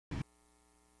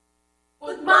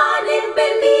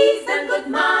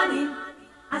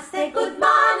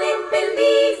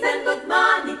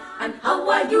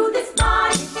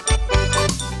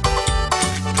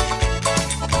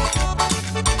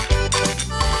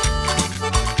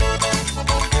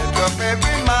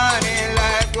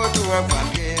work from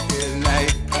day till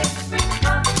night.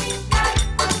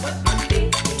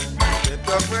 Get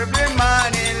up every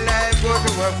morning, life, go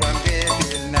to work from day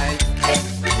till night.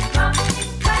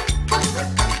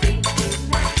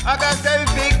 I got 7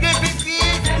 big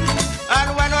feet and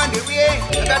one on the way.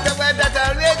 I got a wife that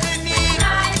always in need.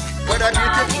 What a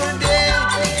beautiful day,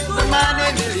 good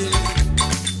morning, Billy.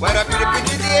 What a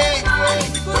pretty day,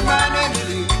 good morning,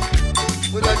 Billy.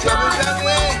 Put the troubles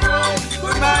away,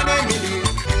 good morning, Billy.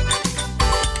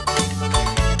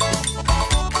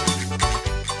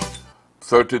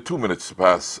 32 minutes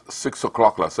past 6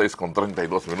 o'clock, las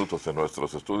 6:32 en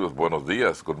nuestros estudios. Buenos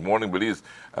días. Good morning, Belize,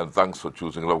 and thanks for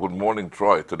choosing love. Good morning,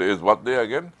 Troy. Today is what day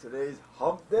again? Today is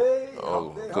Hump Day.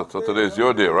 Oh, so today is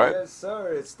your day, right? Yes,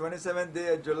 sir. It's 27th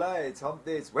day of July. It's Hump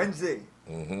Day. It's Wednesday.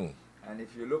 Mm-hmm. And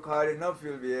if you look hard enough,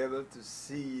 you'll be able to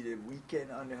see the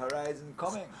weekend on the horizon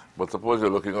coming. But suppose you're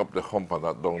looking up the hump and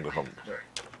not down the hump.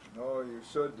 No, you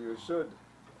should.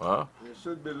 Huh? You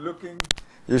should be looking.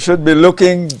 You should be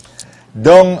looking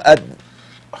down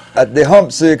at the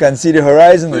hump so you can see the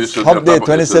horizon. So it's Hump Day,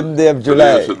 27th day of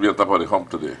July. You should be on top of the hump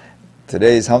today.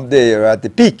 Today is Hump Day. You're at the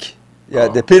peak. You're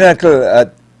at the pinnacle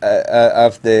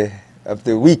of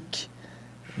the week,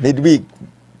 midweek.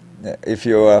 If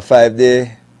you're a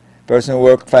 5-day person who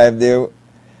works 5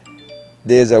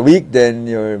 days a week,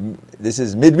 then this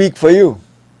is midweek for you.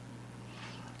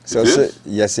 So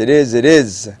yes, it is. It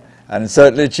is. And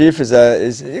certainly, Chief,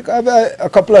 you have a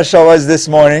couple of showers this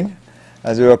morning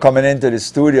as we were coming into the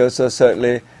studio, so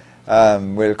certainly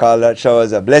we'll call that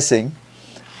showers a blessing.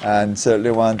 And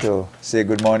certainly want to say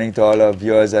good morning to all our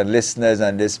viewers and listeners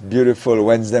on this beautiful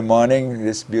Wednesday morning,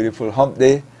 this beautiful Hump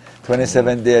Day,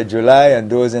 27th day of July, and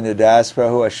those in the diaspora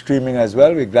who are streaming as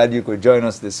well. We're glad you could join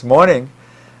us this morning.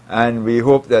 And we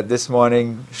hope that this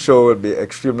morning show will be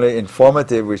extremely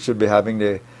informative. We should be having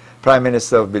the Prime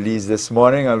Minister of Belize this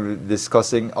morning. I'll be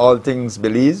discussing all things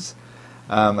Belize,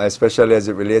 especially as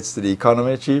it relates to the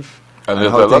economy, Chief, and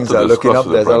how things are looking up.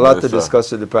 There's a lot to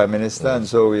discuss with the Prime Minister, and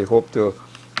so we hope to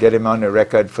get him on the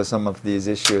record for some of these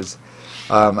issues.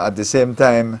 At the same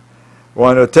time, I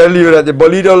want to tell you that the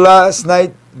Bolido last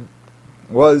night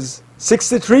was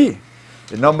 63.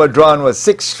 The number drawn was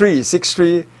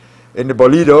 6-3 in the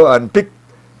Bolido, and pick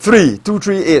 3,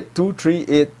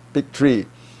 238, pick 3.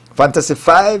 Fantasy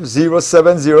 5,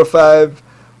 07, 05,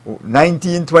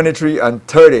 19, 23, and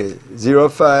 30.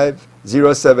 05,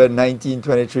 07, 19,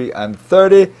 23, and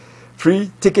 30.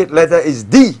 Free ticket letter is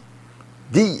D.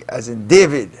 D as in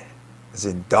David, as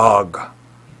in dog.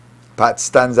 Pat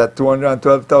stands at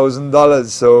 $212,000,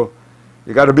 so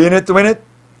you got to be in it to win it.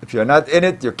 If you're not in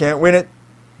it, you can't win it.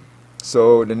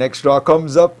 So the next draw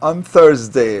comes up on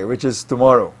Thursday, which is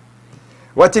tomorrow.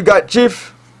 What you got,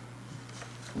 Chief?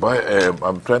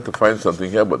 I'm trying to find something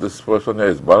here, but this first one here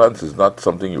is balance. Is not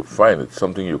something you find; it's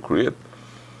something you create.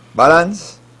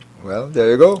 Balance. Well,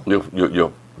 there you go.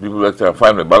 People like to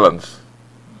find the balance.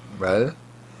 Well,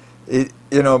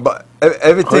 but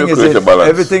everything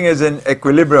is in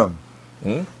equilibrium.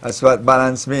 That's what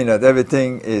balance means. That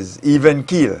everything is even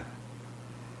keel.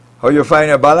 How you find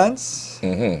a balance?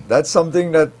 That's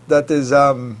something that is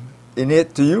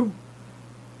innate to you.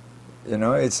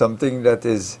 It's something that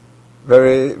is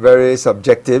very, very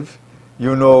subjective.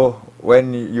 You know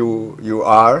when you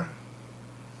are.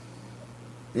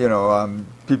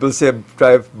 People say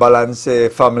try to balance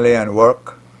family and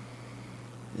work.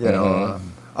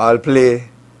 All play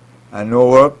and no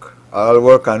work, all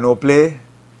work and no play.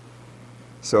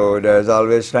 So there's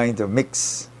always trying to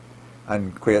mix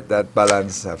and create that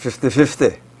balance,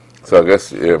 50-50. So I guess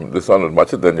this one will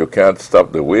match it. Then you can't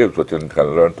stop the waves, but you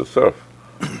can learn to surf.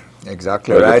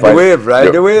 Exactly. Ride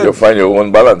the wave. You find your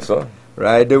own balance, huh?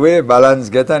 Ride the wave, balance,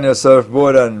 get on your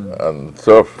surfboard and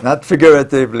surf. Not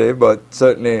figuratively, but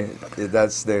certainly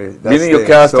that's meaning you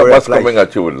can't stop what's coming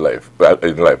at you in life.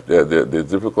 The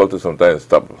difficulty sometimes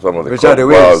stop some of the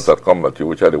curveballs that come at you,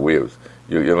 which are the waves.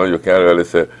 You can't really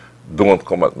say, don't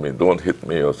come at me, don't hit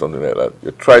me or something like that.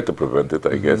 You try to prevent it,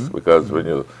 I guess, because when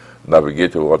you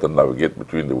navigate, you want to navigate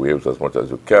between the waves as much as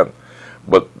you can.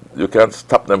 But you can't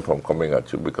stop them from coming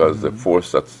at you because the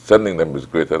force that's sending them is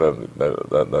greater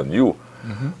than you.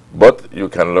 But you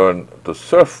can learn to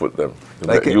surf with them,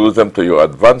 use them to your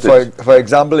advantage. For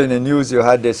example, in the news, you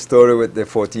had this story with the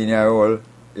 14-year-old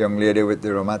young lady with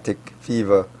the rheumatic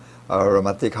fever or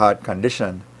rheumatic heart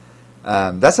condition.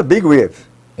 That's a big wave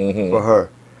for her.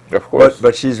 Of course.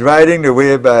 But she's riding the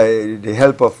wave by the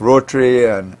help of Rotary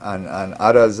and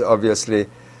others, obviously.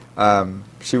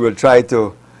 She will try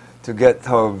to get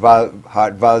her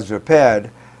heart valves repaired,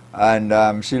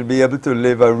 and she'll be able to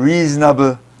live a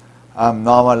reasonable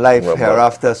normal life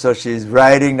hereafter. So she's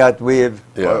riding that wave,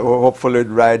 or hopefully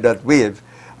ride that wave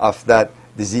of that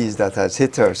disease that has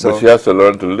hit her. So but she has to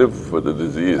learn to live with the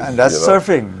disease. And that's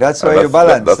surfing. That's where you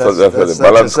balance. That's where the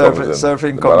balance comes in.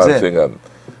 Surfing comes in.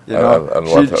 You know,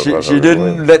 she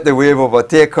didn't let the wave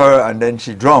overtake her and then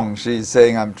she drowned. She's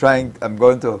saying, I'm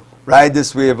going to ride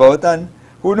this wave out, and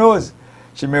who knows?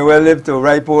 She may well live to a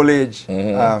ripe old age,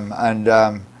 with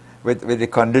the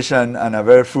condition and a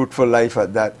very fruitful life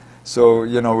at that. So,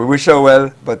 you know, we wish her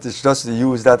well, but it's just to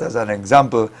use that as an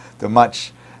example to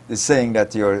match the saying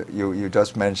that you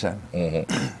just mentioned. And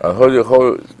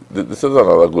this is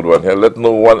another good one here. Let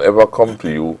no one ever come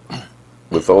to you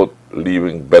without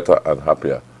leaving better and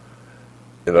happier.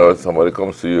 You know, if somebody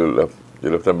comes to you, you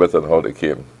left them better than how they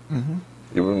came.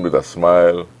 Even with a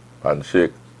smile,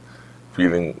 handshake,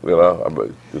 feeling, you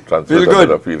know, you translate a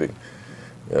better feeling.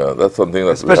 Yeah, that's something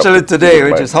that especially today,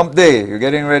 which is Hump Day. You're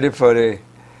getting ready for the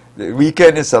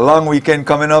weekend. It's a long weekend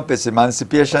coming up. It's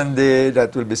Emancipation Day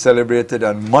that will be celebrated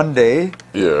on Monday.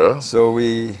 Yeah. So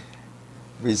we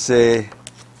say,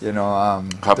 you know,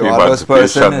 happy to all those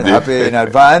persons, happy in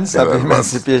advance, happy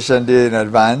Emancipation Day in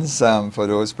advance for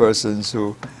those persons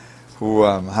who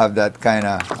have that kind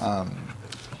of,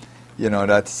 you know,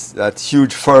 that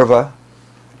huge fervor.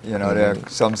 You know, there are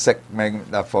some segment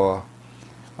for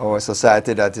our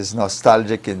society that is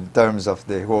nostalgic in terms of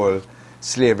the whole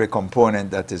slavery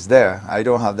component that is there. I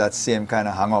don't have that same kind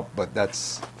of hang up, but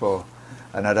that's for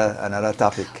another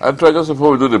topic. And try just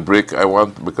before we do the break, I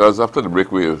want, because after the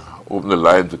break we open the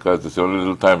lines because it's the only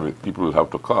little time people will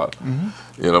have to call.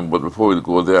 You know, but before we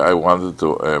go there, I wanted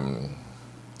to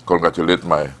congratulate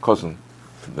my cousin,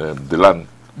 Dylan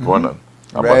Vernon,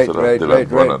 Ambassador Dylan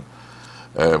Vernon,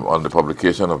 on the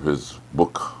publication of his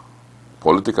book,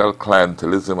 Political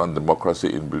Clientelism and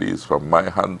Democracy in Belize, From My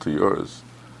Hand to Yours.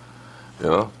 You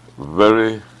know,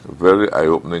 very, very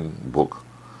eye-opening book.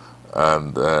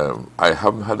 And I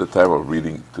haven't had the time of read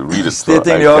it.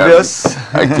 Stating the obvious.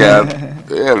 I can't,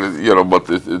 yeah, you know, but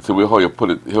it's the way how you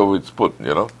put it, how it's put,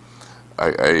 you know.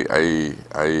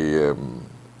 I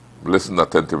listened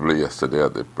attentively yesterday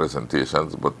at the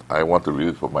presentations, but I want to read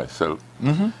it for myself,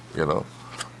 you know.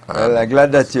 Well, I'm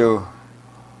glad that you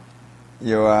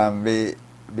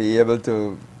be able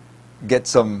to get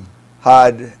some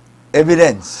hard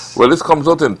evidence. Well, this comes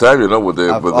out in time, you know, with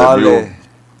the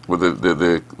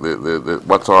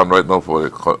what's on right now for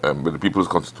with the People's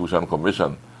Constitution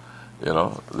Commission. You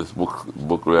know, this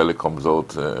book really comes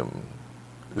out.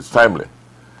 It's timely,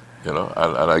 you know,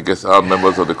 and I guess our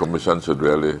members of the commission should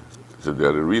really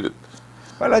read it.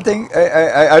 Well, I think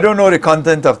I don't know the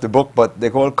content of the book, but the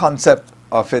whole concept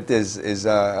of it is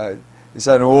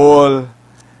an old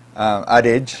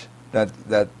adage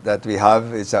that we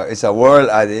have. It's a world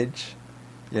adage.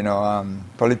 You know,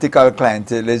 political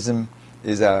clientelism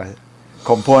is a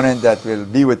component that will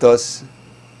be with us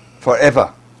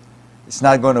forever. It's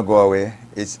not going to go away.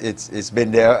 It's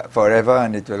been there forever,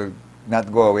 and it will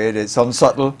not go away. There's some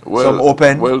subtle, some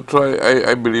open. Well,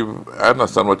 I believe, I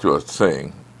understand what you are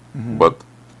saying, but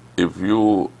if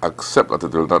you accept that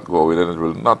it will not go away, then it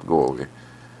will not go away.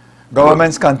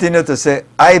 Governments continue to say,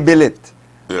 I built it.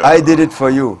 Yeah. I did it for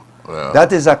you. Yeah.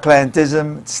 That is a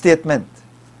clientism statement.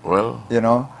 Well, you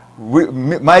know,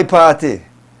 my party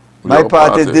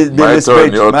did build this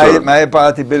bridge. My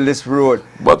party built this road.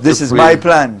 But this is my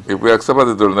plan. If we accept it,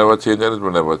 it will never change, and it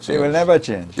will never change. It will never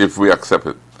change. If we accept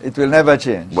it. It will never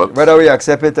change. But whether we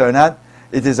accept it or not,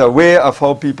 it is a way of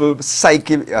how people's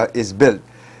psyche is built.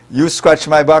 You scratch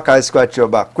my back, I scratch your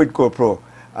back. Quid pro quo.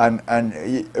 And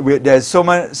there's so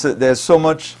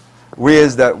much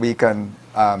ways that we can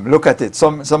look at it.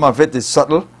 Some of it is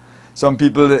subtle. Some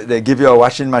people, they give you a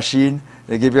washing machine,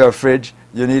 they give you a fridge,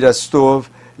 you need a stove,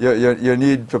 you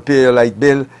need to pay your light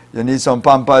bill, you need some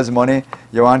Pampers money,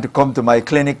 you want to come to my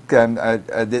clinic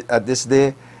at this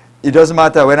day. It doesn't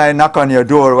matter when I knock on your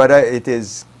door, whether it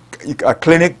is a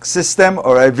clinic system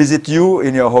or I visit you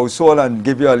in your household and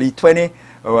give you a lead 20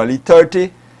 or a lead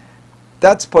 30.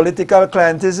 That's political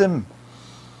clientism.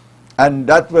 And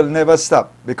that will never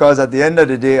stop, because at the end of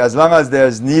the day, as long as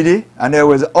there's needy, and there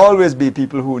will always be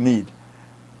people who need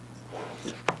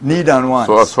and want.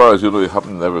 So as far as you know, it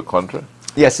happens in every country?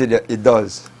 Yes, it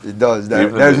does. It does.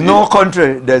 There's no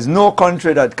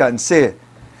country that can say,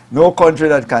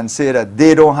 that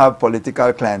they don't have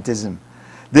political clientism.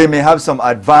 They may have some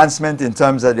advancement in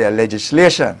terms of their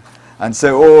legislation and say,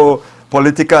 oh,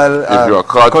 political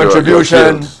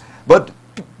contribution. But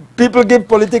people give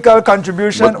political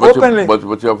contribution openly.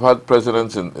 But you have had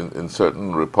presidents in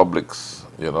certain republics,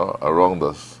 you know, around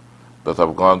us that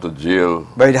have gone to jail.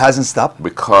 But it hasn't stopped.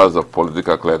 Because of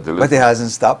political clientelism. But it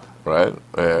hasn't stopped. right?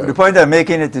 The point I'm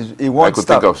making it is it won't I could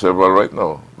stop. think of several right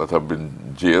now that have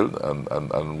been jailed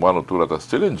and one or two that are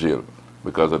still in jail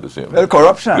because of the same. Well,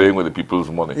 corruption. Playing with the people's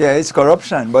money. Yeah, it's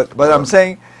corruption. But I'm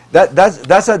saying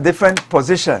that's a different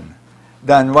position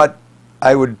than what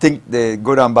I would think the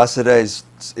good ambassador is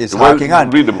harking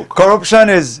on. Read the book. Corruption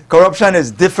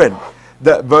is different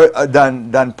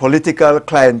than political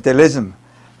clientelism.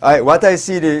 What I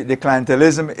see the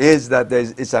clientelism is that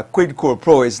it's a quid pro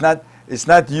quo. It's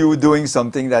not you doing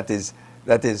something that is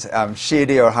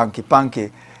shady or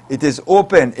hanky-panky. It is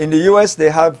open. In the U.S., they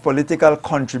have political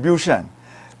contribution.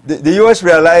 The U.S.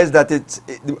 realized that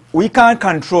we can't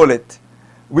control it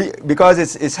because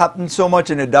it's happened so much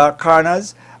in the dark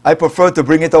corners. I prefer to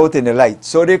bring it out in the light.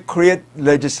 So they create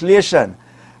legislation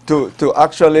to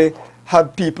actually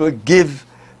have people give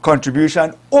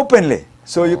contribution openly.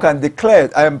 So you can declare,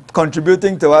 I am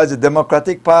contributing towards the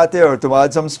Democratic Party or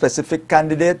towards some specific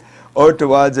candidate or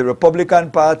towards the Republican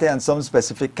Party and some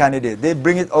specific candidate. They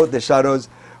bring it out the shadows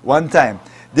one time.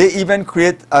 They even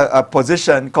create a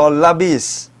position called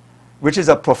lobbyists, which is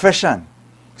a profession.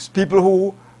 It's people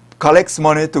who collects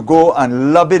money to go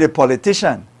and lobby the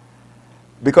politician.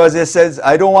 Because it says,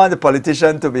 I don't want the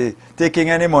politician to be taking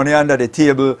any money under the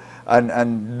table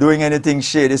and doing anything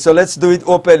shady. So let's do it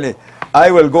openly.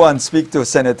 I will go and speak to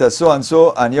Senator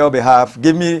so-and-so on your behalf.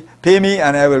 Pay me,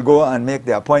 and I will go and make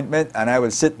the appointment, and I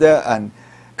will sit there and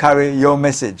carry your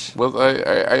message. Well,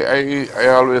 I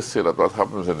always say that what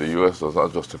happens in the U.S. does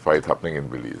not justify it happening in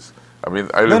Belize. I mean,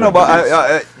 I live in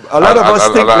Belize. A lot of us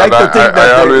like to think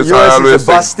that the U.S. is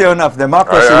a bastion of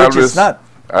democracy, which is not.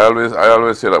 I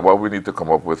always say that what we need to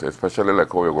come up with, especially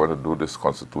like how we're going to do this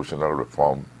constitutional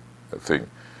reform thing,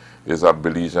 is a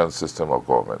Belizean system of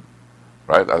government,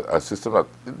 right? A system that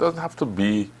it doesn't have to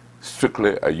be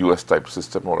strictly a U.S. type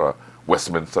system or a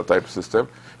Westminster type system.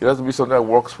 It has to be something that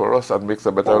works for us and makes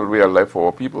a better way of life for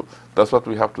our people. That's what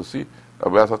we have to see.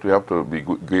 That's what we have to be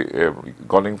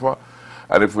gunning for.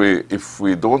 And if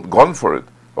we don't gun for it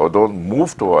or don't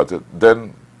move towards it,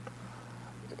 then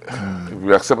if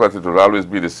we accept that it will always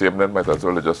be the same, then might as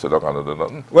well just sit down and do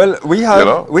nothing. Well, we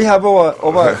have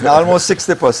over almost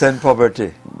 60%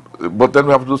 poverty. But then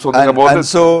we have to do something about it.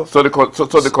 So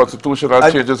the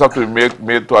constitutional changes have to be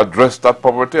made to address that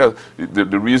poverty.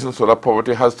 The reasons for that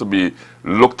poverty has to be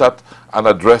looked at and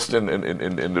addressed in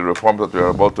the reforms that we are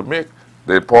about to make.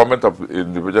 The empowerment of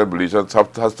individual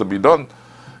Belizeans has to be done.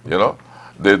 You know,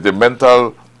 the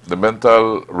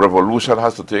mental revolution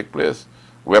has to take place,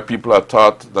 where people are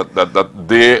taught that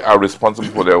they are responsible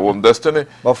for their own destiny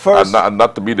and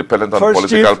not to be dependent on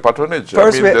political patronage. I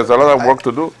mean, there's a lot of work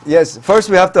to do. Yes, first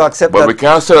we have to accept that. But we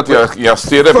can't say that you have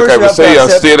stated, because we say you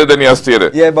have stated, then you have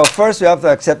stated. Yeah, but first we have to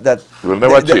accept that it will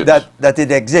never change. That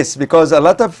it exists, because a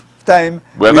lot of time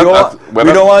we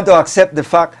don't want to accept the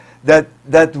fact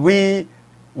that we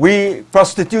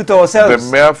prostitute ourselves.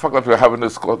 The mere fact that we're having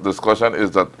this discussion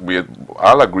is that we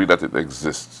all agree that it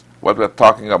exists. What we're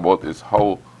talking about is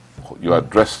how you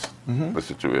address the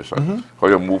situation, how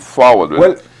you move forward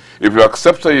with it. If you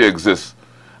accept that you exist,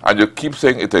 and you keep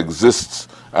saying it exists,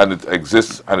 and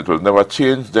it will never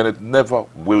change, then it never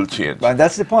will change. And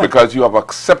that's the point. Because you have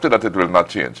accepted that it will not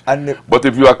change. But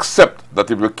if you accept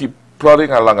that if you keep plodding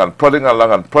along and plodding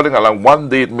along and plodding along, one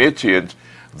day it may change,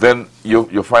 then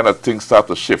you find that things start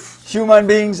to shift. Human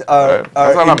beings are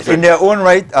in their own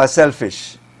right are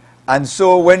selfish. And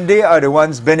so when they are the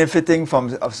ones benefiting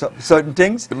from certain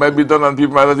things, it might be done and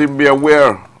people might not even be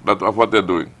aware of what they're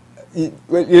doing. You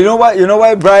know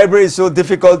why bribery is so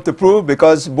difficult to prove?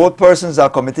 Because both persons are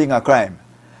committing a crime.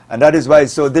 And that is why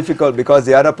it's so difficult, because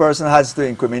the other person has to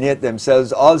incriminate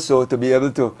themselves also to be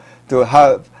able to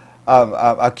have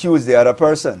accuse the other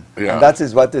person. Yeah. And that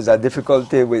is what is a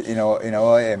difficulty with in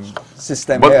our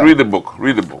system. But here. read the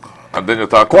book, and then you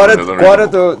talk. Quarter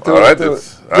to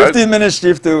 15 minutes,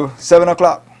 Chief, to 7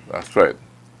 o'clock. That's right.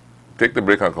 Take the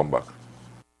break and come back.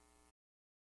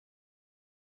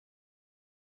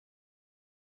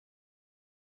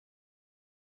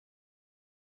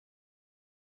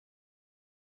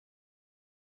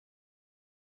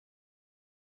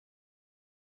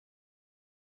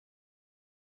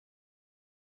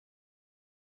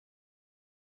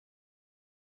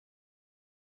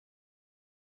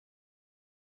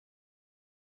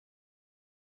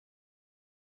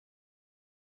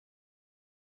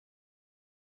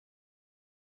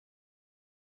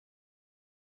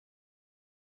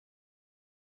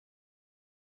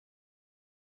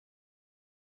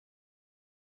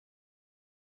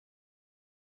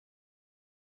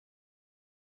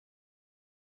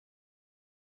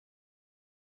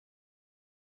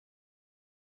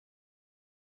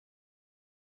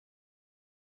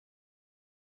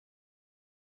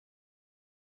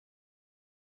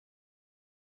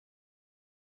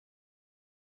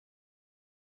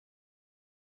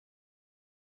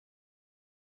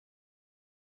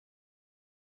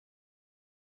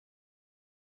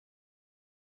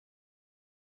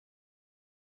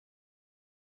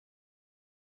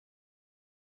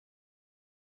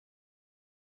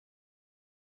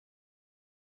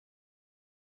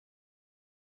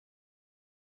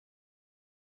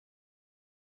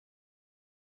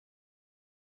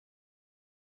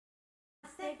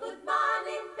 say good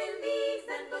morning, Belize,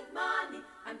 and good morning,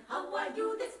 and how are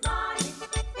you this morning?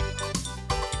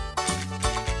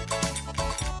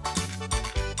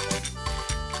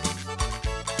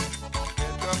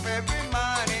 Get up every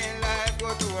morning, life go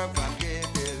to work from day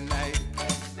till night.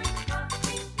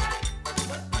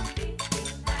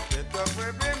 Get up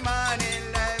every morning,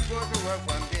 life go to work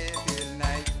from day till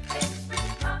night.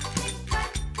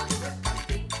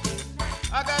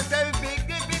 I got 7 big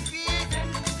feet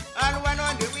and one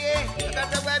on the way. I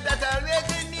got a wife that always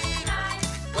in need.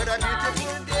 What a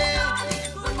beautiful day.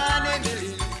 Good morning,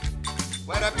 Belize.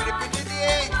 What a pretty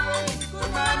day.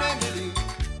 Good morning, Belize.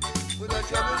 Put the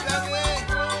troubles away.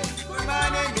 Good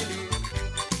morning, Belize.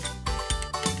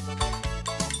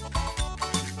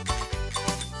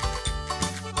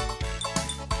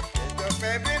 Get up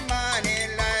every morning,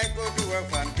 life go to work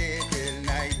from day till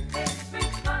night.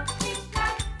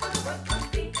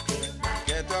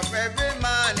 Get up every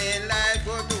morning, life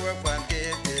go to work from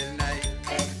day till night.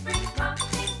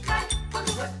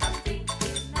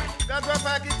 That's why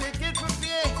pocket ticket for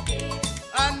pay,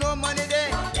 and no money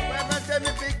there. Whoever send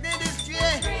me picnic this tree,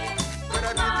 what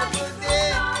a beautiful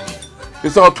day.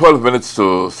 It's now 12 minutes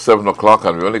to 7 o'clock,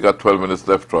 and we only got 12 minutes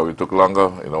left. We took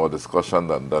longer in our discussion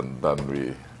than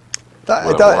we.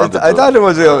 I thought it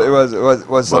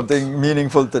was something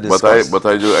meaningful to discuss. But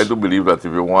I do believe that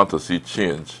if you want to see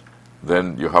change,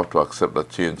 then you have to accept that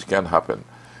change can happen.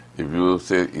 If you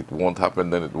say it won't happen,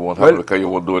 then it won't happen because you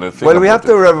won't do anything. Well, we have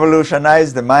to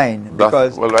revolutionise the mind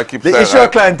because I keep the saying issue of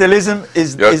clientelism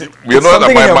is you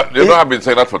know I've been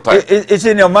saying that for time. It's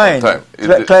in your mind.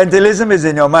 Clientelism is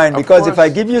in your mind because if I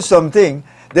give you something,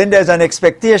 then there's an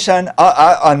expectation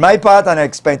on my part and an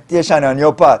expectation on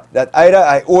your part that either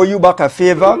I owe you back a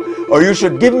favor or you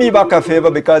should give me back a favor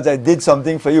because I did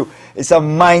something for you. It's a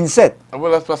mindset.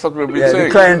 Well, that's what we've been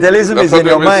saying. Clientelism is in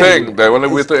your mind. The only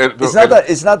way to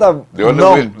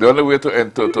the only way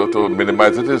to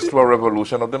minimize it is through a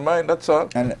revolution of the mind. That's all.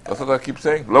 And that's what I keep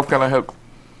saying. Love, can I help?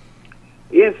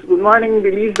 Yes, good morning,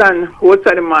 Belize, and what's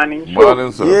the morning?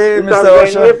 Morning, sir. Yeah, Mr.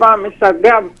 Usher. Mr.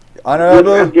 Gab.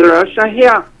 Honorable. Russia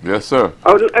here. Yes, sir.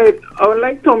 I would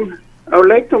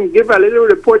like to give a little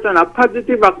report on a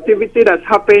positive activity that's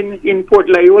happened in Port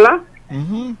Loyola.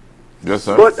 Mm-hmm. Yes,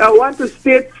 sir. But I want to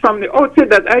state from the outset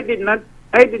that I did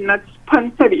not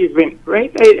sponsor the event,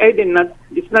 right? I did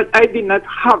not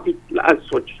have it as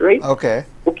such, right? Okay.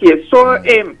 Okay. So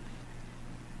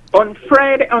on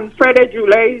Friday,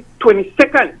 July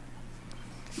 22nd,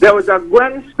 there was a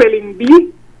grand spelling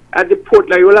bee at the Port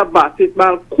Loyola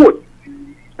basketball court,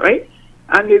 right?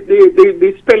 And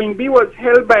the spelling bee was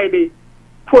held by the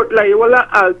Port Loyola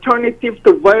Alternative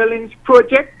to Violence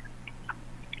Project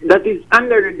that is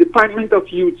under the Department of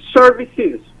Youth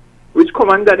Services, which come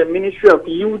under the Ministry of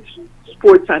Youth,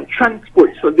 Sports and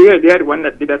Transport. So they are the one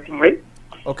that did that thing, right?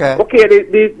 Okay. Okay,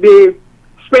 the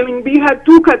spelling bee had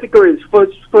 2 categories, for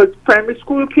primary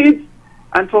school kids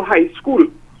and for high school.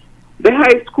 The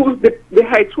high schools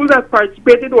that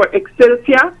participated were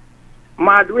Excelsior,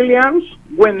 Mad Williams,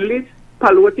 Gwenlis,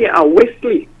 Palote, and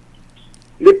Wesley.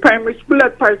 The primary school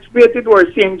that participated were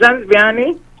St. John's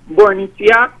Vianney,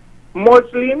 Bornitia,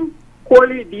 Muslim,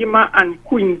 Holy Dima, and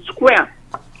Queen Square.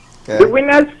 Okay. The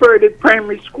winners for the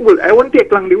primary school, I won't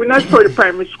take long, the winners for the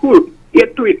primary school,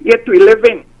 8 to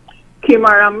 11,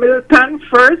 Kimara Milton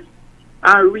first,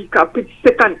 and Rika Pitt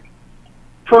second.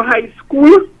 For high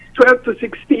school, 12 to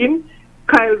 16,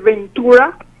 Kyle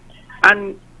Ventura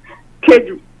and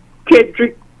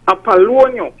Kedrick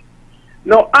Apollonio.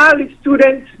 Now all the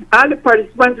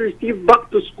participants received back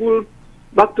to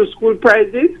school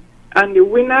prizes, and the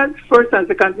winners, first and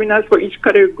second winners for each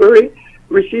category,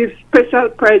 received special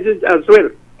prizes as well.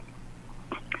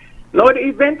 Now the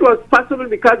event was possible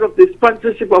because of the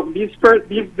sponsorship of these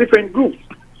different groups.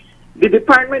 The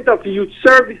Department of Youth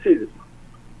Services,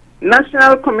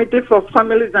 National Committee for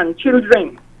Families and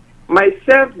Children,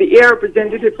 myself, the air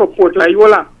representative for Port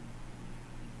Loyola,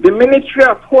 the Ministry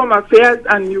of Home Affairs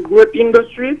and New Growth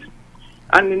Industries,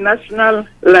 and the National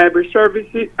Library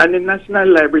Services and the National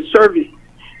Library Service.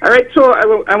 All right, so I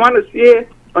want to say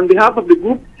on behalf of the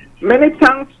group, many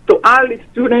thanks to all the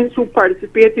students who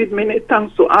participated, many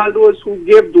thanks to all those who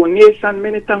gave donations,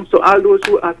 many thanks to all those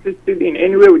who assisted in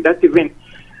any way with that event.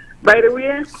 By the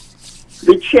way,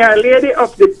 the chairlady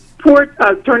of the Port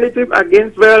Alternative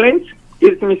Against Violence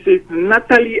is Mrs.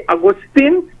 Natalie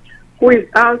Agustin, who is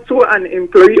also an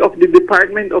employee of the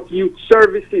Department of Youth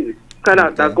Services.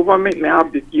 Because the government may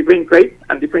have this event, right?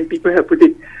 And different people help with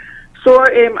it. So,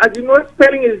 as you know,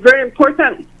 spelling is very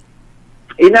important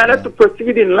in order to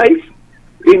proceed in life,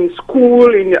 in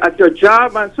school, at your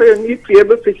job, and so you need to be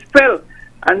able to spell.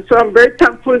 And so I'm very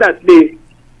thankful that the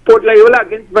Port Loyola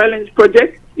Against Violence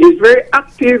Project is very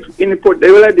active in the Port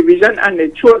Loyola division, and they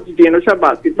chose the Genosha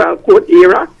basketball court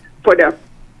era for their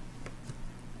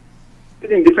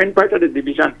in different parts of the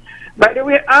division. By the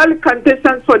way, all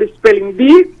contestants for the spelling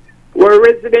bee were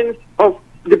residents of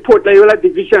the Port Loyola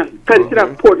division,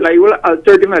 considered Port Loyola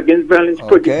Alternative Against Violence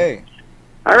Project. Okay.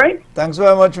 All right? Thanks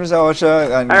very much, Mr.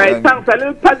 Osha. All right, thanks. A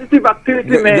little positive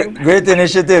activity, man. Great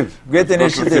initiative. Great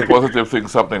initiative. Positive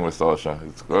things happening, Mr. Osha.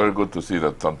 It's very good to see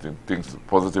that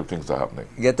positive things are happening.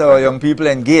 Get our young people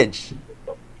engaged.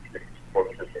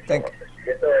 Thank you.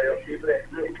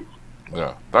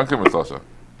 Yeah. Thank you, Mr. Osha.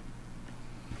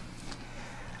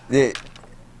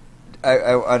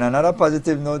 On another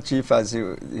positive note, Chief, as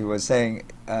he was saying,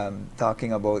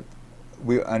 talking about,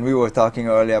 we were talking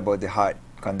earlier about the heart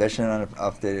condition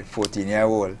of the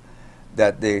 14-year-old,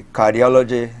 that the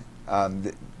cardiology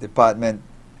department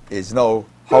is now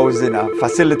housed in a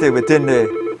facility within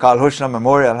the Carl Hushner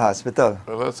Memorial Hospital.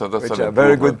 Well, that's which is a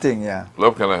very good thing, yeah.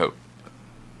 Love, can I help?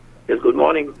 Yes, good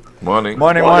morning. Morning.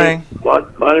 Morning, morning.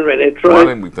 Morning, Rene. Troy.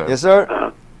 Morning, Victor. Yes,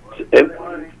 sir.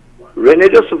 Rene,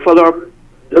 just to follow up,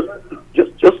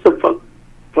 just to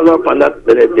follow up on that,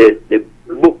 the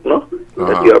book, no,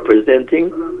 that you are presenting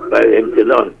by M.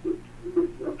 Dillon.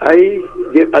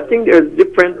 I think there's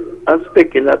different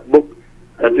aspects in that book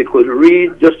that we could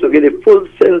read just to get a full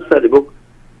sense of the book,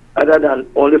 other than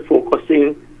only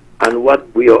focusing on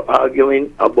what we are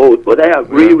arguing about. But I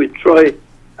agree with Troy.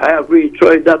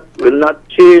 That will not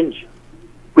change.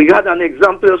 We had an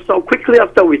example so quickly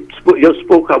after you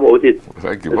spoke about it.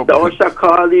 Thank you. Mr. Osha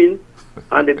calling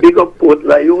and the big up Port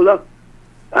Loyola,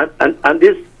 and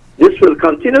this will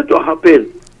continue to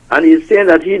happen. And he's saying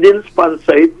that he didn't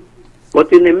sponsor it, but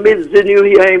in the midst, did you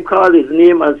hear him call his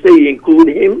name and say he include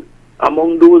him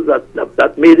among those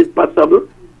that made it possible?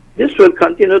 This will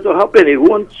continue to happen. It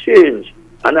won't change.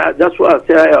 And that's why I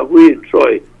say I agree with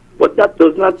Troy. But that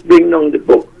does not bring down the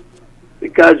book,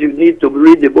 because you need to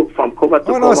read the book from cover to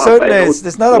cover. No, certainly.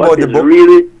 It's not about the book.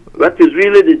 What is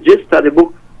really the gist of the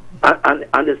book and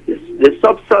the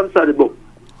substance of the book.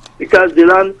 Because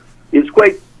Dylan is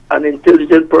quite an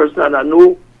intelligent person, and I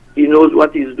know he knows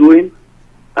what he's doing.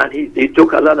 And he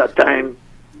took a lot of time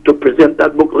to present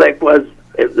that book like how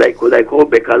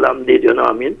Bekalam did, you know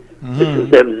what I mean? This is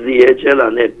ZHL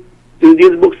and it. So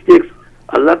these books takes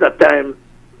a lot of time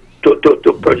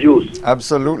to produce.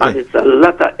 Absolutely. And it's a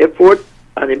lot of effort,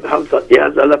 and it has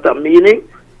a lot of meaning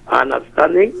and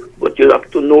understanding, but you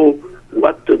have to know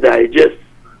what to digest.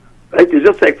 Right? It's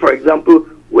just like, for example,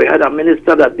 we had a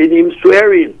minister that didn't even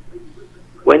swear in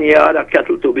when he had a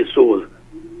cattle to be sold.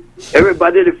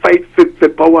 Everybody they fight for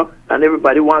power, and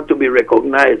everybody wants to be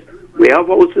recognized. We have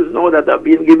houses now that are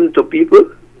being given to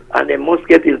people, and they must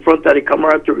get in front of the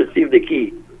camera to receive the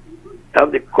key.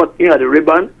 Have the cutting of the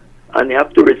ribbon, and they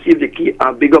have to receive the key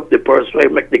and big up the person who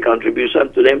make the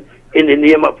contribution to them in the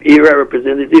name of area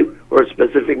representative or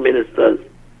specific ministers.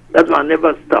 That will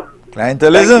never stop.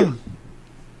 Clientelism.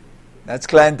 That's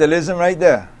clientelism right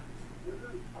there.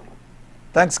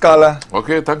 Thanks, Carla.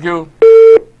 Okay, thank you.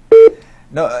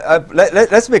 No,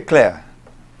 let's be clear.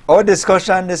 Our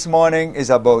discussion this morning is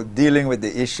about dealing with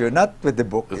the issue, not with the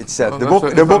book itself.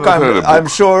 The book, I'm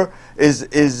sure, is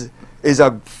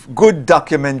a good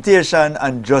documentation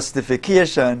and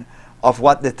justification of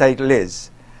what the title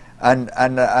is, and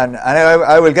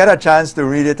I will get a chance to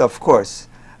read it, of course,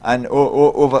 and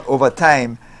over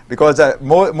time, because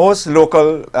most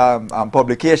local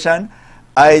publication,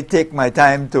 I take my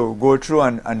time to go through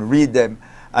and read them,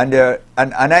 and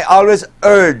I always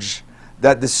urge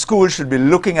that the school should be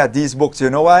looking at these books. You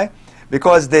know why?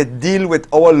 Because they deal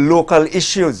with our local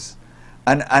issues.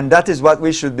 And that is what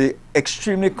we should be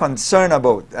extremely concerned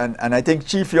about. And I think,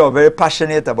 Chief, you're very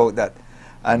passionate about that.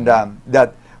 And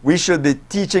that we should be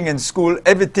teaching in school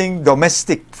everything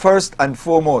domestic first and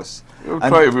foremost. We'll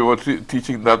try if we were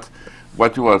teaching that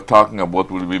what you are talking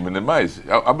about will be minimized.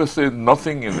 I would say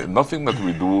nothing that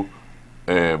we do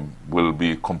will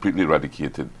be completely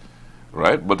eradicated,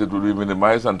 right? But it will be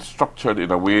minimized and structured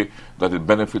in a way that it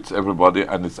benefits everybody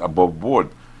and it's above board.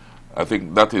 I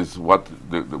think that is what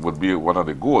would be one of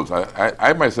the goals.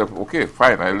 I myself, okay,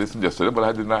 fine, I listened yesterday, but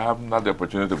I did not have the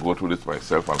opportunity to go through this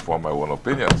myself and form my own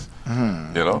opinions,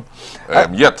 you know,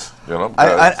 yet, you know.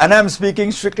 And I'm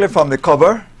speaking strictly from the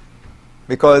cover,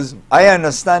 because I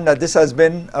understand that this has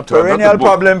been a perennial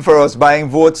problem for us. Buying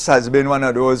votes has been one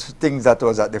of those things that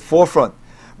was at the forefront.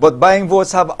 But buying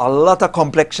votes have a lot of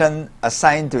complexion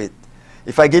assigned to it.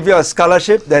 If I give you a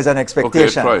scholarship, there's an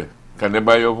expectation. Okay, try. Can they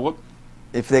buy your vote?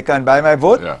 If they can buy my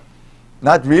vote? Yeah.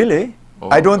 Not really.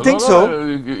 I don't think so.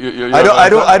 I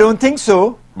I don't think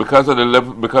so. Because of the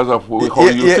level, because of how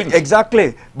you think.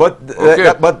 Exactly. But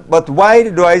Okay. but why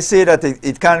do I say that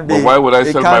it can't be? But why would I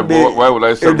sell my vote? Why would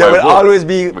I sell my vote? There will always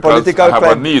be because political. I have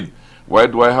a need. Why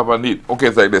do I have a need? Okay,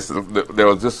 it's like this. There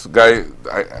was this guy.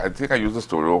 I think I used the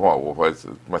story over. I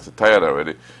must be tired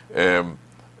already.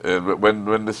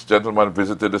 When this gentleman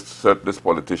visited this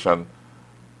politician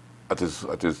at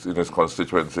his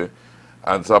constituency,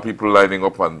 and saw people lining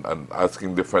up and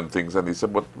asking different things, and he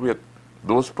said, "But wait,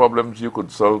 those problems you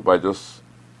could solve by just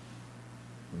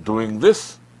doing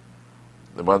this."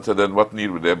 The man said, "Then what need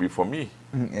would there be for me?"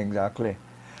 Exactly.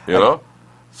 You know.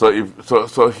 So you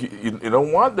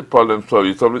don't want the problem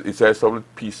solved. He says solve it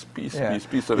peace.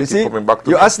 So they keep coming back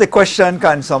to you ask the question,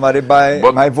 can somebody buy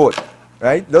my vote?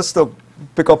 Right? Just to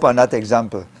pick up on that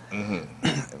example.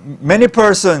 Many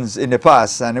persons in the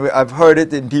past, and I've heard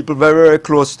it in people very, very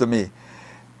close to me,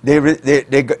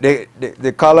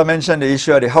 the caller mentioned the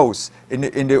issue of the house. In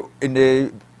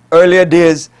the earlier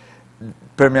days,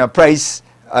 Premier Price,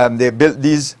 they built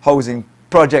these housing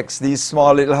projects, these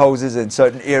small little houses in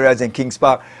certain areas in Kings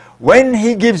Park. When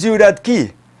he gives you that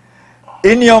key,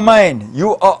 in your mind,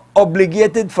 you are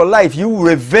obligated for life. You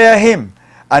revere him.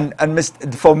 And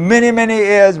for many, many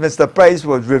years, Mr. Price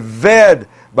was revered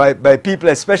by people,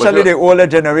 especially the older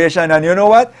generation. And you know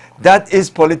what? That is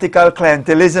political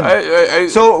clientelism.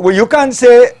 So you can't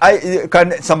say,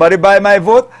 can somebody buy my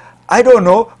vote? I don't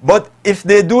know, but if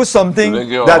they do something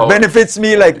that benefits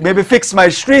me, like maybe fix my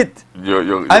street,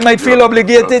 I might feel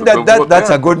obligated that's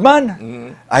a good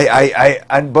man.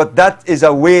 But that is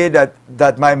a way that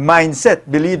my mindset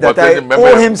believe that I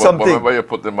owe him something. Remember, you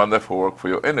put the man there for work for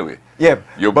you anyway. Yeah,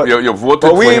 you voted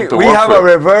for him to work for you. We have a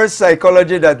reverse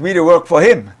psychology that we work for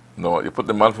him. No, you put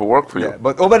the man for work for you.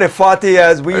 But over the 40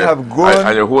 years, we have grown.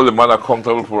 And you hold the man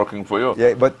accountable for working for you.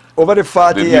 Yeah, but over the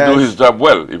 40 years. Did he do his job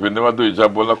well? If he never do his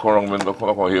job well, not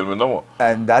heal me no more.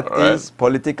 And that is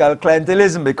political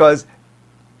clientelism, because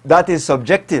that is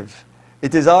subjective.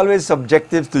 It is always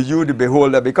subjective to you, the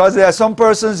beholder, because there are some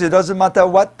persons, it doesn't matter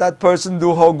what that person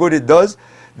do, how good it does,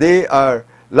 they are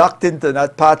locked into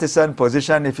that partisan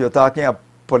position. If you're talking a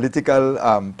political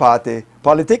party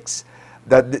politics,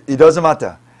 that it doesn't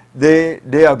matter.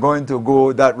 They are going to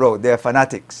go that road. They are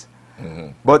fanatics.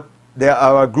 But there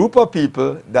are a group of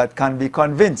people that can be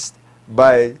convinced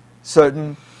by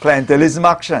certain clientelism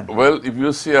action. Well, if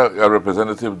you see a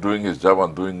representative doing his job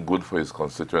and doing good for his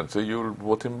constituency, you'll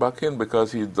vote him back in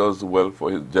because he does well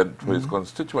for his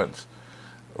constituents,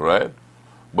 right?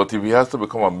 But if he has to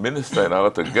become a minister in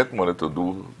order to get money to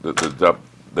do the job,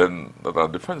 then that's a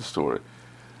different story.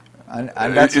 And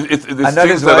that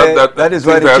is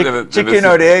why the chicken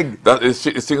or the egg. It's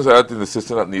things like that in the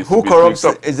system that needs to be corrupts?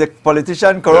 Is the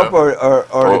politician corrupt or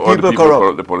the people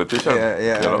corrupt? The politician,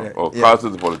 or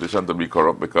causes the politician to be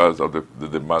corrupt because of the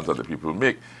demands that the people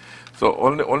make. So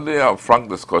only a frank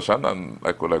discussion, and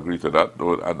I could agree to that,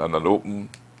 and an open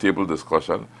table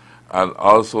discussion, and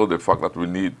also the fact that we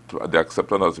need the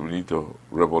acceptance that we need to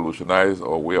revolutionize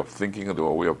our way of thinking,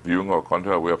 our way of viewing our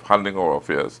country, our way of handling our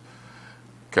affairs.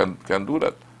 Can do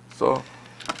that. So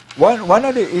one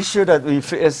of the issues that we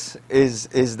face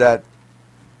is that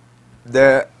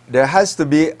there has to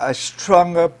be a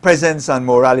stronger presence on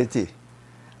morality,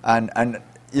 and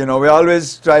you know, we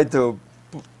always try to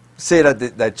say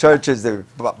that the church is the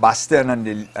bastion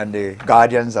and the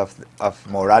guardians of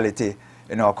morality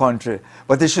in our country,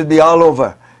 but it should be all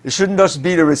over. It shouldn't just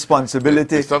be the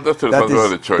responsibility that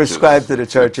is prescribed to the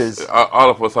churches. All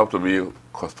of us have to be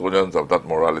custodians of that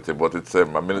morality, but it's a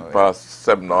minute past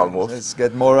 7 almost. Let's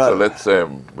get moral.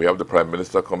 So we have the Prime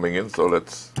Minister coming in, so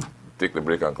let's take the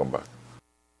break and come back.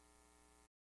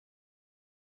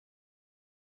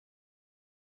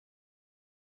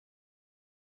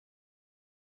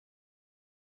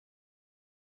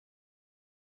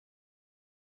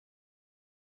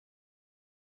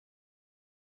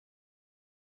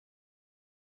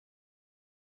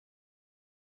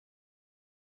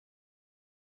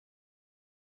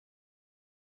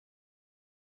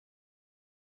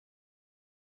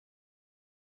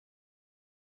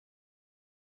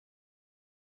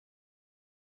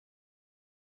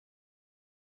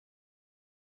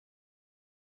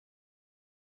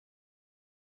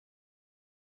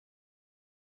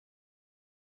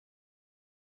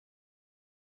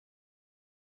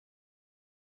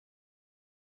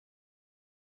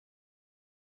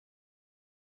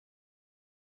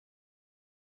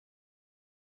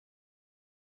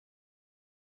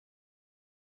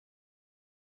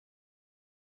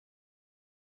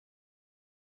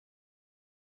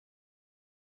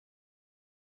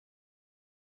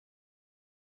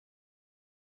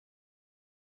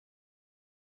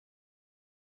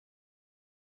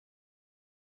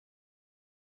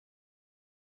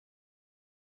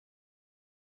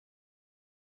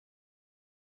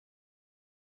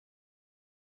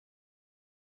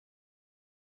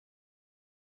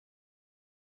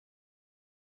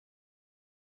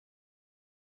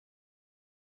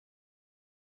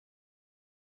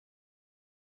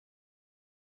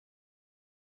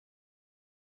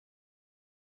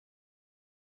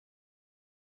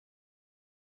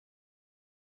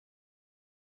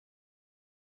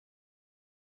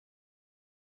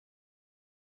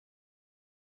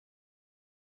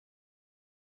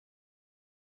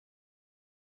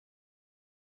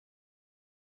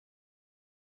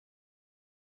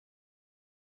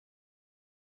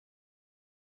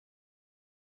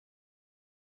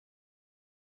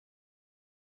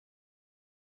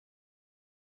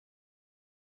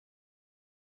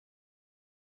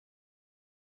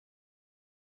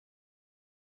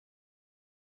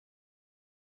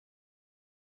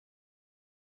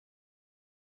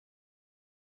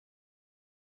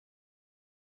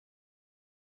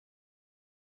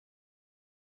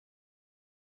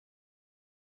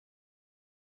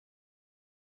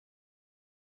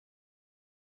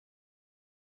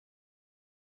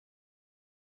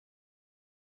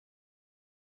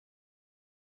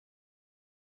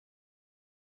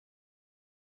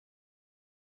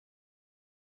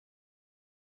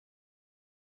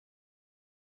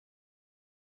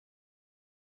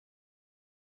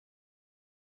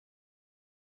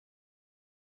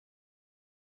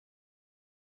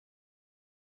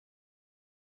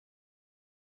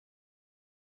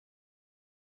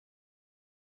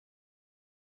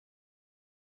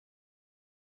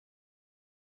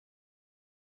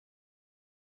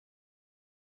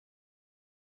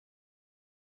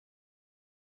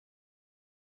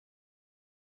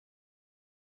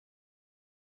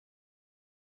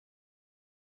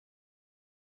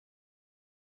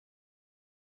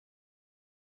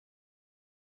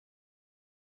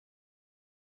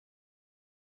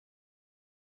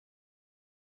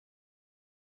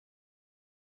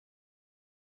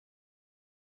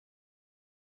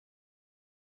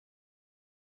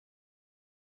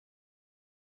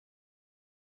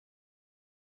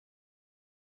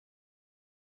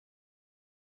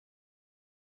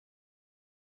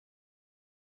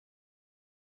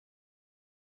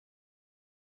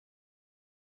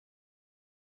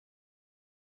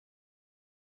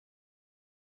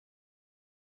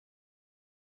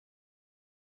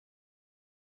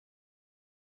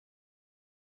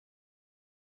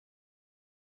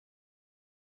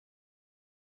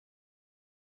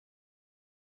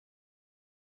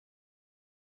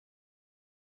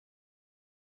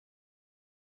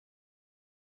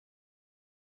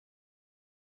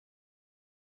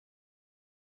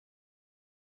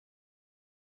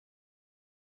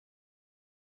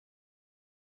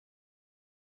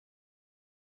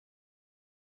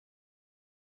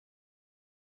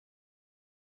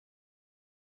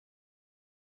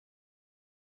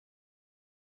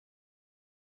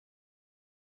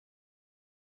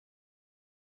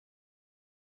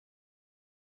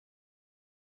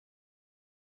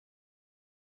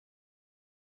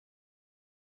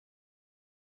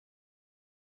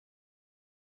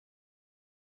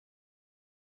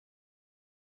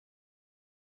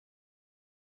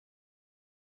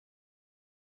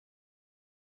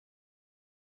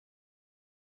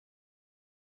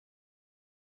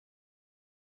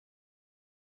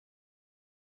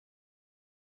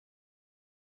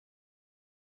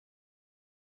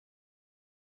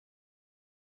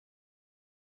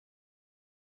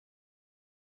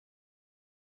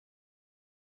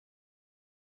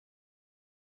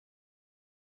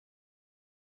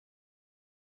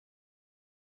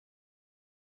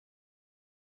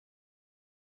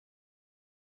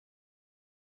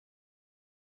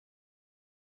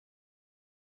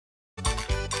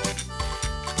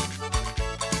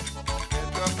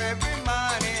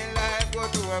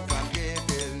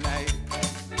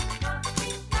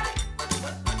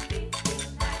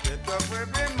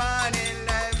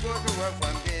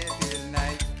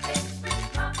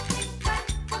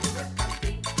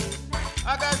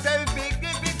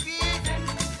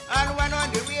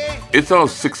 It's now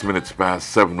 6 minutes past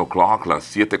 7 o'clock, las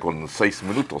 7:06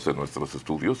 minutos en nuestros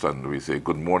estudios, and we say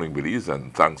good morning, Belize,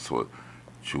 and thanks for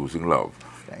choosing love.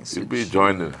 Thanks. You'll be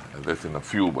joined in a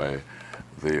few by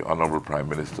the Honorable Prime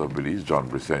Minister of Belize, John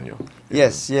Briceño.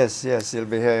 Yes. He'll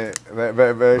be here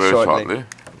very shortly.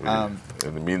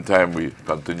 In the meantime, we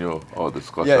continue our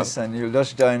discussion. Yes, and you'll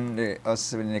just join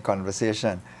us in the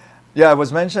conversation. Yeah, I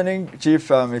was mentioning, Chief,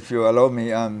 if you allow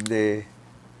me,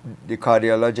 the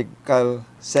cardiological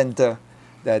center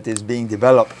that is being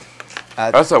developed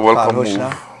at That's a welcome move.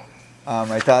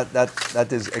 I thought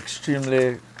that is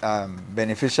extremely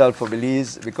beneficial for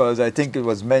Belize, because I think it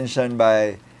was mentioned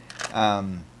by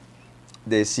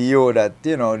the CEO that,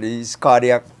 you know, these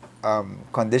cardiac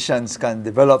conditions can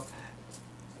develop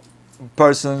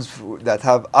persons that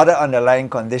have other underlying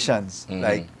conditions,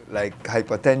 like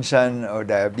hypertension or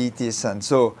diabetes, and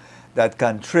so that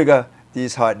can trigger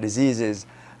these heart diseases.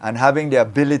 And having the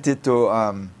ability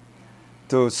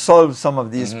to solve some of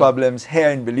these problems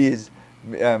here in Belize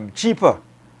cheaper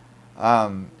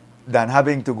than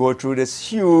having to go through this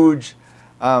huge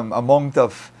amount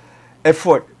of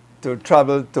effort to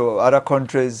travel to other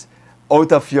countries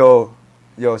out of your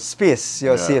space,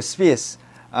 your safe space,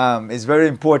 is very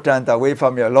important, away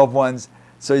from your loved ones.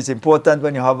 So it's important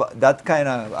when you have that kind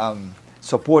of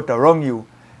support around you.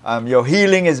 Your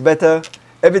healing is better,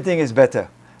 everything is better.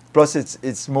 Plus,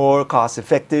 it's more cost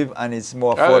effective and it's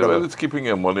more affordable. Well, it's keeping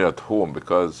your money at home,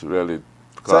 because really it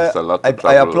costs a lot to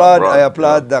travel I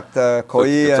applaud Dr. Koi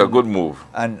it's a good move.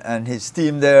 And his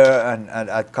team there and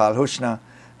at Carl Hushner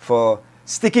for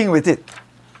sticking with it.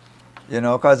 You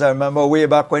know, because I remember way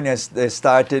back when they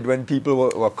started, when people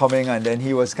were coming, and then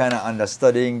he was kind of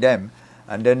understudying them.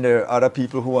 And then there are other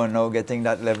people who are now getting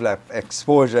that level of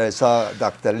exposure. I saw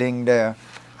Dr. Ling there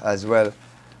as well.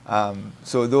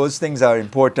 So those things are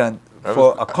important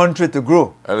for a country to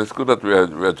grow. And it's good that we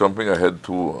are jumping ahead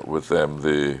too with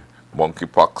the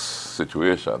monkeypox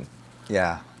situation.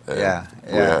 Yeah.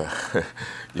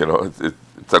 You know,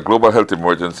 it's a global health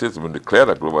emergency. It's been declared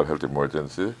a global health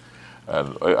emergency.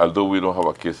 And although we don't have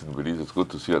a case in Belize, it's good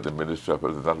to see that the Ministry of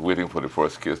Health is not waiting for the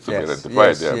first case to be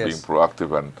identified. They are being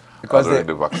proactive and ordering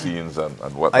the vaccines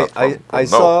and whatnot. I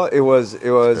saw it was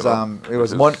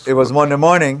Monday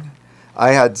morning.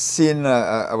 I had seen,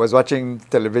 I was watching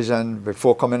television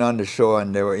before coming on the show,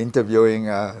 and they were interviewing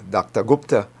Dr.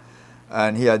 Gupta,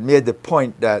 and he had made the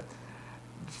point that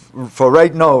for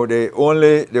right now, the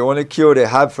only cure they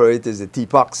have for it is the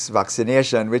TPOXX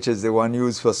vaccination, which is the one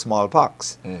used for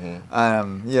smallpox. You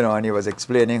know, and he was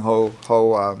explaining how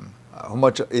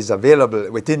much is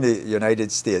available within the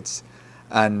United States,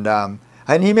 and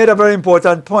he made a very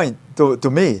important point to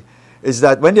me. Is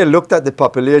that when they looked at the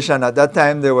population, at that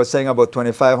time they were saying about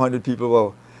 2,500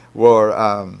 people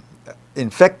were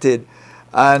infected,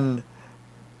 and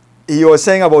he was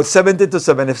saying about 70 to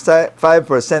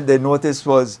 75% they noticed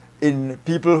was in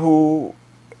people who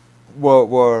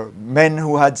were men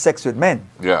who had sex with men.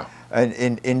 Yeah.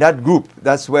 And in that group,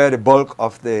 that's where the bulk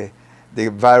of the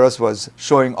virus was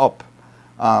showing up.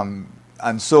 And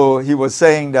so he was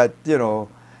saying that, you know,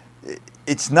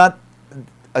 it's not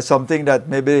something that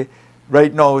maybe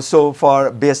right now, so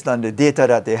far, based on the data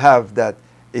that they have, that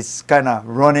it's kind of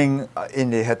running in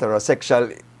the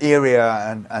heterosexual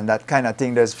area and that kind of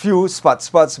thing. There's few spots,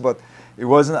 but it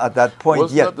wasn't at that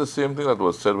point yet. Wasn't that the same thing that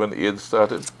was said when AIDS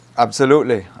started?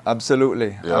 Absolutely. And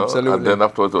then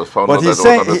afterwards it was found but out that it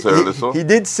wasn't necessarily so? He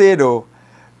did say, though,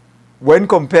 when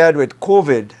compared with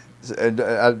COVID,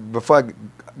 and before I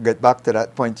get back to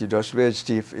that point you just raised,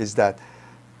 Chief, is that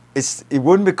it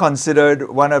wouldn't be considered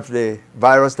one of the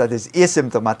virus that is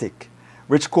asymptomatic,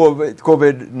 which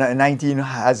COVID-19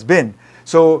 has been.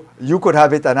 So you could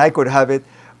have it and I could have it,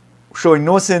 showing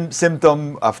no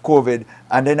symptom of COVID,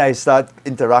 and then I start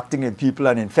interacting with people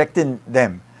and infecting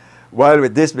them. While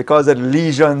with this, because of the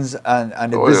lesions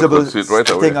and the visible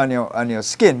thing on your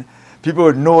skin, people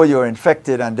would know you're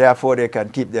infected, and therefore they can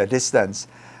keep their distance.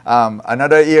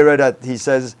 Another area that he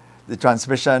says the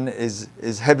transmission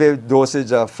is heavy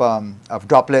dosage of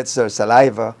droplets or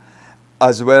saliva,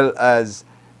 as well as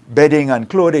bedding and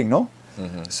clothing, no?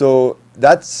 So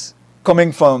that's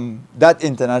coming from that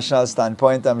international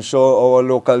standpoint. I'm sure our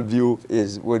local view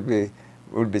would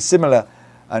be similar.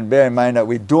 And bear in mind that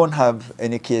we don't have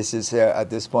any cases here at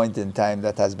this point in time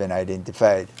that has been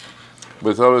identified.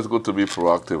 But it's always good to be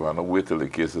proactive and not wait till the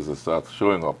cases start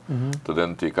showing up to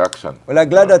then take action. Well, I'm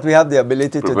glad that we have the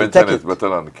ability to detect it. Prevention is better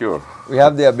than the cure. We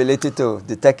have the ability to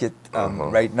detect it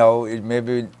right now. It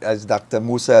maybe, as Dr.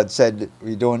 Musa had said,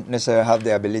 we don't necessarily have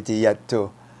the ability yet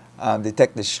to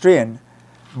detect the strain,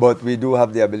 but we do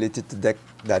have the ability to detect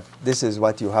that this is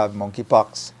what you have,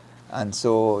 monkeypox, and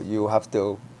so you have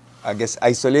to, I guess,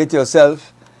 isolate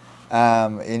yourself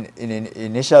in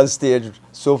initial stage.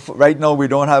 So right now we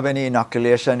don't have any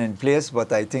inoculation in place,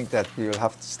 but I think that we will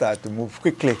have to start to move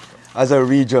quickly as a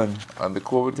region. And the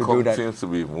COVID count seems to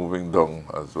be moving down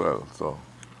as well. So.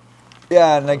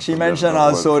 Yeah, and like she mentioned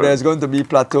also, there's going to be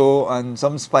plateau and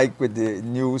some spike with the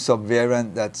new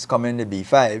subvariant that's coming, the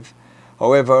B5.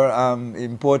 However,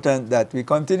 important that we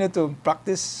continue to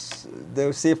practice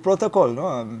the safe protocol.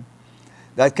 No?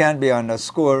 That can't be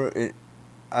underscored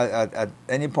at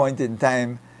any point in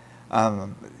time.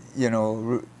 You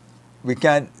know, we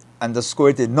can't underscore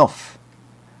it enough,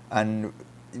 and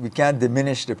we can't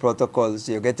diminish the protocols.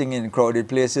 You're getting in crowded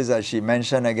places, as she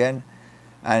mentioned again,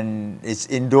 and it's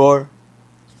indoor.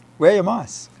 Wear your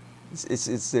mask.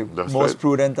 It's the most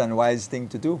prudent and wise thing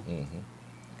to do.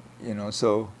 You know,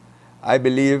 so I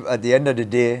believe at the end of the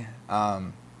day,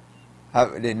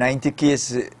 the 90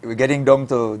 case, we're getting down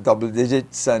to double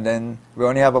digits, and then we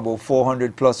only have about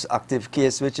 400 plus active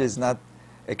case, which is not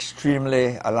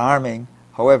extremely alarming.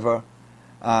 However,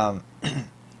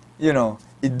 you know,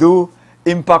 it do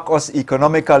impact us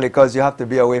economically because you have to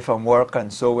be away from work,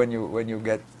 and so when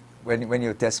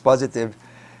you test positive,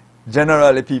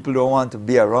 generally people don't want to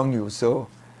be around you. So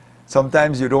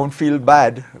sometimes you don't feel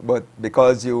bad, but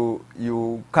because you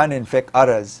can infect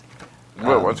others.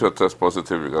 Well, once you test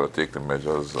positive, you got to take the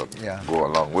measures that go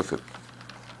along with it.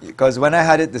 Because when I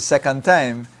had it the second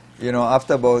time, you know,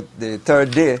 after about the third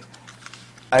day,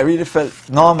 I really felt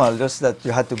normal, just that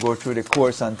you had to go through the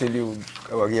course until you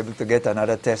were able to get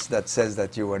another test that says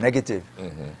that you were negative.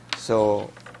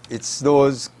 So it's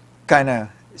those kind of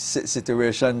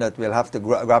situation that we'll have to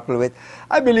grapple with.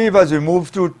 I believe as we move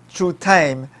through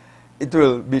time, it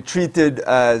will be treated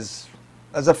as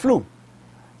a flu.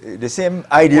 The same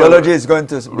ideology is going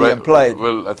to be employed.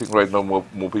 Well, I think right now more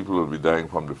people will be dying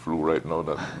from the flu right now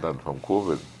than from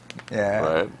COVID. Yeah.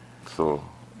 Right? So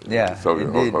yeah, so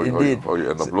indeed. How you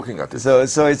end up looking at it. So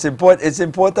it's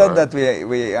important that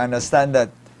we understand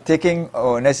that taking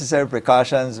our necessary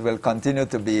precautions will continue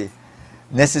to be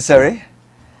necessary.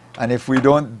 And if we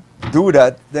don't do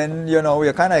that, then, you know,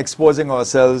 we're kind of exposing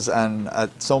ourselves, and at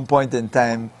some point in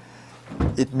time,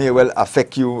 it may well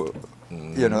affect you,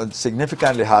 you know,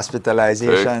 significantly,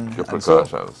 hospitalization. Take your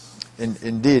precautions.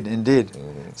 Indeed.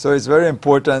 So it's very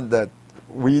important that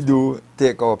we do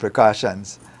take our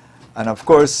precautions. And of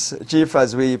course, Chief,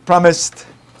 as we promised.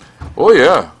 Oh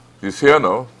yeah, he's here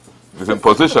now. He's in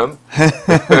position.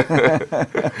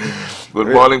 Good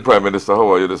morning, Prime Minister.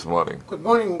 How are you this morning? Good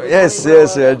morning. Yes,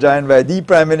 we are joined by the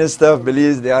Prime Minister of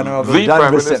Belize, the Honorable John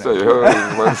Prime Bissett. Minister, you heard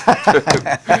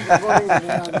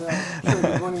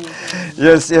Good morning.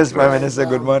 Yes, Prime Minister,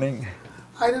 good morning.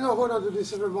 I don't know how to do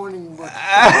this every morning, but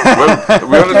well,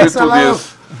 we only did 2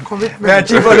 days. Man,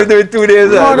 Chief only do it 2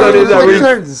 days.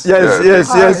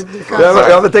 Yes. You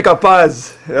have to take a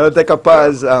pause.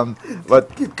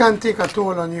 But it can take a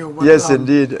toll on you. But, yes,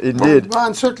 indeed.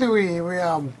 And certainly we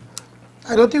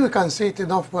I don't think we can say it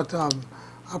enough, but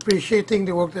appreciating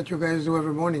the work that you guys do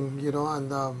every morning, you know,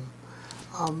 and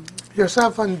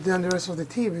yourself and the rest of the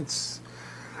team. It's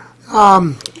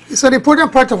an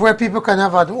important part of where people can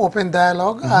have an open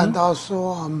dialogue, and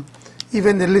also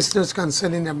even the listeners can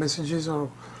send in their messages or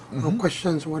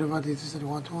questions, whatever it is that they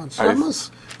want to answer. So I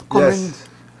must commend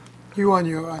you and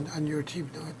your team.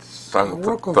 You know, it's a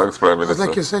work of, thanks, Prime Minister.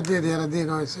 like you said the other day, you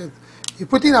know, I said you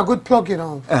put in a good plug, you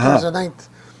know, Thursday night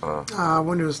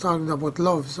when you was talking about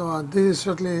love. So this is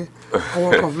certainly a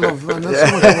work of love, and not so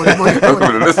much about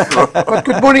money. But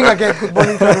good morning again. Good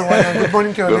morning to everyone, and good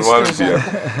morning to your listeners.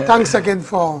 Thanks again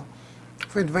for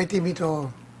inviting me to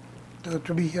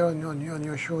be here on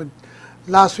your show.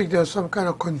 Last week there was some kind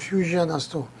of confusion as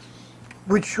to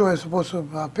which show is supposed to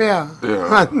appear.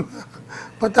 Yeah.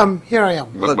 But here I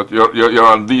am. But you're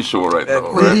on the show right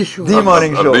now, right? The show. The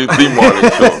morning show. The morning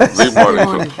show. The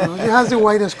morning show. It has the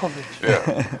widest coverage.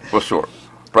 Yeah, for sure.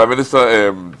 Prime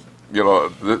Minister, you know,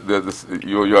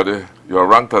 you are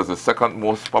ranked as the second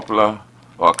most popular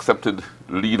or accepted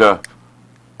leader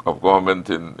of government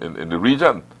in the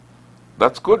region.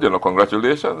 That's good, you know.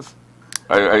 Congratulations.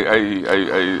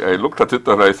 I looked at it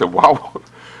and I said, wow,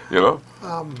 you know.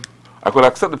 I could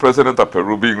accept the president of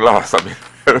Peru being last. I mean,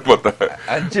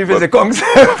 and Chief is the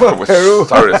concept of Peru.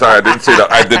 Sorry, I didn't say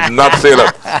that. I did not say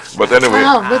that. But anyway.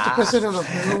 I have met the president of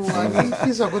Peru, and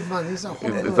he's a good man. He's a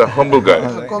humble guy.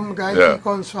 A humble guy. Yeah. He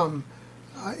comes from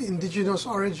indigenous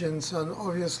origins, and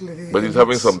obviously. But he's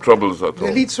having some troubles at home.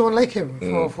 They need someone like him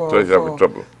so he's having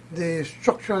trouble. The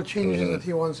structural changes that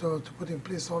he wants to put in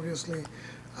place, obviously,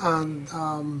 and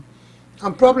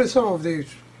probably some of the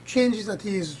changes that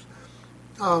he's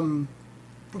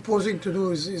proposing to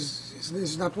do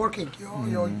is not working.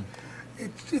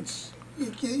 It's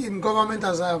in government,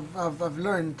 as I've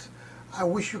learned. I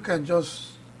wish you can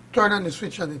just turn on the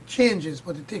switch and it changes,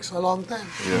 but it takes a long time.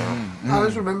 Yeah. I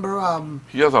always remember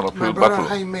He has an my uphill brother battle.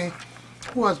 Jaime,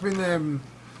 who has been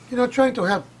trying to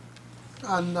help,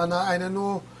 and I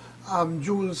know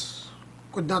Jules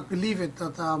could not believe it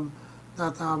that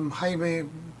Jaime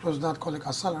does not collect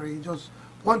a salary. He just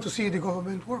want to see the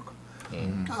government work.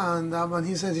 And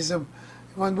he said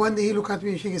one day he looked at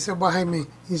me, he said, "But Jaime,"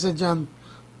 he said, "John,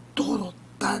 todo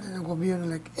that and go be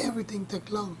like everything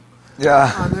take long."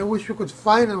 Yeah. And I wish we could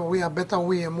find a better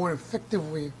way, a more effective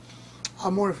way,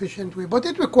 a more efficient way. But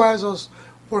it requires us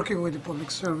working with the public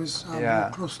service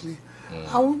more closely.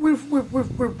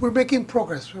 We're making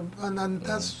progress, and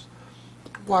that's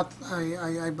what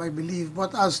I believe.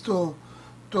 But as to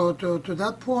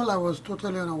that poll, I was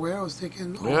totally unaware. I was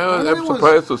thinking, I'm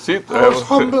surprised to see it. I was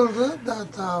humbled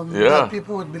that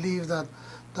people would believe that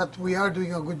we are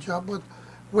doing a good job. But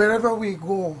wherever we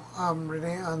go,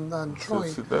 Renee and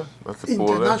Troy,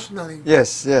 internationally,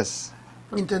 yes,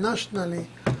 internationally,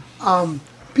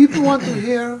 people want to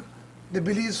hear the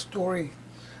Belize story.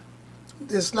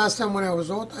 This last time when I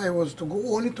was out, I was to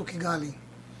go only to Kigali.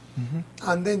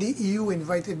 And then the EU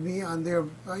invited me, and they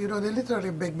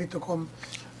literally begged me to come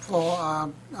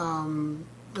for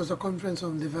there's a conference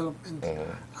on development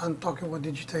and talking about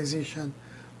digitization,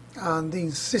 and they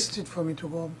insisted for me to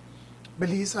go.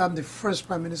 Belize, I'm the first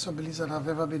Prime Minister of Belize that have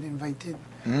ever been invited,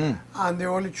 and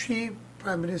there were only 3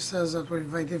 Prime Ministers that were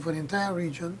invited for the entire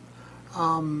region,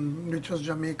 which was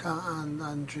Jamaica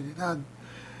and Trinidad,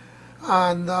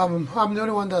 and I'm the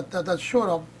only one that showed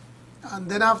up. And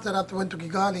then after that, I went to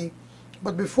Kigali.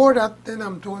 But before that, then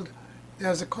I'm told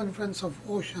there's a conference of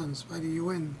oceans by the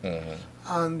UN.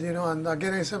 And, and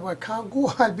again I said, well, I can't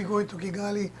go. I'll be going to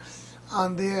Kigali.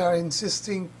 And they are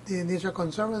insisting, the Nature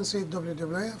Conservancy,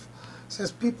 WWF,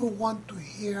 says people want to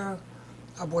hear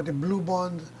about the Blue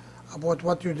Bond, about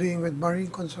what you're doing with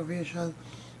marine conservation,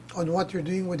 on what you're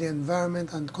doing with the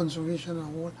environment and conservation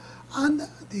and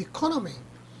the economy.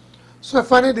 So I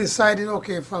finally decided,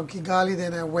 okay, from Kigali,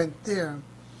 then I went there.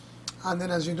 And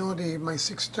then, as you know, my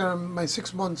 6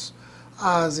 months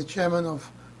as the chairman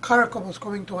of CARICOM was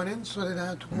coming to an end, so then I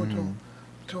had to go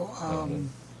to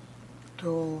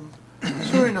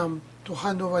Suriname to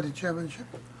hand over the chairmanship.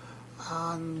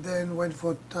 And then went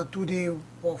for a 2-day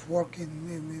of work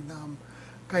in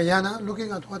Guyana,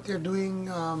 looking at what they're doing.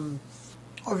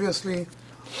 Obviously,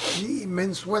 the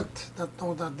immense wealth that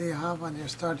they have, and they're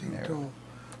starting to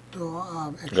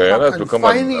extract and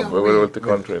finding a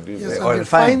way.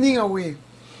 Finding a way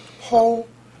how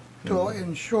to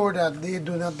ensure that they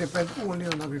do not depend only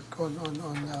on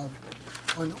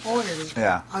on oil.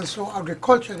 And so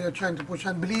agriculture they're trying to push.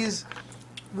 And Belize,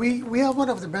 we have one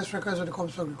of the best records when it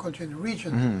comes to agriculture in the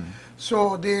region.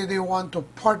 So they want to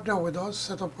partner with us,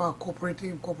 set up a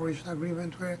cooperation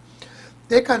agreement where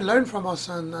they can learn from us,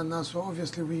 and so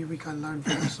obviously we can learn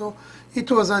from them. So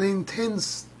it was an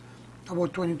intense,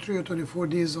 about 23 or 24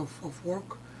 days of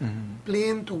work,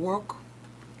 plane to work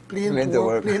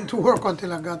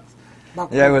until I got back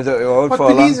home. Yeah, it was out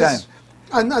for a long time.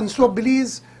 And so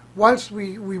Belize, whilst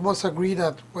we must agree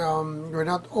that we're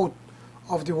not out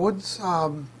of the woods,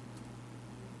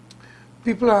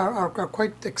 people are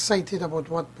quite excited about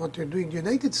what they're doing. The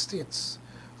United States,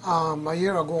 a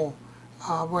year ago,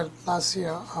 last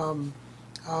year,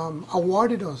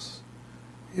 awarded us,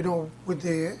 with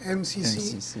the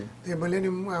MCC, the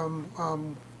Millennium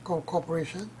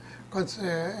Corporation,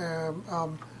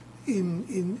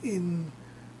 in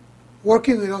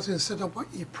working with us and set up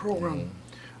a program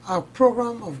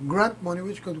of grant money,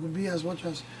 which could be as much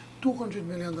as $200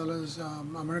 million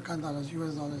American dollars,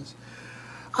 US dollars.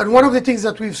 And one of the things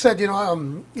that we've said,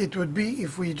 it would be,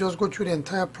 if we just go through the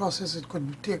entire process, it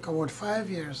could take about 5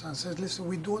 years. And said, listen,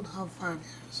 we don't have 5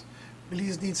 years.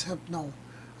 Belize needs help now.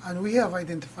 And we have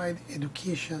identified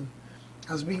education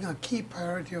as being a key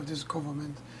priority of this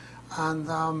government. And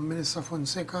Minister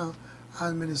Fonseca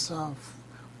and Minister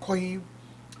Koi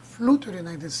flew to the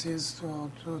United States to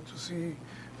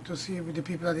see with the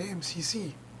people at the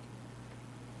MCC,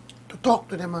 to talk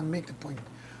to them and make the point.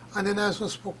 And then I also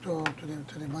spoke to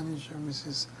the manager,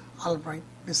 Miss Albright,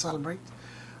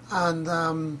 and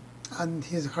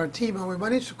her team, and we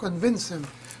managed to convince them.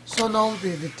 So now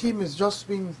the team is just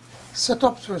being set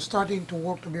up, so we're starting to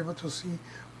work to be able to see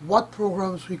what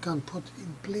programs we can put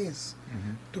in place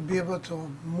to be able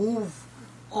to move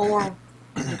our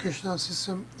educational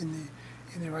system in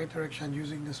the right direction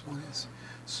using these monies.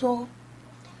 So,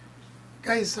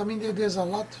 guys, I mean, there's a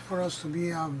lot for us to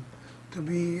be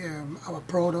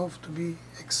proud of, to be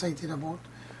excited about.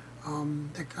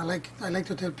 I like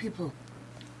to tell people,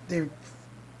 the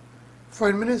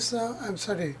foreign minister,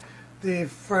 the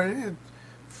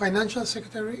financial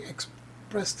secretary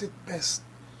expressed it best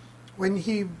when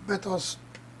he met us,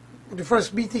 the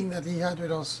first meeting that he had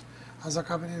with us as a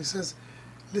cabinet. He says,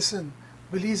 listen,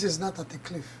 Belize is not at the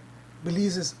cliff.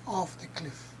 Belize is off the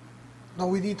cliff. Now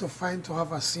we need to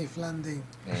have a safe landing.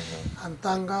 And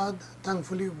thank God,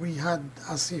 thankfully, we had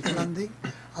a safe landing.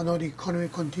 And now the economy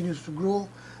continues to grow.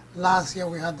 Last year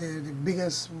we had the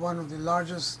biggest, one of the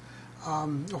largest,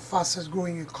 or fastest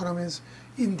growing economies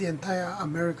in the entire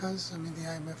Americas. I mean, the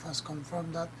IMF has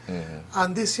confirmed that.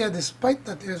 And this year, despite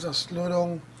that there's a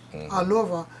slowdown all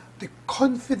over, the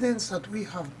confidence that we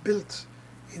have built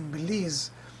in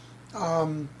Belize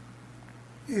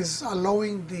is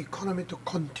allowing the economy to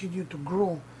continue to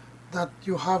grow, that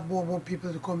you have more and more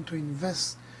people to come to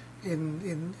invest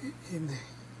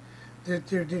they're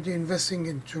investing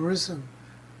in tourism,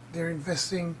 they're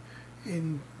investing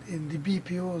in the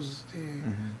BPOs,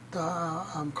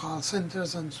 the call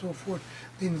centers and so forth.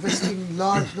 They're investing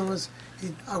large numbers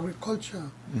in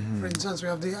agriculture. For instance, we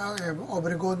have the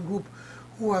Obregon group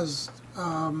who has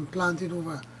planted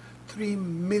over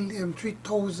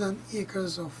 3,000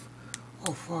 acres of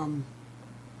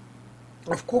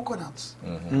coconuts,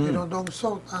 you know, down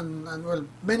south, and well,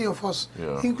 many of us,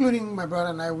 including my brother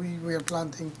and I, we are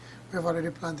planting. We have already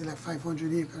planted like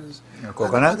 500 acres.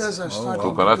 Coconuts? Others are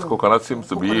starting Coconut seems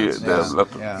to be there's a lot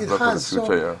it of has. the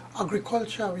future. So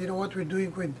agriculture, you know, what we're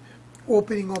doing with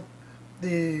opening up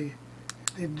the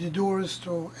doors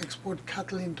to export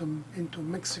cattle into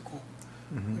Mexico,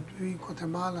 with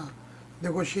Guatemala,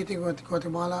 negotiating with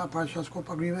Guatemala a partial scope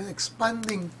agreement,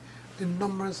 expanding the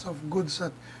numbers of goods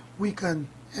that we can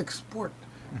export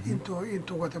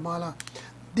into Guatemala.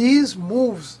 These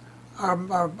moves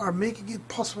are making it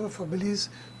possible for Belize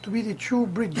to be the true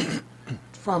bridge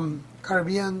from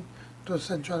Caribbean to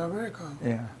Central America.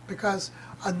 Because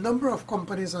a number of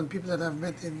companies and people that I've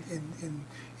met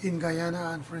in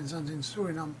Guyana and, for instance, in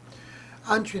Suriname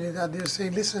and Trinidad, they're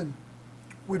saying, listen,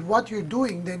 with what you're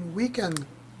doing, then we can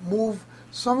move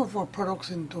some of our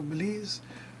products into Belize,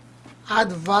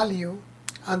 add value,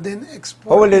 and then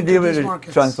export. How will they into deal these with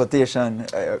markets. Transportation?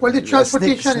 Well, the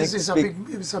transportation is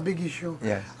a big issue.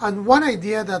 Yes. And one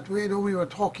idea that we were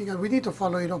talking, and we need to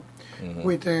follow it up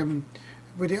with the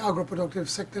agro-productive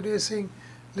sector. They're saying,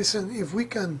 listen, if we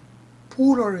can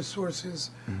pool our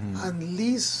resources and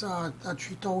lease a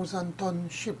 3,000-ton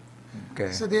ship,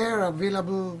 so they are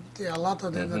available. There are a lot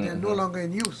of them that they're no longer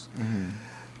in use.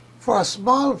 For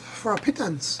a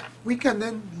pittance, we can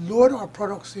then load our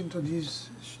products into this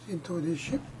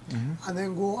ship and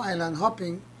then go island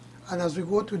hopping. And as we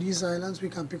go to these islands, we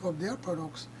can pick up their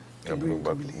products to bring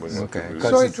to Belize.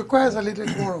 So it requires a little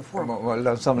more of work.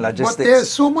 Well, some logistics. But there's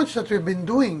so much that we've been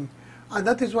doing, and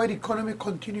that is why the economy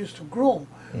continues to grow.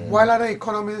 While other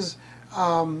economies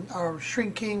are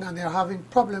shrinking and they're having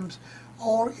problems,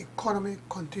 our economy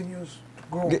continues to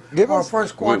grow. Our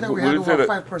first quarter, we had over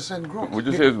 5% growth. Would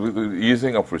you say with the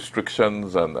easing of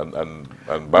restrictions and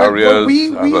barriers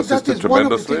has assisted tremendously? That is one of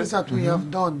the things that we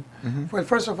have done. Well,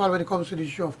 first of all, when it comes to the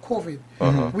issue of COVID,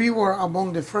 we were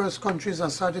among the first countries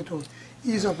that started to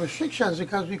ease up restrictions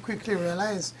because we quickly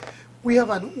realized we have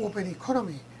an open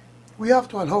economy. We have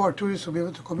to allow our tourists to be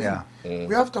able to come in.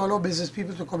 We have to allow business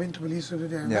people to come into Belize to do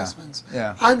their investments,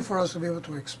 and for us to be able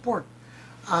to export.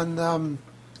 And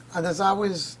as I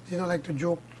always, like to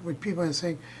joke with people and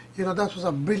saying, that was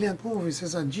a brilliant move. He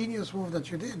says, a genius move that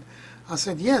you did. I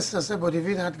said, yes. I said, but if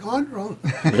it had gone wrong,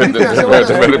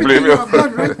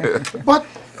 But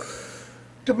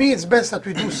to me, it's best that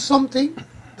we do something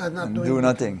than not doing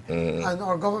nothing. And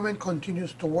our government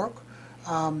continues to work.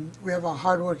 We have a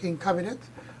hard-working cabinet,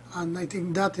 and I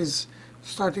think that is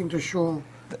starting to show.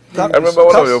 I remember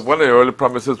one of your early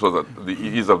promises was that the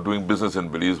ease of doing business in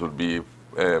Belize would be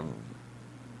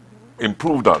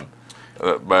improved on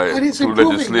through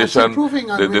legislation,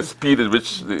 the speed at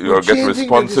which you get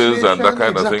responses and that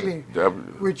kind of thing.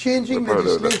 We're changing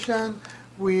legislation.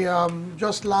 We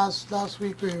just last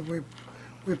week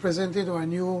we presented our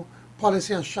new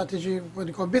policy and strategy when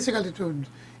it comes basically to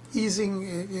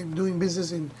easing doing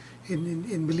business in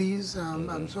Belize,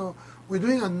 and so we're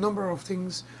doing a number of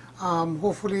things.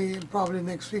 Hopefully, probably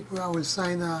next week I will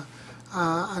sign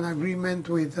an agreement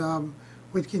with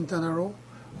Quintana Roo,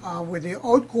 with the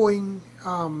outgoing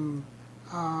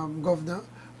governor,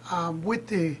 with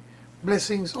the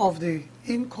blessings of the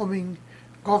incoming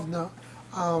governor,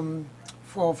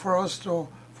 for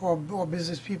our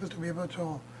business people to be able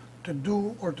to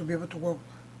do or to be able to work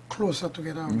closer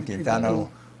together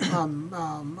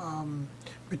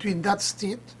between that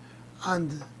state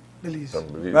and Belize.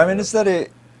 Prime Minister,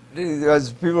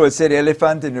 as people would say, the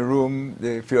elephant in the room,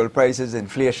 the fuel prices,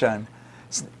 inflation.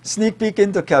 Sneak peek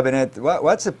into cabinet.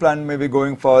 What's the plan maybe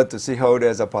going forward to see how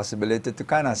there's a possibility to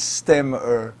kind of stem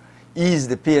or ease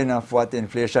the pain of what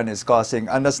inflation is causing,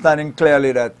 understanding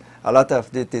clearly that a lot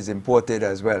of it is imported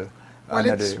as well,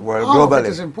 under the world all globally. of it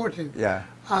is imported. Yeah.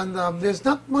 And there's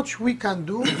not much we can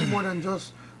do more than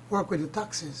just work with the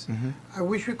taxes. I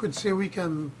wish we could say we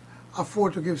can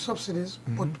afford to give subsidies,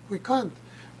 but we can't.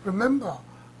 Remember,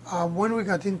 when we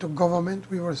got into government,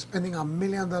 we were spending $1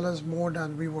 million more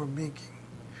than we were making.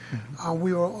 And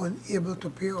we were unable to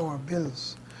pay our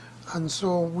bills. And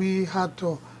so we had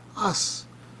to ask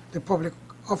the public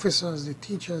officers, the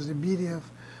teachers, the BDF,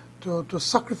 to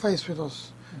sacrifice with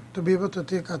us, to be able to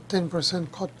take a 10%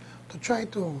 cut to try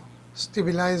to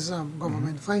stabilize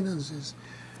government finances.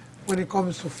 When it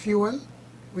comes to fuel,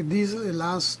 with diesel, the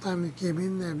last time it came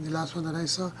in, the last one that I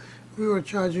saw, we were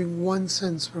charging 1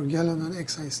 cent per gallon on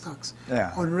excise tax.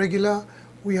 Yeah. On regular,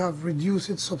 we have reduced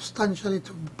it substantially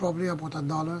to probably about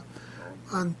 $1.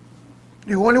 And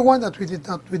the only one that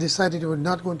we decided we were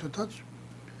not going to touch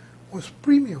was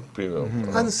premium.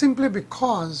 And simply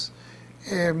because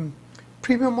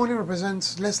premium only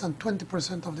represents less than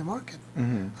 20% of the market.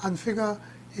 And figure,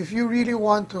 if you really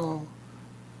want to,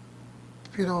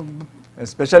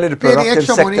 especially the pay the productive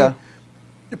extra sector. money,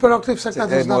 the productive sector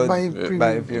does not buy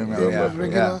premium.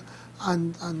 Regular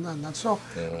and that. So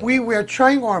we are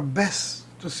trying our best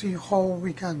to see how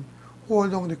we can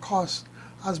hold on the cost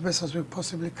as best as we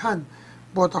possibly can.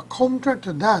 But a counter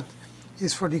to that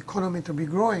is for the economy to be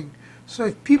growing. So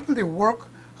if people, they work,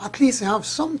 at least they have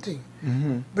something.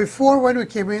 Before, when we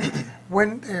came in,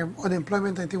 when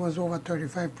unemployment, I think, was over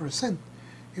 35%,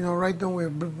 right now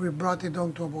we brought it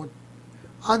down to about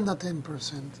under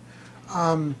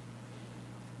 10%.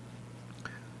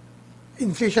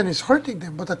 Inflation is hurting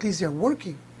them, but at least they're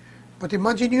working. But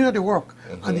imagine they work,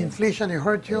 and inflation, it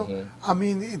hurt you. I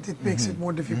mean, it makes it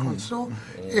more difficult. So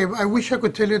I wish I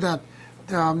could tell you that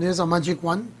there's a magic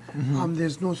one.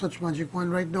 There's no such magic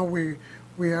one. Right now, we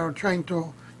are trying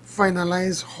to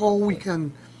finalize how we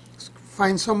can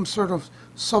find some sort of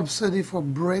subsidy for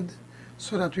bread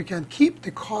so that we can keep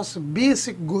the cost of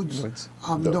basic goods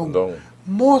down.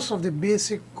 Most of the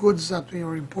basic goods that we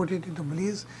are importing into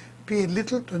Belize pay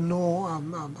little to no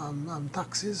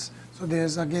taxes. So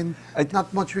there's, again,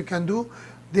 not much we can do.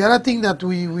 The other thing that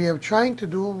we are trying to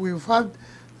do, we've had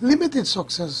limited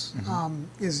success,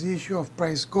 is the issue of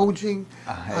price gouging.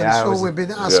 And so we've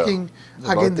been asking,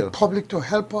 again, the public to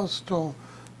help us to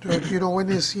when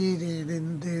they see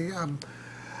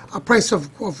a price of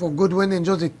a good one and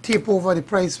just they tip over the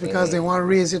price because they want to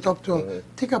raise it up to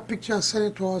take a picture, send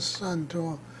it to us, and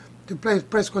to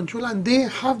price control. And they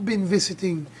have been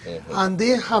visiting, and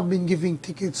they have been giving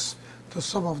tickets to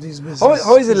some of these businesses.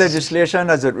 How is the legislation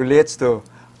as it relates to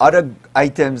other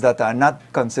items that are not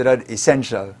considered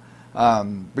essential?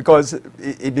 Because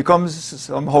it becomes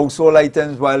some household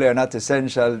items while they're not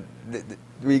essential.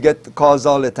 We get calls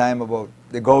all the time about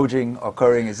the gouging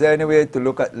occurring. Is there any way to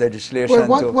look at legislation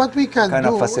what we can kind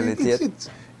do, of facilitate?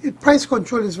 Price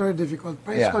control is very difficult.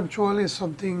 Price control is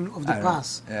something of the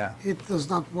past. It does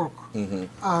not work.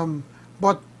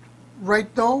 But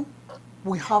right now,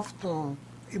 we have to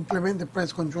implement the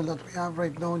price control that we have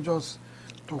right now, just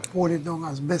to hold it down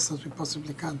as best as we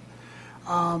possibly can.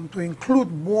 To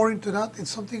include more into that, it's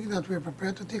something that we're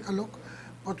prepared to take a look,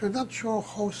 but we're not sure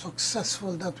how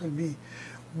successful that will be.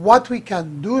 What we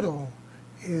can do, though,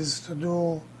 is to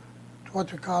do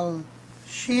what we call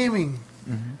shaming,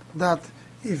 that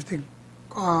if the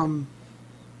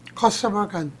customer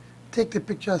can take the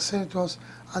picture, send it to us,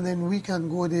 and then we can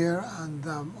go there and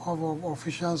our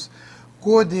officials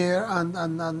go there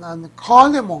and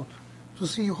call them out to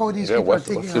see how these people are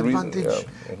taking advantage.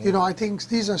 I think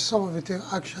these are some of the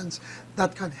actions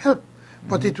that can help,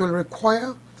 but it will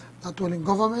require not only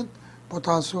government, but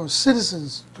also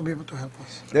citizens to be able to help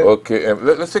us. Okay,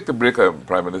 let's take a break,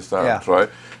 Prime Minister. Troy.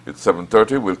 It's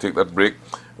 7:30. We'll take that break.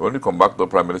 When we come back, though,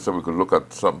 Prime Minister, we could look at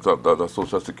the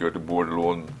Social Security Board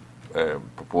loan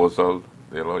proposal.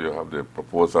 You have the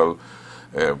proposal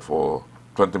for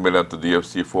 20 million to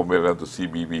DFC, 4 million to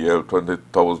CBBL,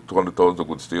 20,000 to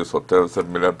Good Stays Hotel,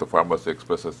 7 million to Pharmacy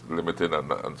Express Limited,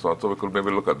 and so on. So we could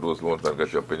maybe look at those loans and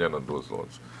get your opinion on those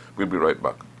loans. We'll be right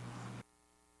back.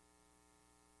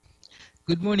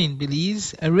 Good morning,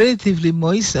 Belize. A relatively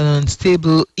moist and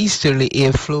unstable easterly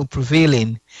airflow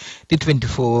prevailing. The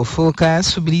 24-hour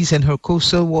forecast for Belize and her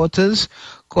coastal waters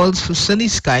calls for sunny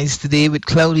skies today with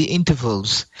cloudy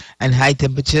intervals, and high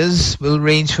temperatures will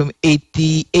range from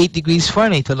 88 degrees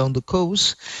Fahrenheit along the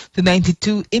coast to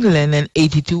 92 inland and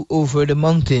 82 over the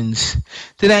mountains.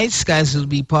 Tonight, skies will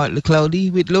be partly cloudy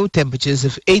with low temperatures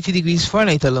of 80 degrees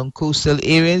Fahrenheit along coastal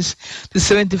areas to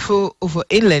 74 over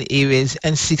inland areas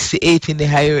and 68 in the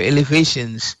higher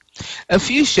elevations. A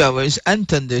few showers and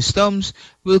thunderstorms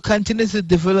will continue to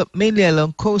develop mainly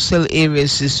along coastal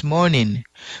areas this morning.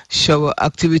 Shower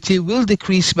activity will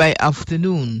decrease by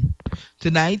afternoon.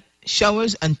 Tonight,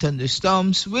 showers and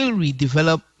thunderstorms will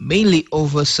redevelop mainly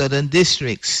over southern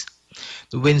districts.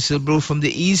 The winds will blow from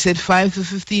the east at 5 to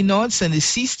 15 knots and the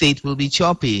sea state will be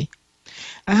choppy.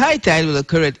 A high tide will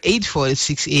occur at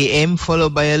 8:46 a.m.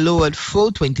 followed by a low at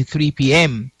 4:23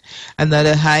 p.m.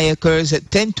 Another high occurs at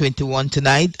 10:21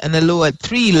 tonight and a low at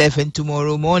 3:11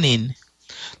 tomorrow morning.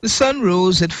 The sun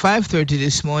rose at 5:30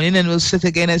 this morning and will set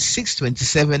again at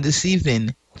 6:27 this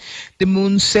evening. The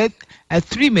moon set at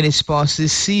 3 minutes past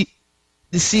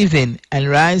this evening and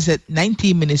rise at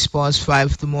 19 minutes past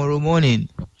 5 tomorrow morning.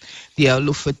 The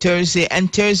outlook for Thursday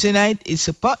and Thursday night is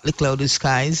a partly cloudy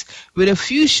skies with a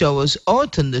few showers or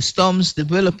thunderstorms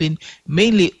developing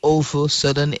mainly over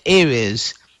southern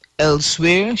areas.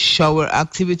 Elsewhere, shower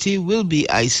activity will be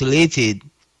isolated.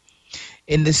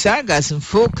 In the sargassum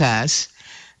forecast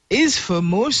is for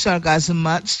more sargassum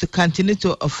mats to continue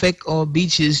to affect our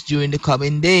beaches during the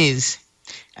coming days.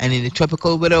 And in the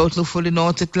tropical weather outlook for the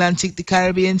North Atlantic, the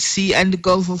Caribbean Sea and the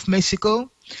Gulf of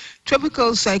Mexico,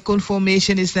 tropical cyclone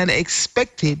formation is not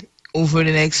expected over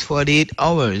the next 48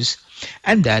 hours.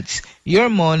 And that's your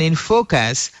morning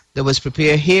forecast that was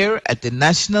prepared here at the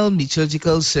National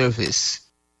Meteorological Service.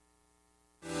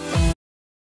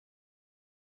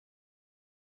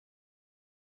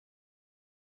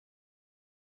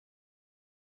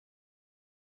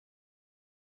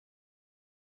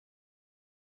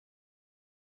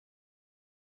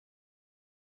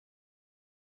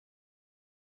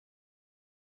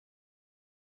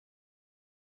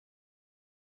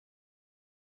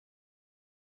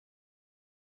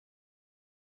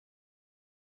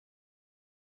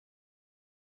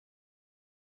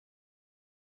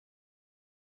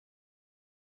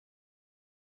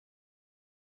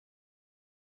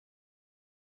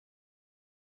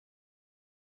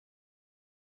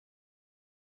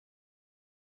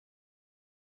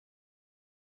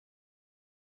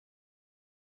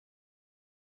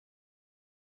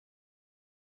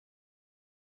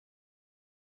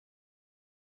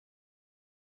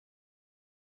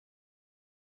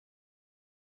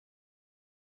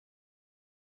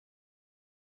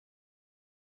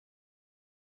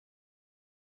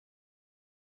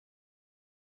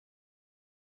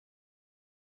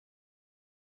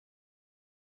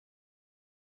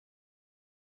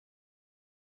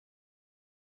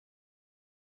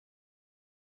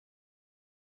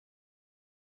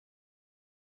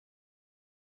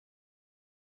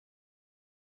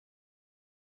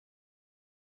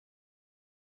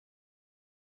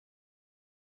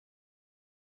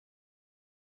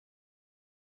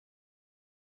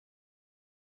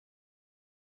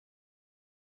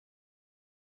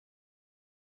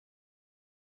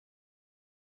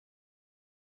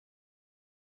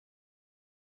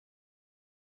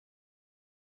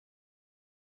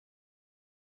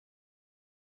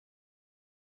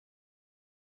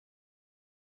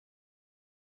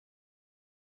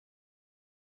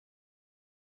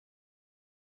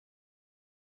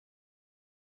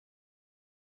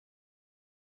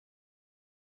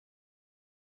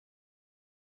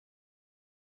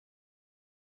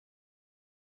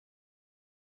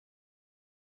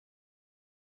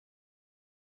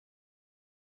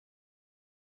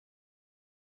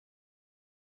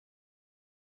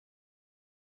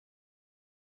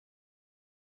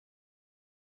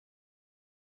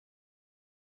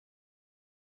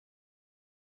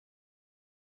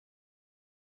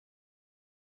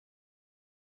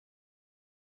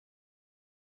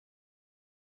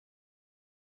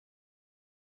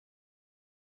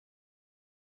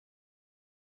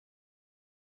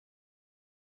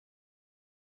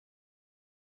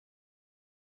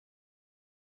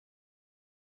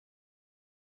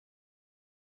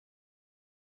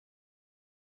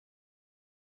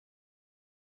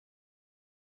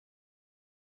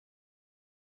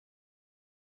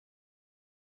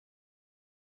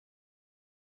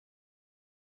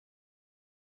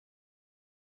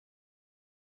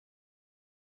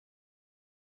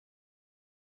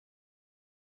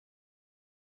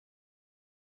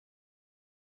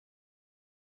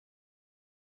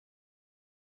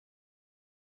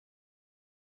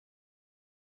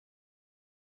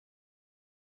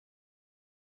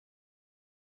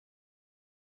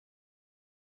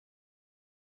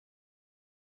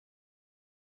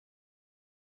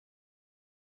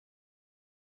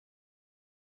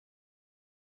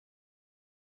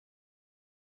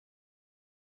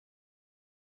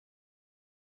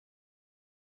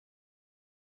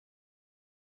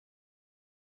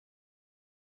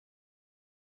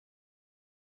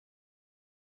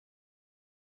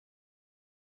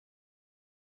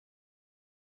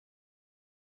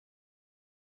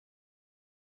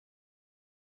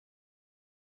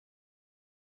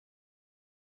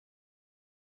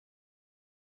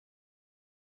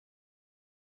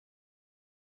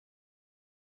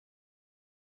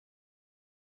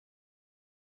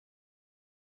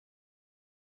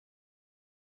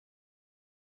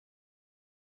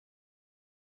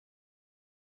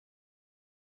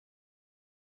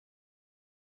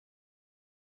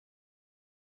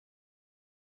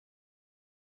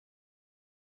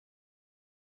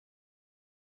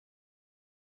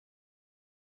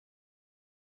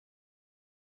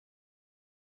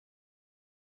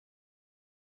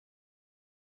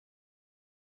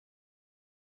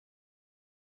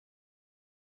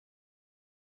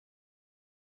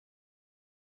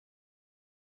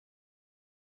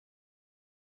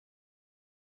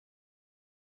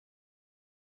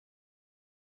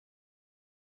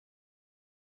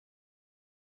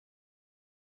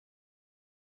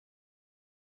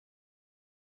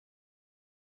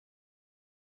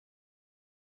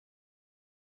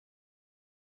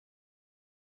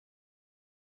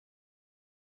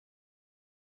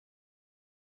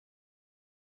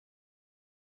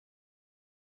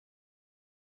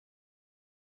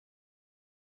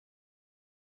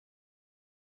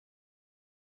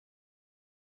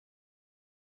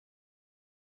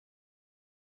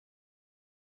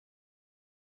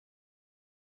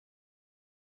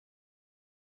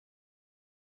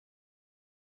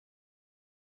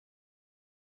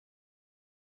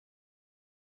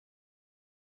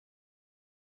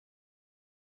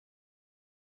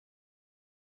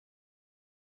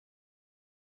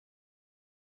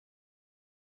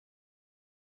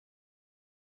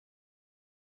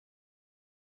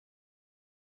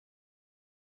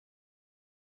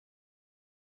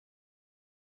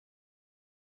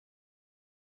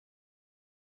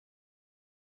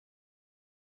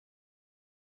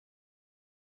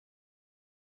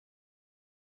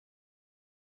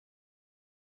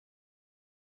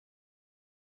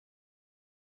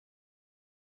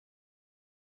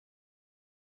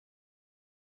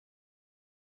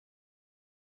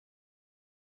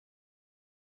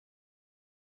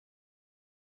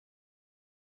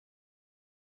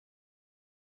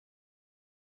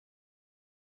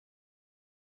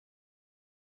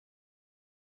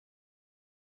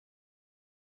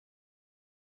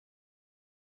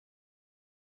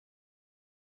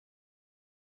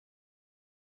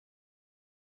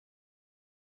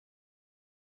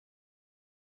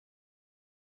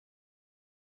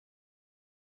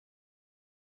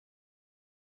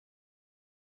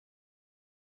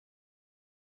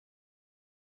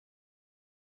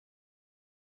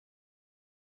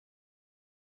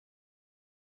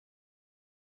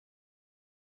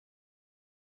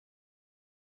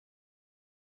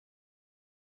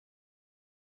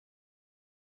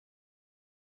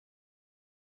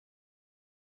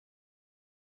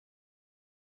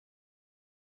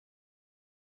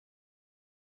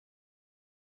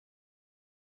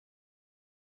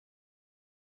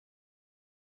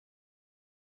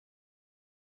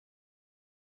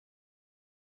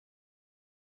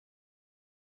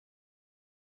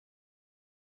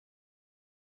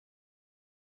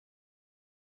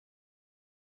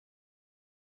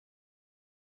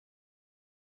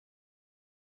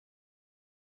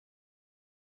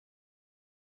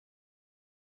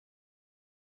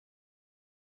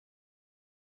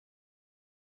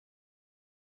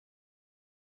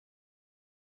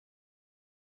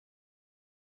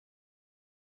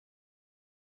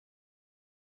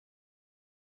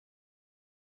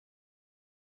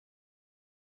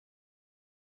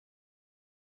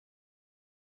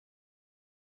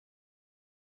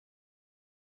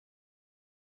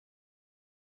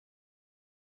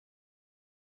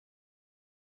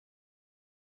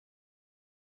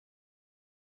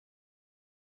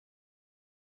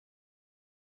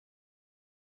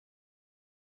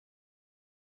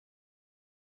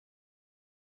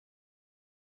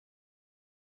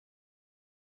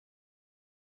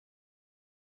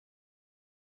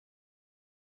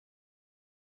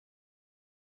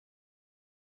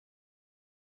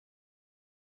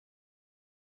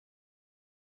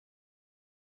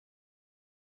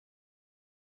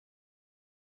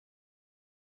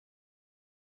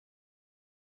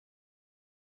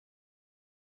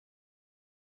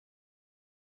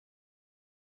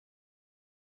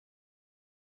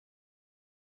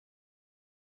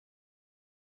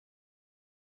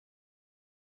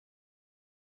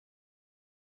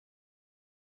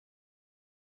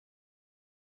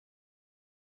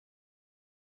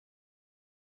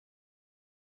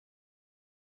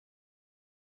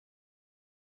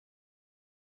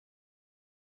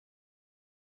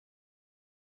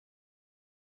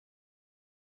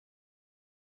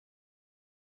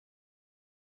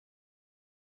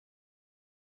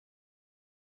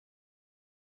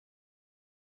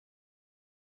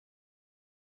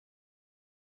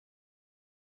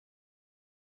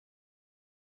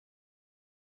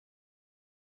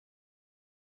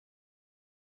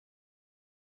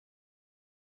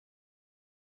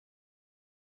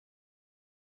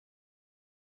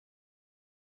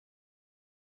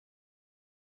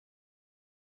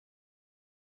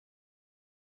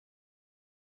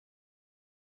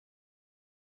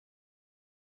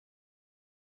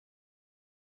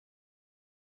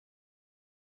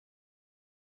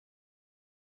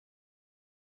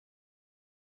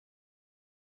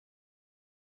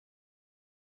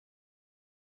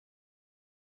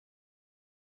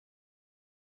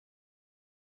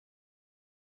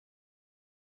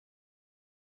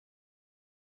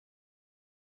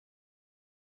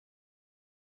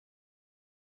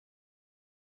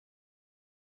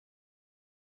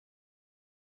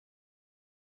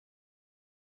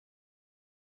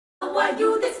 how are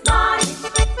you this morning?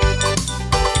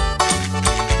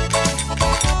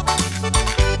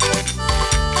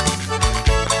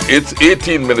 It's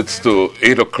 18 minutes to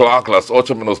 8 o'clock, las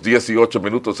 8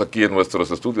 minutos aquí en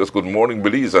nuestros estudios. Good morning,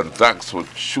 Belize, and thanks for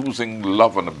choosing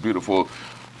love on a beautiful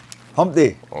hump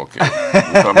day. Okay.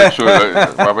 Make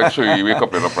sure you wake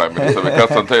up in the Prime Minister, because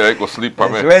sometimes I go sleep.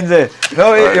 It's Wednesday.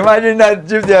 No, right. Imagine that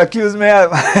if they accuse me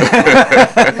of...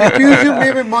 They accuse you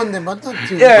maybe Monday, but not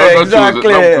Tuesday. Yeah, no,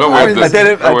 exactly.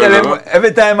 I tell him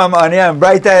every time I'm on here, I'm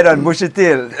bright-eyed and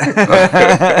bushy-tailed.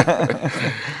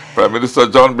 Prime Minister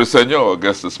John Briceño, our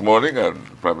guest this morning, and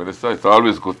Prime Minister, it's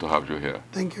always good to have you here.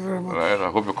 Thank you very much. Right?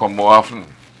 I hope you come more often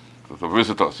to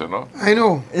visit us, you know. I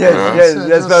know.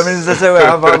 Yes, Prime Minister said we'll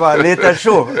have a later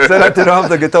show, so that you don't have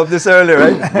to get up this early,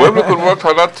 right? Well, we could work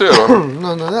on that too.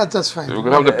 No, that's fine. We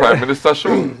could have the Prime Minister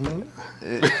show. You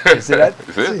see that?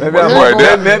 See? Maybe a monthly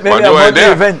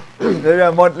event. Maybe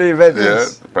a monthly event.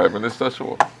 Yes, the Prime Minister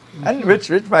show. And which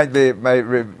might be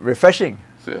refreshing.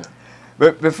 See?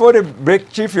 But before the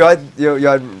break, Chief, you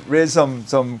had raised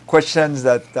some questions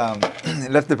that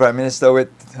left the Prime Minister with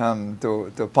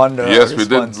to ponder. Yes, we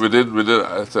did.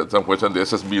 I said some questions. The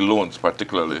SSB loans,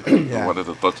 particularly. I wanted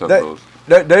to touch on those.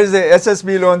 There is the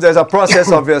SSB loans. There's a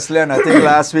process, obviously, and I think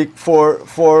last week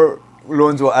four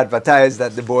loans were advertised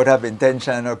that the board have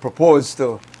intention or proposed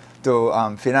to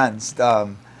finance.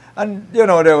 And you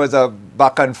know, there was a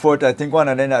back and forth. I think one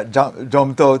of them that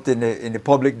jumped out in the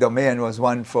public domain was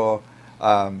one for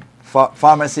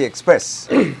Pharmacy Express,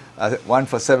 one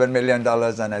for $7 million,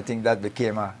 and I think that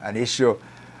became an issue.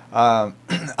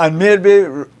 And maybe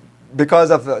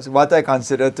because of what I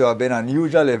consider to have been an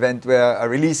unusual event where a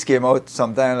release came out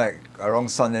sometime like around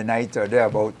Sunday night or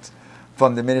thereabout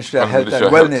from the Ministry of Health and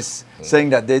Wellness, saying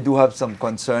that they do have some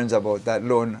concerns about that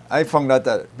loan. I found that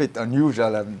a bit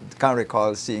unusual. I can't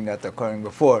recall seeing that occurring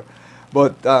before.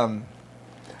 But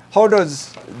how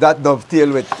does that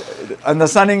dovetail with,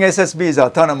 understanding SSB is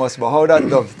autonomous, but how that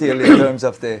dovetail in terms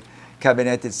of the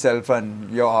cabinet itself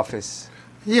and your office?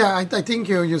 Yeah, I think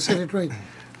you said it right.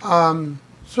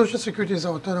 Social Security is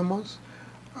autonomous.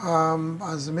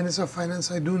 As the Minister of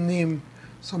Finance, I do name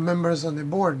some members on the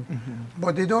board,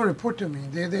 but they don't report to me.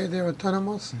 They're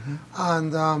autonomous,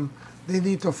 and they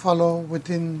need to follow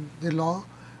within the law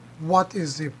what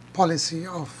is the policy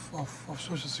of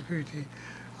Social Security.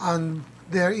 And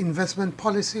their investment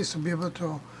policy is to be able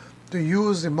to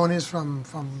use the monies from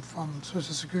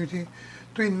Social Security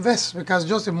to invest, because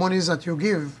just the monies that you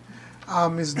give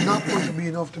is not going to be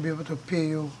enough to be able to pay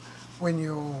you when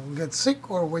you get sick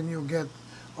or when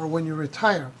you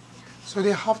retire. So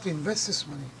they have to invest this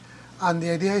money. And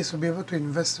the idea is to be able to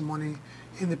invest the money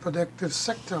in the productive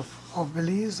sector of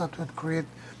Belize that would create,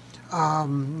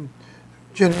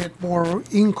 generate more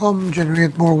income,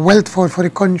 generate more wealth for the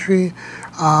country,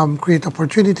 create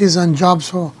opportunities and jobs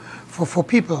for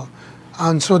people.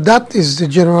 And so that is the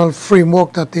general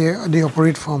framework that they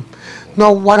operate from.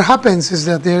 Now what happens is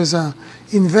that there's an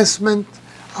investment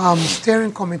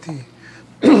steering committee.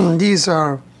 These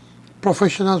are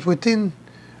professionals within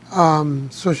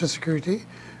Social Security.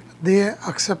 They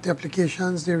accept the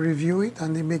applications, they review it,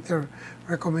 and they make their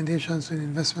recommendations to the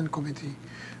investment committee.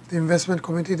 The investment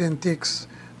committee then takes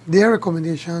their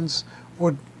recommendations,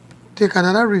 would take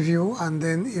another review, and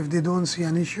then if they don't see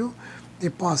an issue, they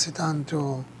pass it on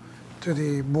to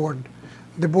the board.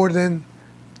 The board then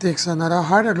takes another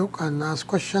harder look and asks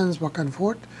questions back and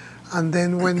forth, and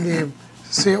then when they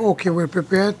say, okay, we're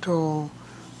prepared to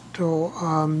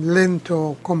lend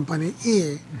to company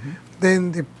A,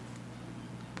 then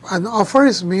an offer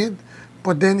is made,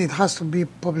 but then it has to be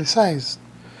publicized.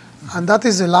 And that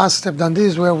is the last step, and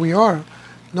this is where we are.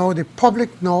 Now the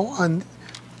public now and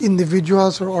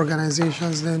individuals or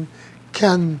organizations then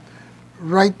can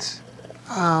write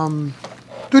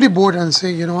to the board and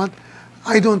say, you know what,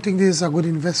 I don't think this is a good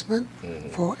investment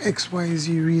for X, Y,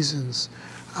 Z reasons.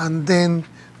 And then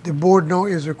the board now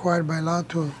is required by law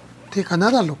to take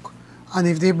another look. And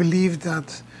if they believe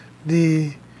that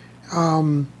the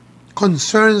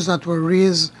concerns that were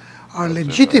raised are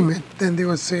legitimate, then they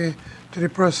will say to the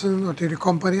person or to the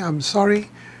company, I'm sorry,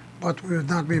 but we will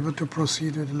not be able to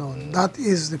proceed with the loan. That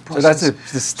is the process. So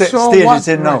that's the stage it's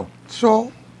in now.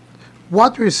 So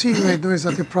what we're seeing right now is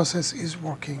that the process is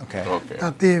working. Okay.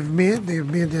 That they've made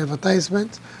the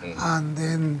advertisement, and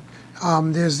then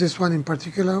there's this one in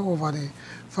particular over the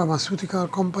pharmaceutical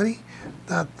company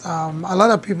that a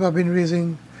lot of people have been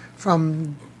raising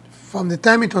from the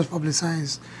time it was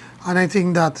publicized. And I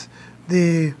think that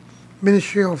the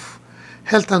Ministry of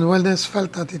Health and Wellness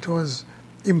felt that it was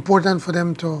important for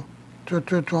them to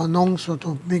announce or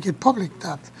to make it public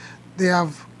that they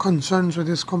have concerns with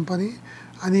this company,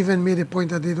 and even made a point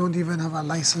that they don't even have a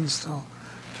license to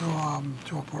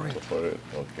operate.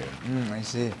 Okay. I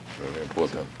see. Very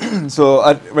important. So,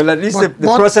 well, at least the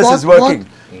process is working.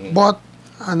 But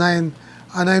and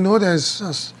I know there's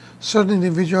a certain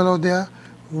individual out there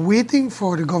waiting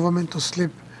for the government to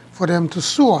slip for them to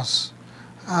sue us,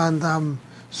 and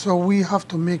so we have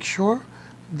to make sure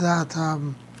that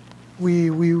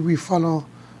we follow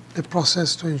the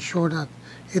process to ensure that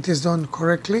it is done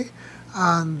correctly,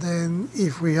 and then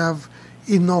if we have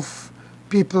enough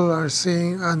people are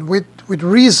saying, and with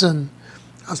reason,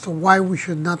 as to why we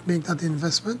should not make that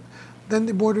investment, then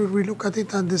the board will relook at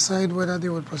it and decide whether they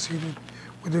will proceed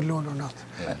with the loan or not.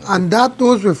 And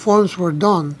those reforms were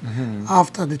done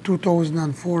after the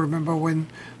 2004, remember when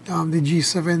the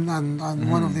G7 and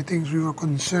one of the things we were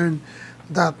concerned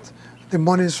that the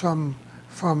monies from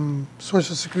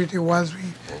Social Security, whilst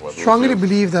we strongly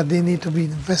believe that they need to be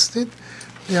invested,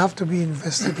 they have to be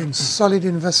invested in solid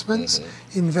investments,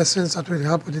 investments that will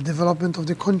help with the development of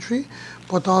the country,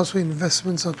 but also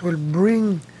investments that will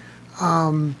bring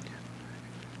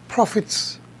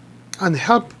profits and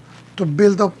help to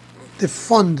build up the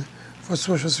fund for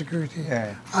Social Security.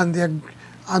 Yeah.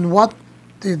 And what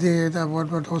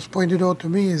was pointed out to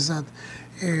me is that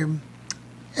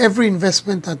every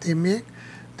investment that they make,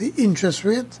 the interest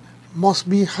rate must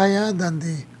be higher than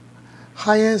the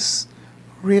highest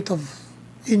rate of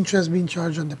interest being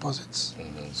charged on deposits.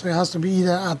 So it has to be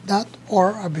either at that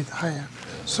or a bit higher.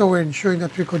 So we're ensuring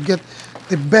that we could get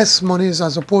the best monies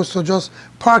as opposed to just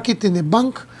park it in the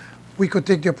bank. We could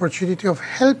take the opportunity of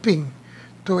helping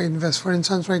to invest. For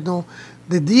instance, right now,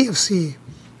 the DFC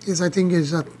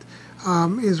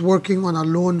is working on a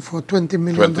loan for $20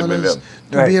 million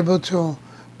to be able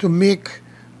to make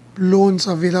loans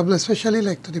available, especially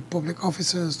like to the public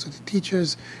officers, to the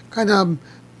teachers, kind of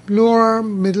lower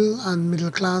middle and middle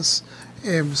class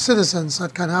citizens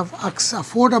that can have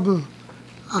affordable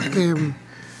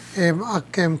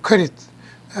credit,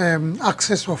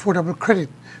 access to affordable credit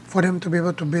for them to be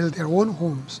able to build their own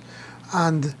homes.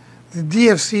 And the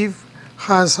DFC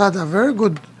has had a very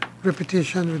good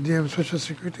reputation with the Social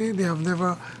Security. They have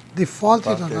never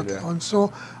defaulted on that loan.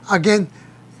 So again,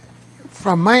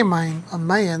 from my mind, on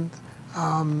my end,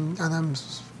 and I'm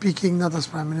speaking not as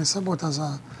Prime Minister but as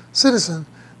a citizen,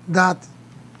 that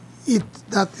in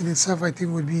itself I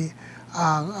think would be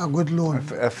a good loan.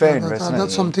 A fair investment.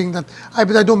 That's something that I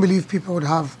don't believe people would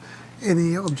have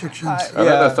any objections. I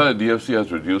understand the DFC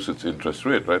has reduced its interest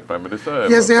rate, right, Prime Minister?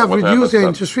 Yes, they have reduced their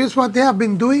interest rates. What they have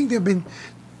been doing, they've been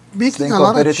making a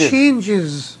lot of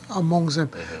changes amongst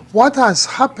them. What has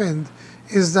happened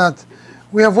is that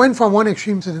we have went from one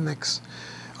extreme to the next.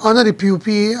 Under the PUP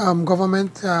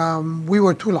government, we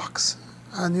were too lax,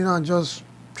 and just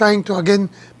trying to, again,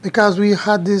 because we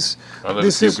had this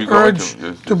urge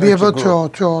to be able to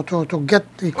get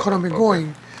the economy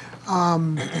going.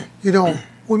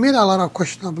 We made a lot of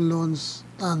questionable loans,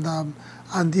 and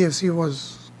DFC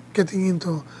was getting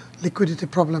into liquidity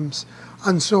problems.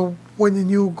 And so when the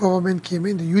new government came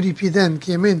in, the UDP then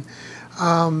came in,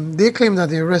 they claimed that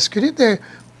they rescued it. They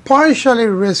partially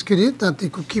rescued it, that they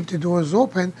could keep the doors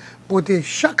open, but they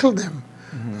shackled them.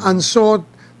 And so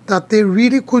that they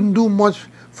really couldn't do much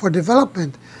for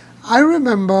development. I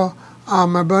remember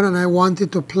my brother and I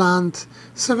wanted to plant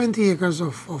 70 acres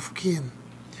of cane,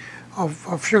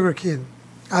 of sugar cane.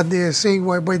 And they're saying,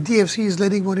 why DFC is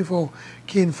lending money for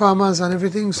cane farmers and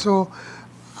everything. So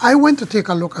I went to take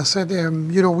a look. I said,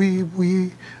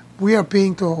 we are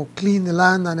paying to clean the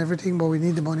land and everything, but we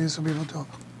need the money to be able to.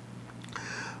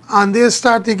 And they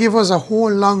give us a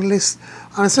whole long list.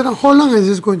 And I said, how long is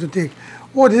this going to take?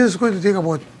 Oh, this is going to take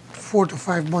about 4 to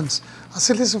 5 months. I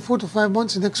said, listen, 4 to 5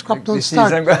 months, the next crop don't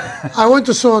start. I went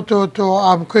to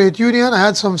Credit Union. I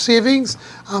had some savings.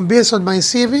 Based on my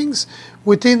savings,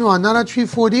 within another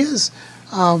 3-4 days,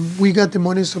 we got the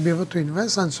money to be able to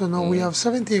invest. And so now we have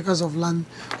 70 acres of land,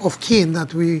 of cane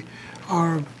that we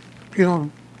are,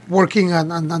 working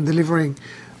and delivering.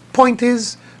 Point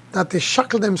is that they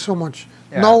shackle them so much.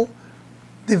 Yeah. Now,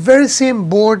 the very same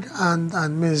board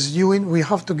and Ms. Ewing, we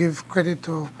have to give credit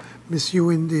to Ms.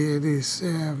 Ewing, the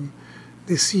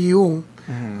CEO,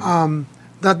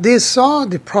 that they saw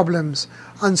the problems,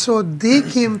 and so they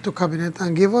came to cabinet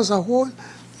and gave us a whole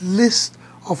list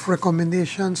of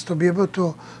recommendations to be able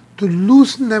to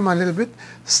loosen them a little bit,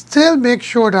 still make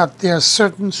sure that there are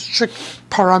certain strict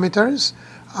parameters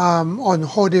on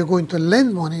how they're going to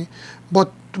lend money,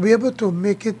 but to be able to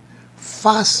make it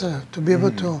faster, to be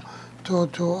able to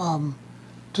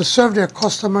serve their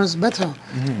customers better.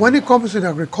 When it comes to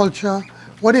agriculture,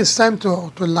 when it's time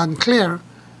to land clear,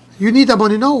 you need the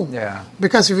money now. Yeah.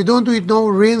 Because if you don't do it now,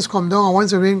 rains come down, and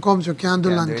once the rain comes, you can't do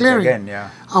land clearing. Again,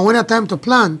 yeah. And when it's time to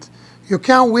plant, you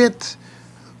can't wait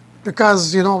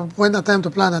because, you know, when the time to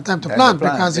plant,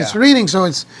 because it's raining, so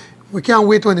we can't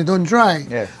wait when it don't dry.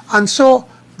 Yeah. And so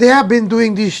they have been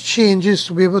doing these changes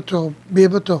to be able to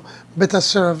better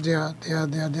serve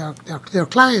their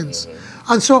clients.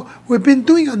 And so we've been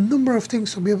doing a number of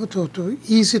things to be able to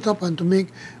ease it up and to make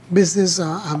business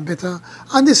better.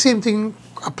 And the same thing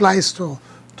applies to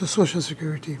Social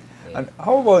Security. And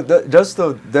how about, just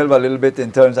to delve a little bit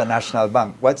in terms of National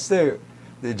Bank, what's the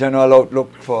general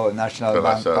outlook for National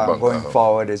Bank going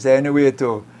forward? Is there any way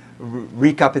to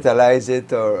recapitalize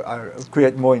it or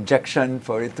create more injection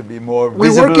for it to be more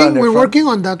visible? We're working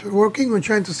on that. We're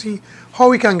trying to see how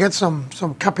we can get some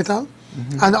capital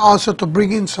and also to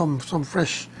bring in some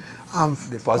fresh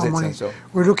deposits money. and so.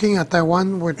 We're looking at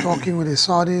Taiwan. We're talking with the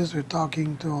Saudis. We're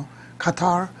talking to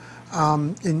Qatar.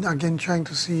 Again, trying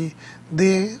to see,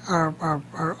 they are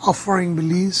offering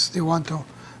Belize. They want to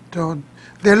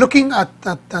they're looking at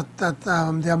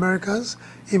the Americas,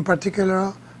 in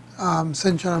particular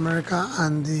Central America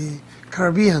and the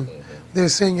Caribbean. They're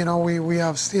saying, you know, we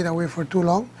have stayed away for too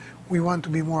long. We want to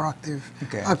be more active.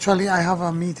 Okay. Actually, I have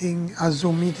a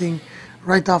Zoom meeting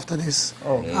right after this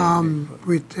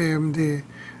with the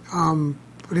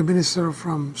minister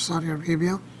from Saudi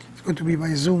Arabia. It's going to be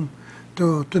by Zoom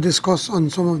to discuss on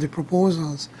some of the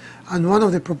proposals. And one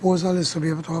of the proposals is to be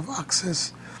able to have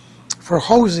access for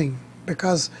housing.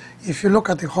 Because if you look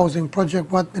at the housing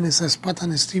project, what Minister Spat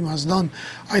and his team has done,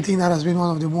 I think that has been one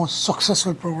of the most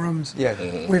successful programs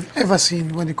we've ever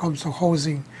seen when it comes to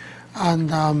housing. And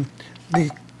the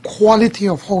quality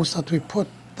of house that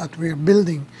we're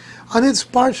building. And it's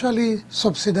partially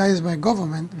subsidized by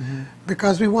government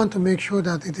because we want to make sure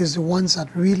that it is the ones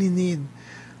that really need,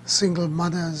 single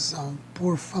mothers,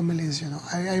 poor families. You know,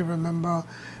 I remember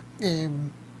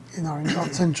in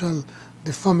North Central,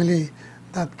 the family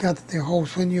that got the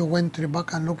house, when you went to the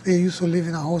back and looked, they used to live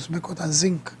in a house because of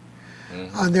zinc.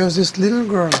 And there was this little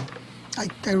girl,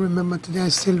 I remember today, I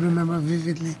still remember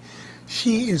vividly.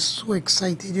 She is so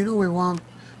excited. You know, we want to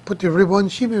put the ribbon.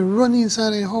 She may run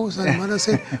inside the house, and mother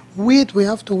said, wait, we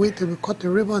have to wait till we cut the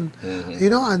ribbon. You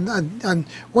know, and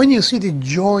when you see the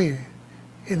joy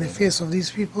in the face of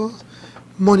these people,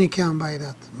 money can't buy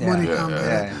that. Money can't buy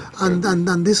that.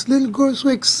 And this little girl so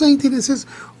excited and says,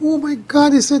 oh my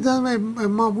God, he said, my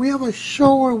mom, we have a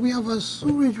shower, we have a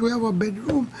sewage, we have a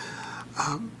bedroom.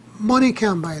 Money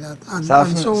can't buy that. And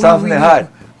so the heart.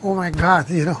 Oh my God,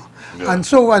 you know.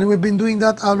 And we've been doing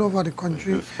that all over the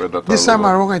country. This time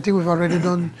around, I think we've already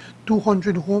done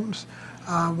 200 homes.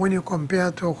 When you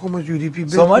compare to how much UDP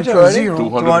built, so much already? Zero.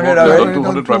 200 already?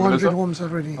 200 homes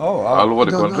already. Oh, wow. All over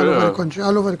the country? All over the country.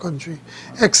 All over the country.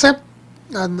 Except,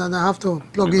 and I have to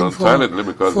plug in for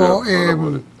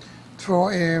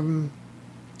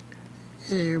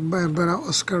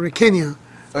Oscar Kenya.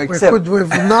 We've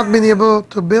not been able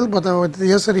to build, but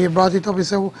yesterday he brought it up. He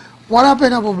said, what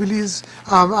happened about Belize,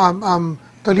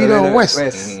 Toledo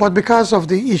West? But because of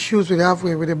the issues we have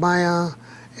with the Maya,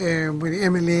 with the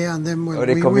MLA, and then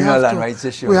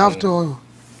we have to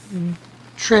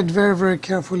tread very, very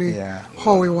carefully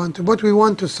how we want to. But we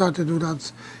want to start to do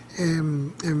that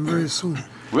very soon.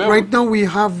 Right now we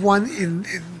have one in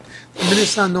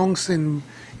Minister announced in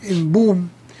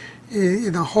Boom,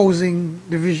 in a housing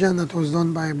division that was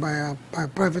done by a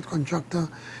private contractor.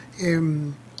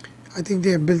 I think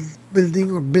they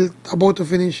are about to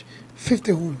finish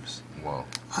 50 homes. Wow.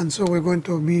 And so we're going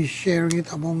to be sharing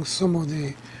it among some of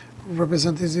the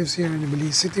representatives here in the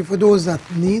Belize City for those that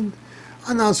need,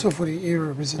 and also for the area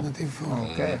representative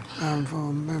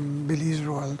from Belize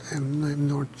Rural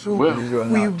North. So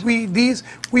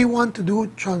we want to do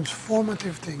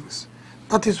transformative things.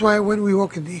 That is why when we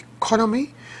work in the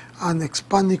economy and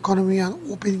expand the economy and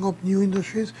opening up new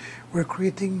industries, we're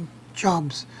creating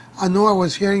jobs. I know I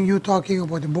was hearing you talking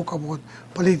about the book about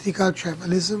political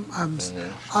tribalism.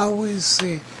 I always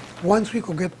say, once we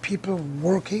could get people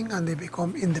working and they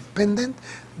become independent,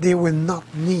 they will not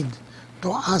need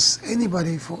to ask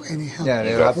anybody for any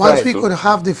help. Once we could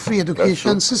have the free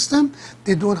education system,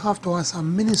 they don't have to ask a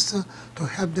minister to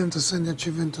help them to send their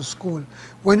children to school.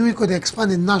 When we could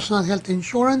expand the national health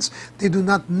insurance, they do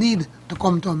not need to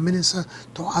come to a minister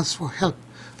to ask for help.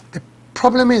 The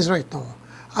problem is right now,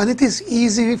 and it is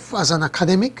easy as an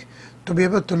academic to be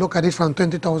able to look at it from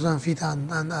 20,000 feet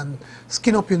and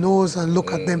skin up your nose and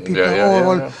look at them people,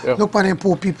 look at them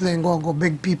poor people and go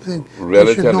big people. And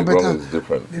reality should know better. Is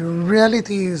different. The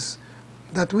reality is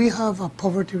that we have a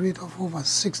poverty rate of over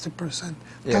 60%.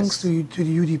 Thanks to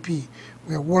the UDP,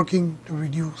 we are working to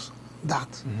reduce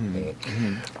that.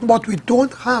 But we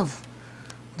don't have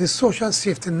the social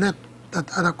safety net that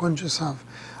other countries have.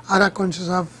 Other countries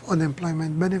have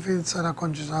unemployment benefits, other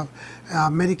countries have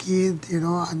Medicaid, you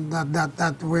know, and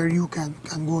that where you can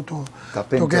go to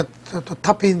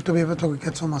tap in to be able to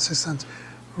get some assistance.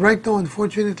 Right now,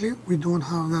 unfortunately, we don't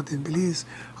have that in Belize.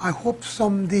 I hope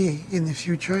someday in the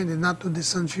future, in the not too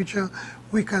distant future,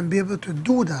 we can be able to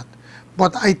do that.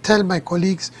 But I tell my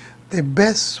colleagues, the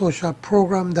best social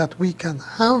program that we can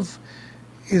have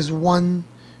is one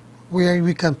where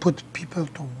we can put people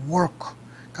to work.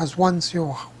 Because once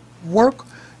you work,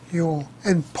 you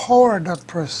empower that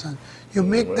person. You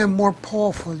make them more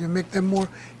powerful. You make them more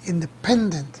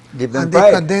independent. Give them and pride.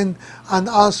 they can then, and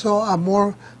also a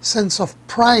more sense of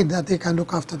pride that they can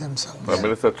look after themselves.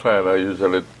 Minister Tran, I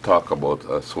usually talk about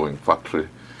a sewing factory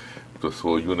to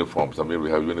sew uniforms. I mean, we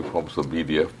have uniforms for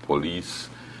BDF, police,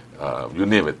 you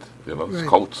name it, you know,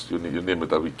 scouts, you name it,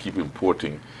 that we keep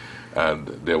importing. And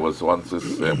there was once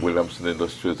this Williamson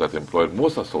Industries that employed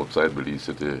most of outside Belize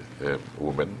City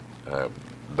women.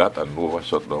 That and Nova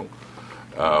shut down.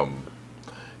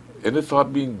 Any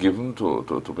thought being given to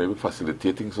maybe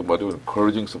facilitating somebody,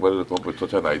 encouraging somebody to come up with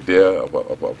such an idea of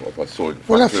a sewing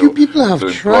factory? Well, a few people have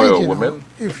tried, you women? know,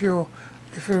 if you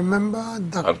remember,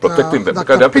 Dr. And protecting them,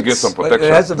 because they have to get some protection.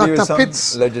 It has to be Dr. some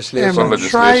Pitts legislation.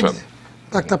 tried.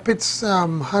 Dr. Pitts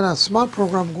had a small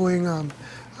program going at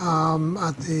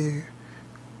the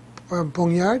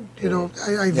Pongyard. You know,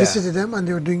 I visited them, and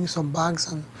they were doing some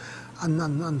bags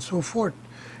and so forth.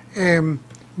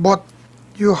 But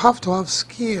you have to have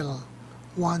scale,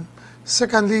 one.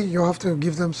 Secondly, you have to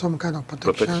give them some kind of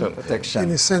protection. In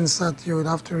the sense that you would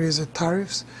have to raise the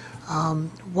tariffs.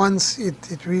 Once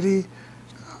it really,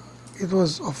 it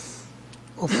was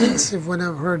offensive when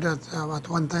I heard that at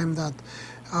one time that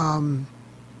I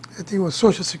think it was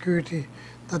Social Security,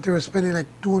 that they were spending like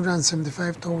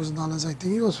 $275,000, I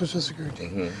think it was Social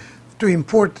Security, to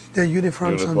import their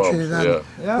uniforms from Trinidad.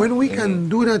 Yeah. When we can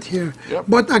do that here.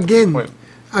 But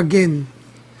again,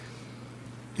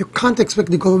 you can't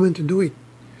expect the government to do it.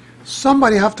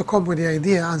 Somebody have to come with the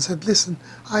idea and said, listen,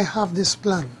 I have this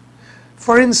plan.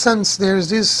 For instance, there's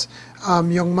this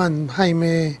young man,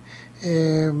 Jaime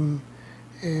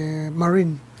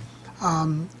Marin.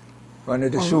 One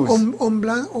of the shoes.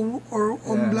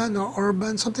 Or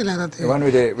Urban, something like that. The one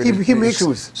with the he makes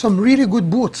shoes. some really good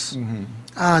boots.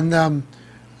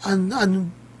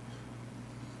 And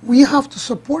we have to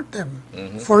support them.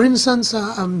 For instance,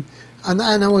 and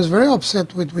I was very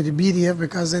upset with the BDF,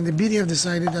 because then the BDF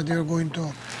decided that they were going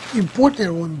to import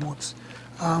their own boots.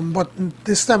 But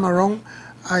this time around,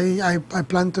 I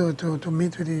plan to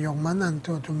meet with the young man and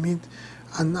to meet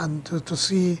and to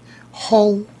see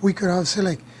how we could have, say,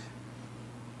 like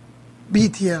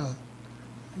BTL,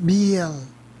 BL,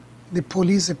 the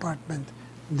police department,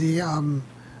 the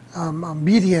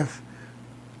BDF,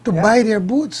 to buy their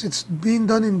boots. It's being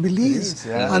done in Belize.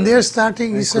 And they're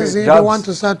starting, he says they want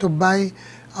to start to buy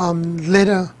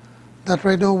leather that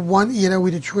right now, one, either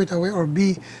we throw it away, or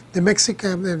B, the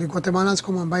Mexican, the Guatemalans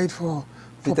come and buy it for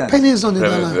pennies on the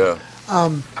dollar.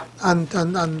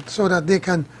 And so that they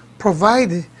can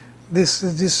provide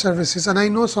these services. And I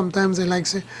know sometimes they like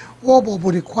say, oh,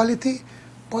 but the quality,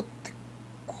 but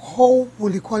how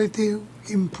will the quality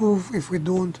improve if we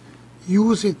don't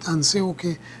use it and say,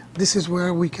 okay, this is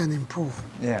where we can improve.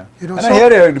 Yeah. You know, and I hear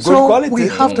they're good quality. We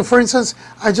have to, for instance,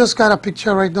 I just got a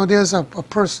picture right now. There's a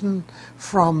person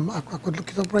from, I could look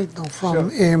it up right now,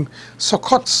 from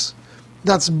Sokots,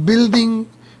 that's building,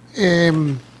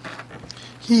 he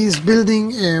is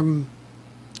building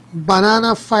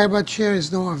banana fiber chair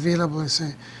is now available. He's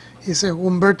a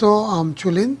Humberto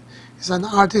Chulin. He's an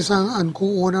artisan and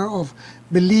co-owner of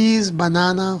Belize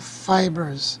Banana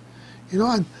Fibers. You know,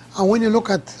 and when you look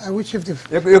at, I wish if the...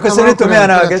 You can send it to me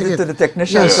and I'll get it to the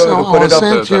technician. Yes, so I'll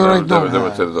send it to you right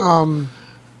now.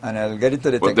 And I'll get it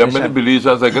to the but technician. There are many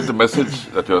Belizeans, I get the message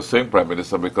that you're saying, Prime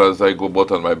Minister, because I go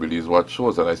about on my Belize Watch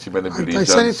shows and I see many Belizeans. I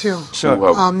send it to you. Sure.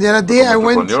 The other day I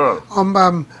went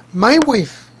on my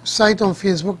wife site on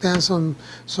Facebook. They had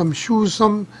some shoes,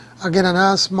 again,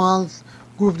 another small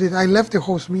group. That I left the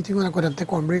house meeting when I could have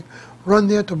take one break, run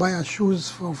there to buy shoes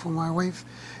for my wife.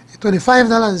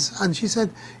 $25, and she said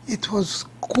it was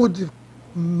good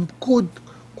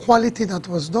quality that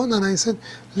was done, and I said,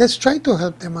 let's try to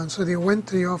help them. And so they went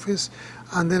to the office,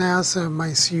 and then I asked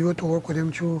my CEO to work with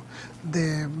them through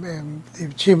the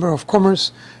Chamber of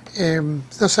Commerce,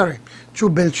 through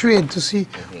Beltrade, to see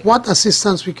what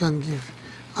assistance we can give.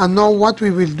 And now what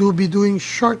we will be doing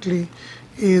shortly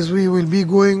is we will be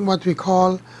going what we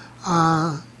call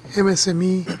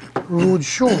MSME Road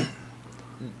Show.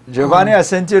 Giovanni, I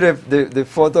sent you the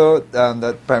photo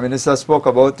that Prime Minister spoke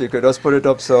about. You could just put it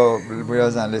up so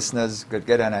viewers and listeners could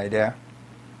get an idea.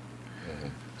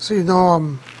 So,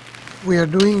 we are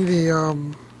doing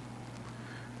the,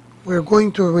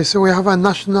 we have a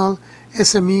national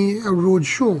SME road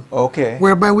show. Okay.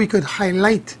 Whereby we could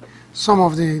highlight some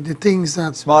of the things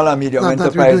that small and medium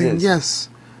enterprises. That we're doing. Yes.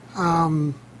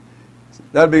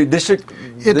 That'll be district.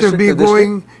 It will be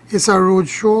going. It's a road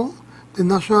show, the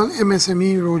National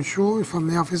MSME Road Show from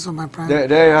the office of my prime.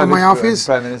 My office.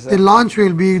 Prime Minister. The launch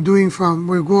will be doing from.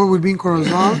 We'll be in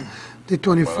Corozal, the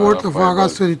 24th of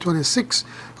August to the 26th.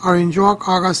 Orangewalk,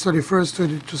 August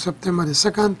 31st to September the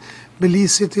 2nd.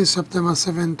 Belize City, September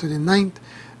 7th to the 9th.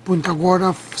 Punta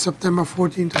Gorda, September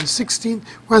 14th to the 16th.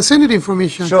 We'll send you the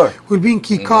information. Sure. We'll be in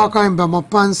Kikaka, in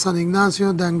Bamapan, San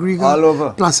Ignacio, Dangriga, all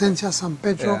over. Placencia, San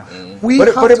Pedro. Yeah. We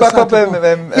put it back up.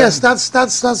 Yes, that's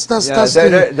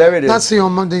there it is. That's the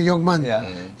young man. Yeah.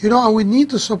 And we need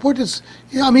to support it.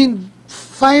 I mean,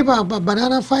 fiber,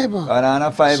 banana fiber.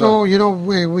 Banana fiber. So we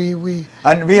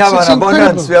and we have an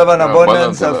abundance. Incredible. We have an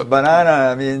abundance of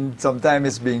banana. I mean, sometimes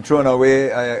it's being thrown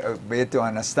away. I wait to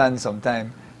understand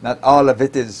sometimes. Not all of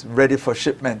it is ready for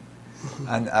shipment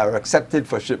and are accepted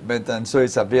for shipment, and so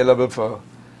it's available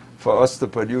for us to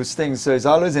produce things. So it's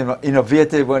always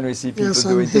innovative when we see people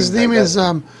doing things. His name is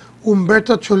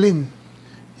Humberto Cholin.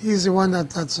 He's the one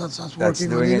that's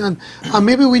working on it. And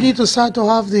maybe we need to start to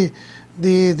have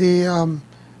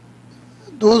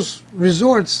those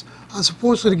resorts as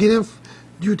opposed to getting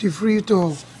duty free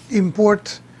to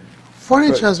import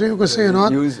furniture, as we could say,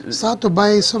 start to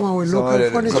buy some of our local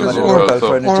furniture,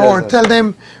 or tell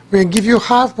them we'll give you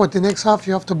half, but the next half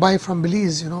you have to buy from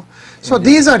Belize, So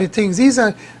these are the things. These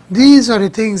are the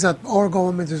things that our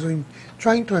government is doing,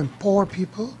 trying to empower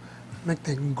people, make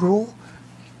them grow,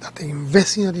 that they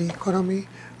invest in the economy,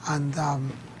 and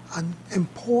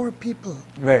empower people.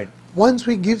 Right. Once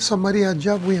we give somebody a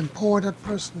job, we empower that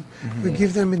person. We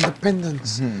give them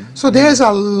independence. So there's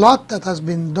a lot that has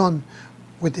been done.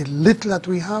 With the little that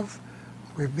we have,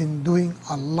 we've been doing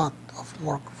a lot of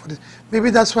work for this. Maybe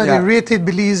that's why they rated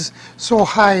Belize so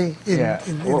high in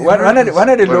one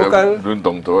of the local doing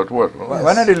down-to-earth work.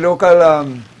 One of the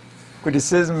local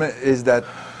criticism is that,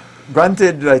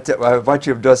 granted, what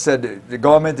you've just said, the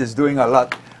government is doing a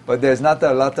lot, but there's not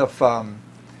a lot of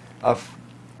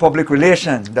public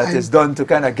relations that is done to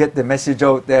kind of get the message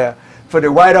out there for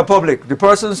the wider public. The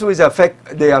persons who it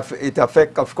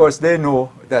affect, of course, they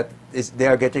know that they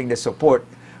are getting the support,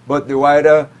 but the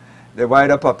wider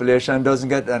population doesn't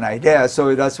get an idea.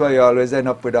 So that's why you always end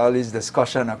up with all these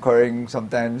discussion occurring,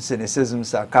 sometimes cynicism,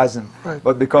 sarcasm,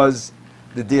 but because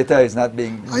the data is not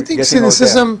being. I think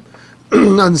cynicism,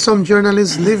 and some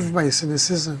journalists live by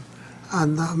cynicism,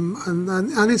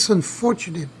 and it's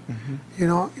unfortunate.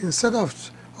 Instead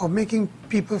of making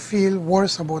people feel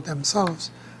worse about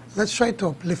themselves, let's try to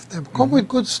uplift them. Come with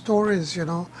good stories,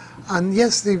 And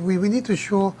yes, we need to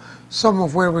show some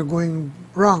of where we're going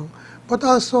wrong, but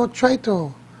also try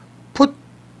to put,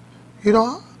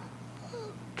 to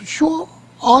show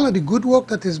all of the good work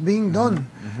that is being done,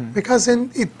 because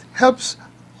then it helps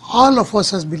all of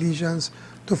us as Belizeans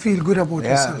to feel good about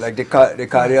ourselves. Yeah, like the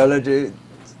cardiology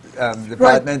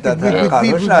department that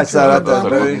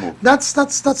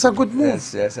that's a good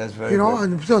move. Yes, that's very good.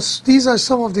 And just these are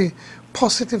some of the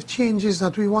positive changes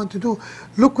that we want to do.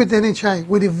 Look with NHI,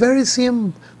 with the very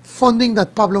same funding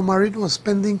that Pablo Marin was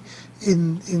spending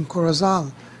in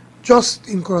Corozal, just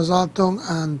in Corozal Town,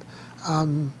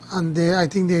 and I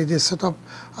think they set up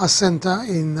a center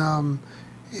in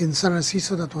San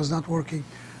Francisco that was not working.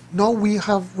 Now we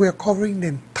are covering the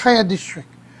entire district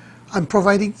and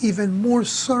providing even more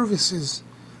services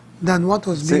than what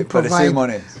was being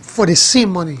provided for the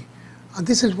same money. And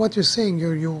this is what you're saying.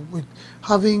 You're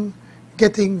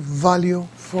getting value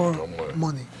for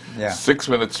money. Yeah. 6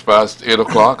 minutes past 8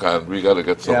 o'clock, and we got to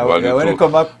get some value. When you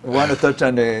come up, we want to touch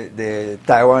on the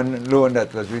Taiwan loan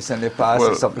that was recently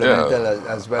passed, supplemental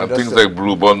as well. And things like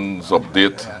Blue Bonds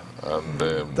update.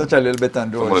 And touch a little bit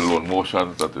on those. Some of the loan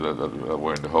motions that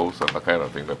were in the House and that kind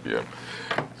of thing.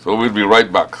 So we'll be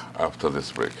right back after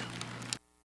this break.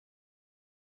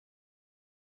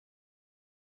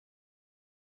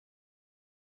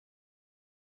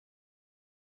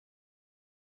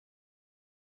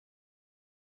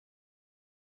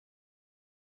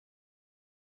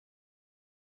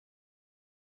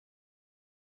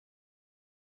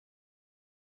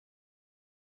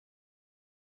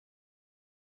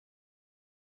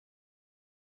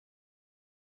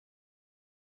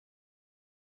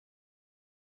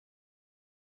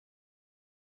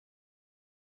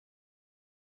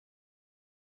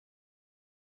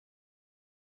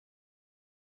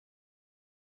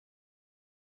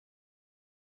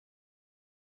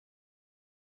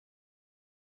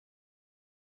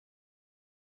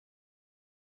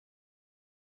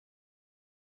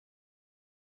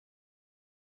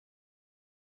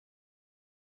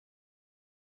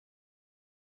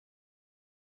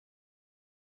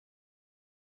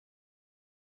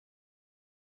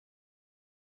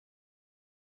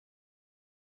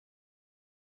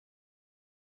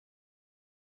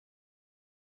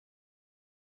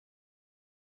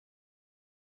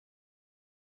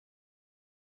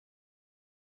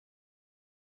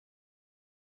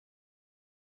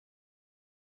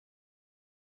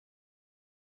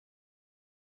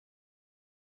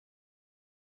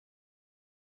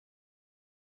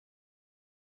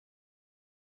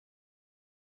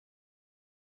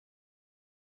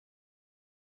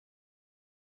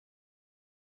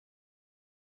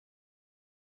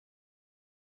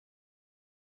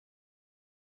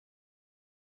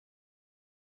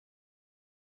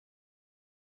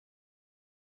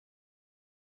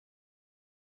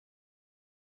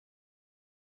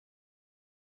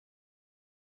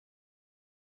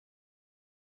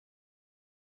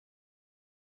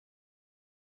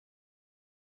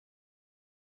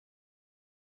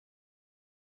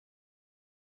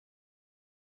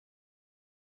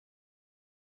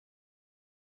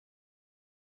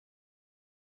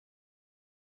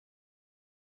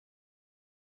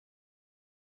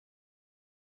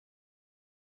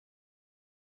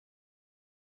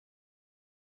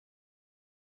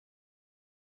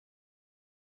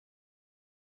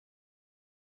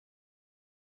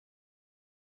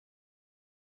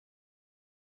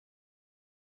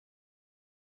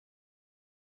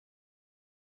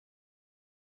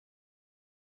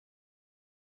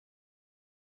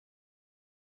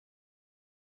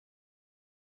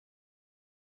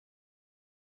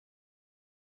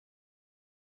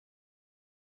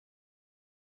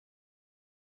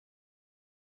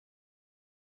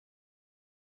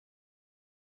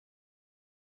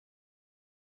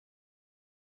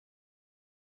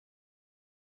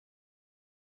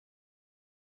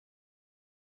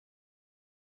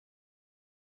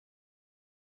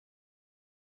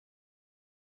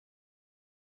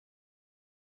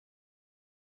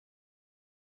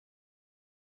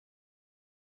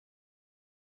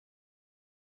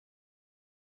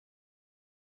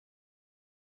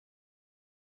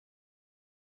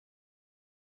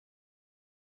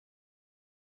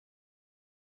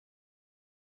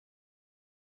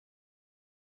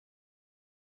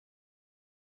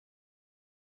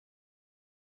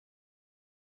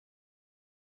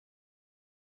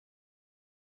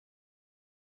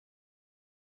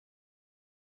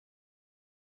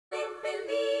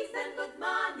 Belize and good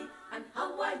morning. And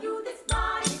how are you this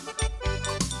morning?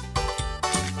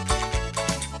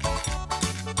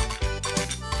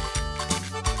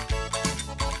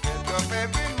 Get up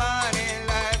every morning,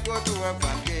 life go to work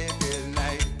from day till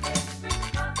night.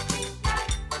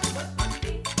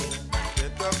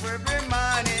 Get up every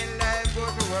morning, life go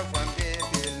to work from day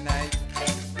till night.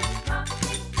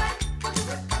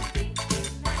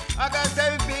 I got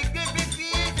 7 big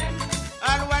feet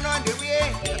and one on the way.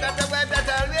 I got a wife that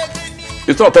always in need.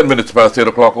 It's now 10 minutes past 8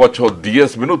 o'clock. 10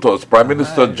 minutos. Prime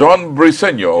Minister John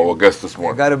Briceño, our guest this You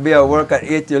morning. got to be at work at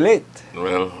 8, you're late.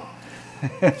 Well,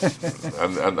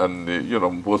 and you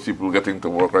know, most people getting to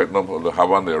work right now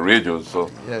have on their radios. So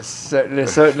Yes,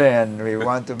 certainly, and we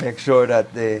want to make sure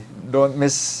that they don't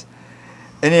miss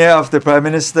any of the Prime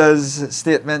Minister's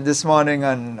statement this morning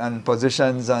on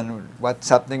positions on what's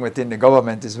happening within the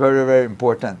government is very, very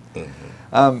important.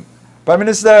 Prime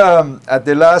Minister, at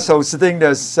the last House sitting,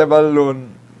 there's several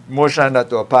loan motions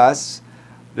that were passed.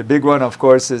 The big one, of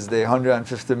course, is the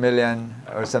 150 million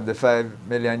or 75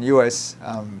 million US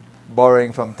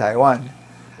borrowing from Taiwan.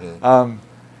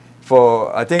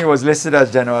 For, I think it was listed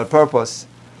as general purpose.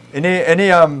 Any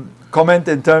comment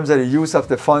in terms of the use of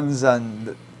the funds?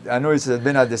 And I know it's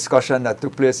been a discussion that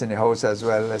took place in the House as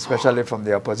well, especially from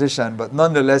the opposition. But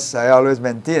nonetheless, I always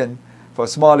maintain for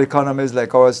small economies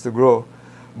like ours to grow,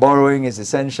 borrowing is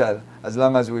essential as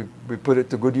long as we put it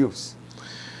to good use.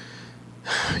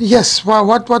 Yes, well,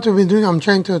 what we've been doing, I'm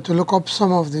trying to look up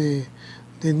some of the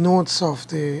notes of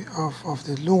the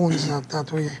loans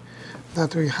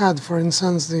that we had. For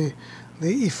instance, the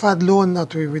IFAD loan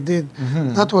that we did,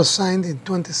 that was signed in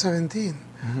 2017.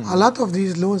 A lot of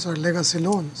these loans are legacy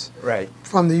loans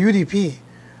from the UDP,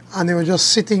 and they were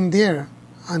just sitting there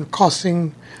and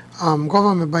costing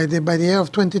government. By the year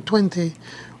of 2020,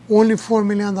 only $4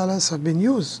 million have been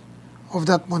used of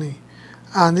that money,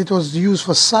 and it was used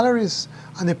for salaries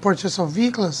and the purchase of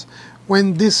vehicles,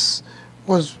 when this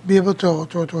was be able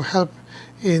to help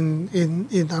in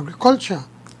agriculture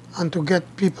and to get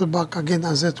people back again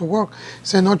as they to work.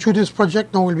 So now through this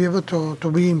project, now we'll be able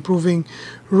to be improving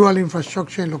rural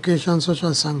infrastructure in locations such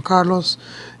as San Carlos,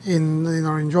 in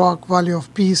Orange Walk, Valley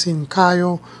of Peace, in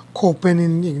Cayo, Copen,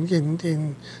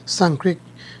 in San Creek,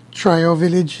 Trio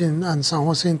Village, and San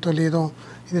Jose in Toledo,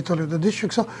 in the Toledo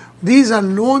district. So these are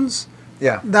loans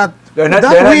that they're not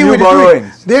new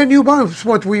borrowings. They're new borrowings,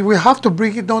 but we have to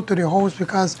bring it down to the House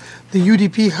because the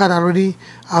UDP had already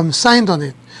signed on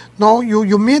it. Now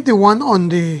you made the one on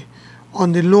the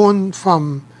loan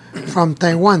from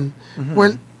Taiwan.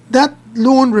 Well, that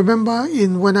loan, remember,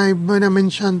 when I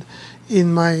mentioned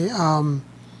in my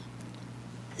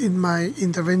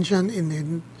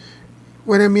intervention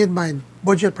when I made my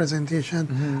budget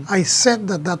presentation, I said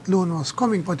that loan was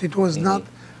coming, but it was not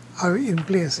in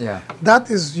place.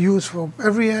 That is used for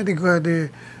every year.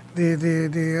 The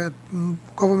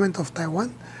government of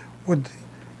Taiwan would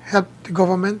help the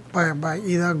government by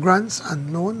either grants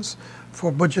and loans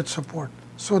for budget support.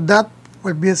 So that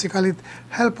will basically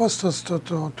help us to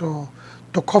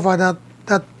cover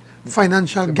that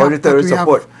financial gap that we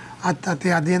have at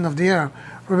the end of the year.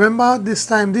 Remember,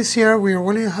 this year we are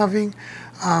only having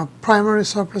a primary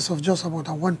surplus of just about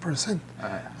 1%,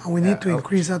 and we need to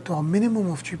increase that to a minimum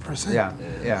of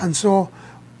 3%. And so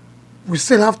we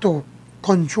still have to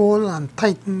control and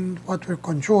tighten what we're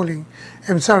controlling.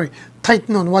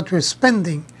 Tighten on what we're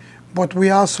spending, but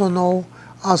we also now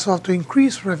have to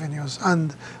increase revenues.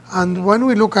 And when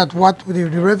we look at what the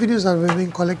revenues that we've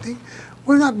been collecting,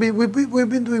 we've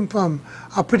been doing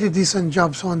a pretty decent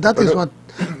job. So that is what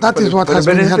has been helping us. For the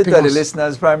benefit of the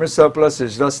listeners, primary surplus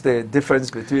is just the difference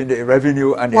between the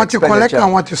revenue and what the you collect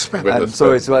and what you spend. And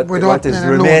so it's what is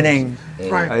remaining.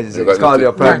 It's called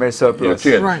your primary surplus.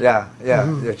 Your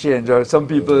change. Your change. Or some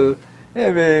people,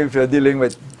 if you're dealing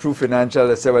with true financial,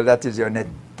 they say, well, that is your net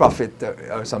profit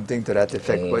or something to that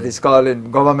effect. But it's called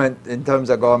in government, in terms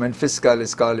of government fiscal,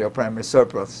 it's called your primary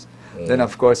surplus. Then,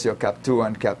 of course, your Cap 2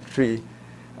 and Cap 3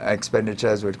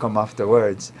 expenditures would come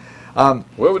afterwards. What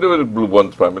would we do with the blue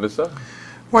bonds, Prime Minister?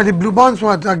 Well, the blue bonds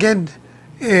were, again,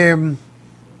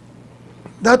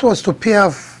 that was to pay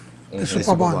off the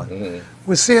super bond.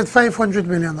 We saved $500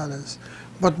 million.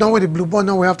 But now with the blue bond,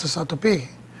 now we have to start to pay.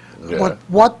 But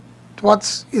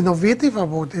what's innovative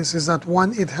about this is that,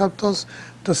 one, it helped us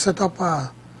to set up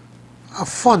a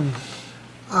fund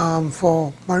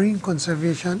for marine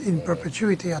conservation in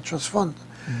perpetuity, a trust fund.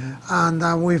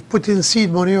 And we've put in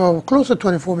seed money of close to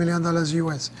 $24 million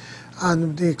US.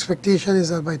 And the expectation is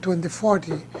that by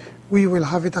 2040, we will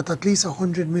have it at least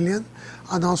 100 million,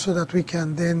 and also that we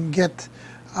can then get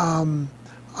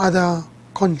other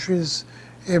countries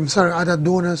other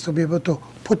donors to be able to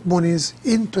put monies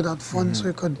into that fund so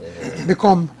it could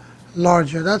become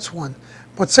larger. That's one.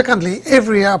 But secondly,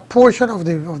 every year a portion of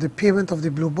the payment of the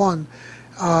blue bond,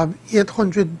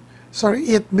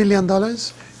 $8 million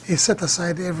is set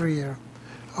aside every year,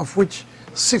 of which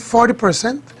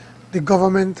 40% the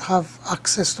government have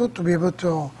access to be able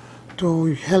to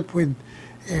help with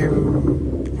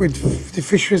the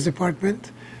fisheries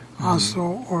department,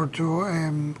 also, or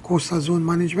to coastal zone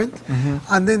management,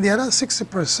 and then the other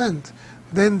 60%,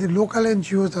 then the local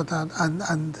NGOs that are,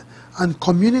 and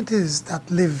communities that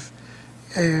live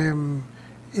in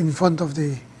front of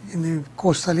in the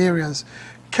coastal areas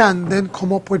can then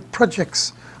come up with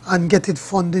projects and get it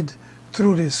funded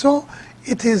through this. So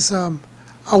it is a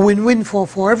win-win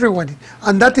for everybody,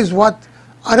 and that is what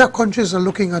other countries are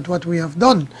looking at what we have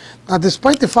done. Now,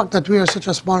 despite the fact that we are such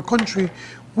a small country,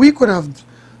 we could have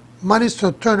managed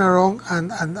to turn around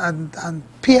and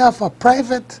pay off a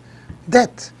private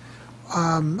debt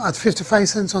at 55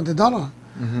 cents on the dollar.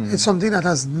 It's something that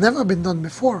has never been done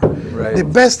before. Right. The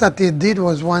best that they did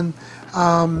was one,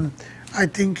 I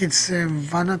think it's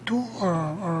Vanuatu,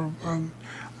 or I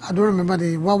don't remember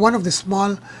one of the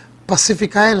small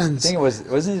Pacific islands. I think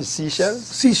wasn't it Seychelles?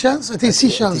 Seychelles, I think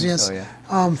Seychelles, yes. So, yeah.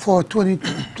 For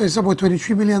it's about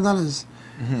 $23 million.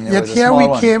 Yeah, Yet here we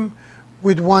came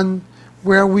with one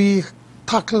where we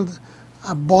tackled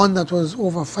a bond that was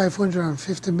over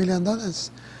 $550 million.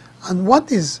 And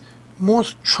what is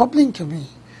most troubling to me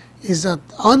is that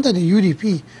under the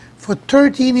UDP, for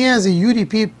 13 years, the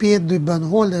UDP paid the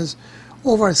bondholders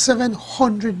over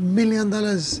 $700 million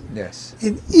yes.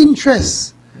 in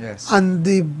interest. Yes. And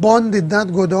the bond did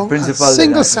not go down Principal a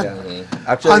single did not, cent. yeah.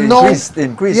 Actually And now,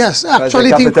 increased. yes, actually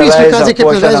it increased because they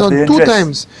capitalized on two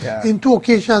times. Yeah. In two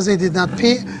occasions they did not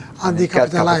pay and they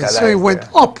capitalized. So it went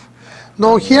yeah. up.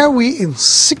 Now here in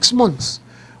 6 months,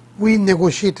 we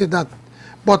negotiated that.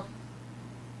 But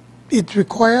it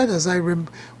required, as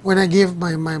when I gave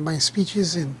my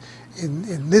speeches in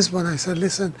Lisbon, I said,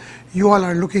 listen, you all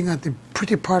are looking at the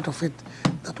pretty part of it,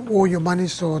 that, oh, you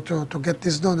managed to get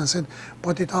this done. I said,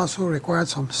 but it also required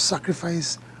some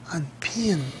sacrifice and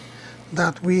pain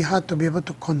that we had to be able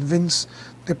to convince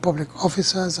the public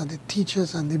officers and the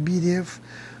teachers and the BDF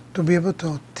to be able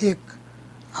to take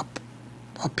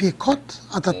a pay cut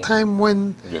at a time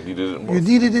when you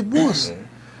needed it most.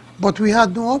 But we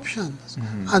had no options.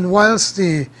 And whilst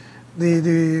the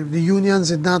unions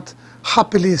did not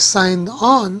happily sign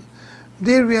on,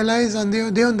 they realized and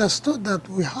they understood that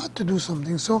we had to do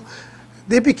something. So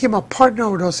they became a partner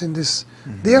with us in this.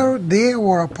 They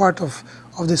were a part of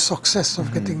the success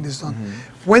of getting this done.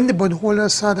 When the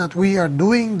bondholders saw that we are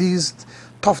doing these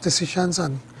tough decisions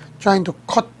and trying to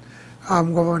cut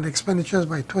government expenditures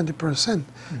by 20%,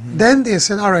 then they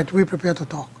said, all right, we're prepared to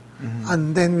talk.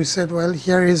 And then we said, well,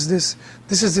 here is this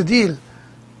is the deal,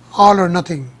 all or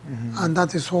nothing. And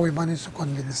that is how we managed to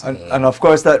convince them. And of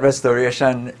course that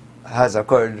restoration has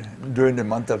occurred during the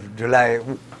month of July.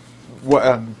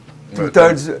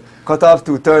 Cut off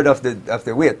two-thirds of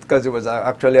the weight, because it was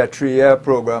actually a 3-year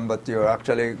program, but you're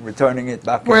actually returning it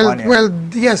back in 1 year. Well,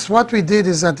 yes, what we did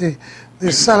is that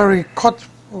the salary cut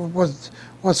was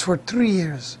for 3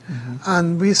 years.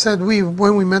 And we said,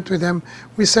 when we met with them,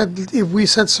 we said if we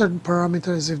set certain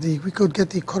parameters, if we could get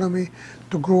the economy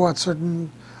to grow at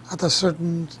a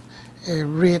certain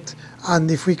rate, and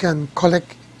if we can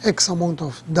collect X amount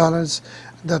of dollars,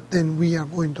 that then we are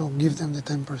going to give them the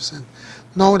 10%.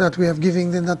 Now that we have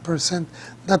given them that percent,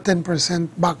 that 10%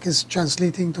 back is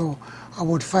translating to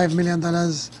about $5 million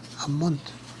a month.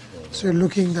 So you're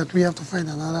looking that we have to find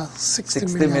another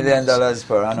 $60 million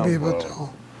per annum to be able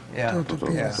to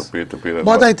pay us. To pay that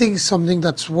But back. I think it's something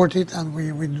that's worth it, and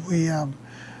we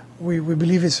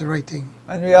believe it's the right thing.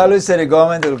 And we always say the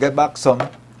government will get back some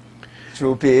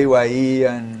through PAYE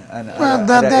and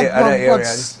other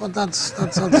areas. But that's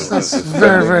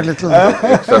very, very little.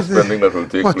 Extra spending that will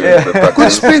take place. The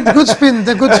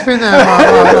good spin,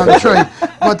 I'm sure.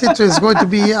 But it is going to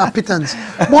be a pittance.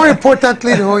 More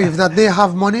importantly, though, if that they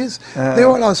have monies, they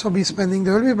will also be spending.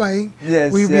 They will be buying.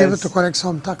 We'll be able to collect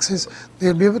some taxes.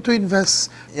 They'll be able to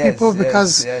invest.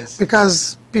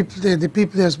 Because the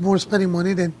people, there's more spending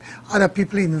money, then other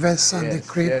people invest and they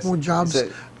create more jobs,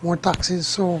 more taxes.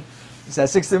 So it's a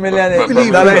 $60 million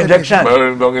injection.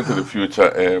 Going into the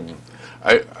future,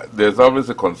 there's always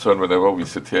a concern whenever we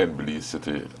sit here in Belize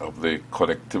City of the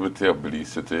connectivity of Belize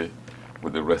City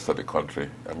with the rest of the country.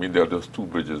 I mean, there are just 2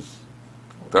 bridges.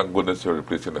 Thank goodness you're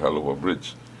replacing the Halover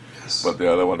Bridge. Yes. But the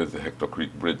other one is the Hector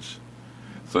Creek Bridge.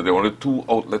 So there are only 2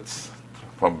 outlets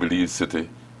from Belize City,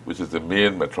 which is the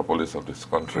main metropolis of this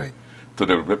country, to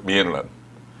the mainland.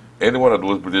 any one of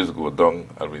those bridges go down,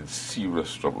 I'm in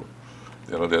serious trouble.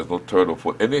 You know, there's no third or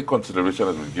fourth. Any consideration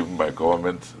has been given by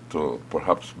government to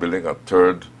perhaps building a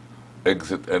third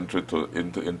exit entry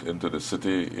into the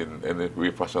city in any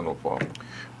way, fashion, or form?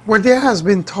 Well, there has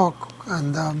been talk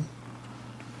and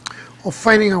of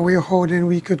finding a way how then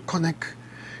we could connect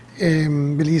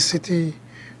Belize City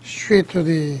straight to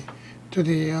the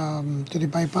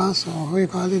bypass, or how you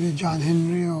call it, the John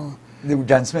Henry or the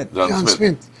John Smith.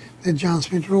 the John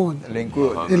Smith Road, The Link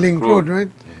Road. the Link Road, right?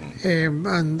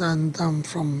 And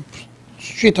from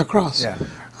straight across. Yeah.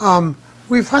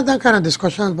 We've had that kind of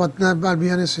discussion, but I'll be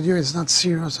honest with you, it's not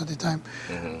serious at the time.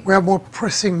 We have more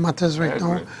pressing matters right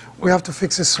now. We have to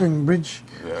fix a swing bridge.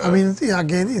 Yeah. I mean,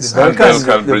 again, it's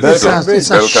Belcan Bridge, it's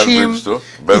a Belcan shame. Bridge too.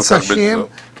 It's a Belcan Bridge shame too.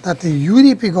 that the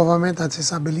UDP government, that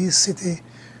is a Belize City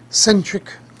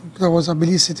centric, there was a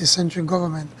Belize City centric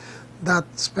government that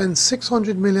spent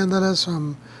 $600 million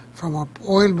from our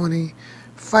oil money,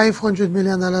 $500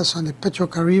 million on the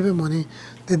Petro-Caribbean money,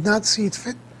 did not see it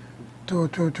fit to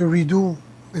redo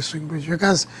the swing bridge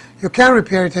because you can't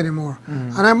repair it anymore.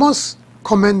 And I must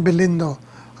commend Belindo.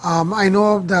 I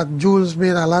know that Jules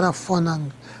made a lot of fun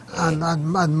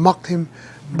and mocked him,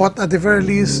 but at the very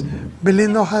least,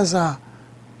 Belindo has a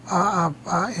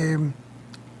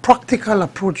practical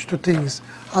approach to things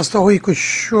as to how he could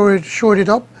shore it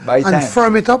up and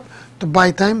firm it up to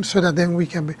buy time so that then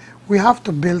we have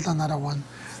to build another one.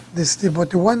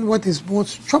 But the one what is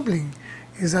most troubling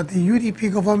is that the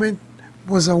UDP government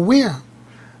was aware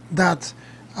that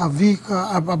a vehicle,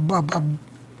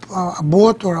 a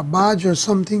boat or a barge or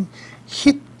something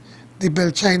hit the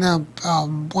Belchina,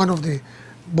 one of the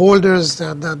boulders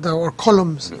or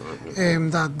columns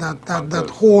that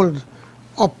hold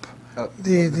up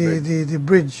the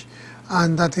bridge,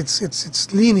 and that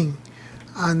it's leaning,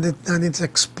 and it's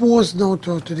exposed now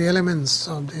to the elements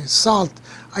of the salt.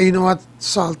 And you know what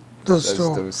salt does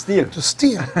to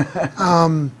steel.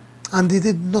 And they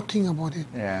did nothing about it.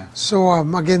 Yeah. So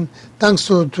again, thanks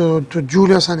to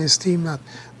Julius and his team that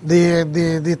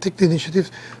they take the initiative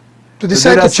to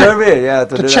decide to check,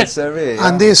 to check,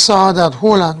 and they saw that,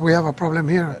 hold on, we have a problem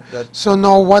here. So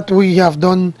now what we have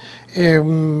done,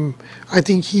 I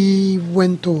think he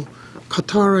went to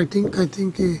Qatar,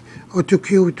 or to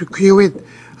Kuwait,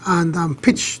 and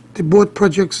pitched the both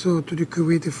projects to the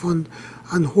Kuwaiti fund,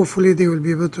 and hopefully they will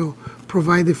be able to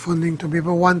provide the funding to be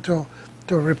able to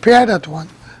repair that one,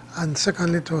 and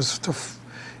secondly to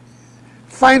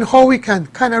find how we can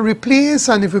kind of replace,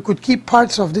 and if we could keep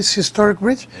parts of this historic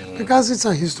bridge, because it's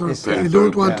a historic bridge. We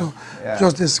don't want to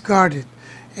just discard it.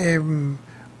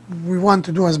 We want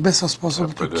to do as best as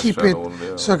possible to keep it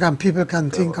so people can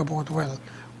think about, well,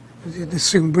 the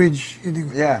swing bridge in the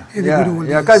good old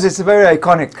days. Because it's very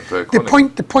iconic.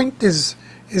 The point is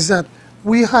that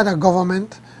we had a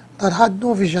government that had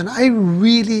no vision. I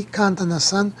really can't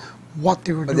understand what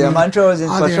they were doing. But their mantra was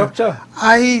infrastructure.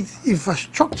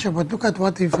 Infrastructure, but look at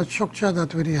what infrastructure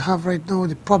that we have right now,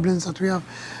 the problems that we have.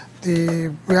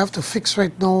 We have to fix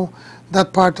right now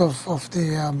that part of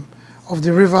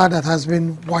the river that has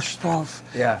been washed off.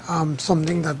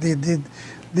 Something that they did.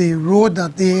 The road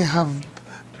that they have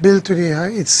built today,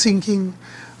 it's sinking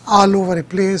all over the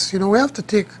place. You know, we have to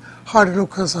take hard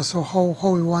look as to how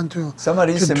we want to. Some of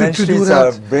these cement streets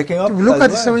are breaking up. Look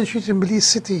at the cement streets in Belize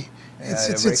City.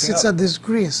 It's a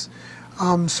disgrace.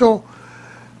 So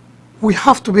we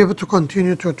have to be able to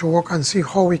continue to work and see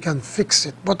how we can fix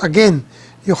it. But again,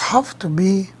 you have to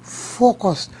be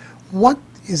focused. What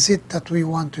is it that we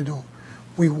want to do?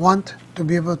 We want to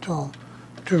be able to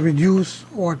reduce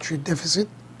our trade deficit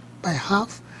by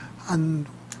half, and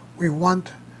we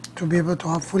want to be able to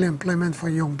have full employment for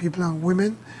young people and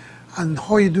women. And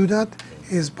how you do that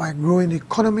is by growing the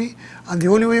economy, and the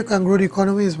only way you can grow the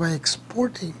economy is by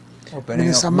exporting.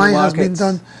 Minister Mai has been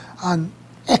done an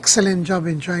excellent job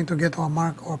in trying to get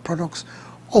our products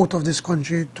out of this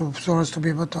country so as to be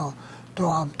able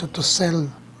to sell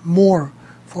more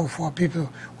for people.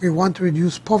 We want to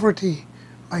reduce poverty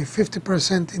by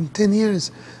 50% in 10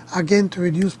 years. Again, to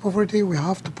reduce poverty, we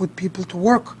have to put people to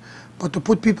work. But to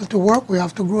put people to work, we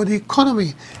have to grow the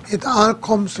economy. It all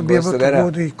comes to be able to grow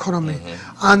the economy.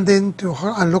 And then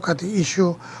and look at the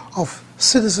issue of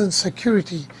citizen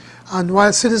security. And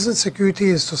while citizen security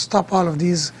is to stop all of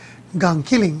these gang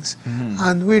killings,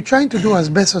 and we're trying to do as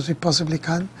best as we possibly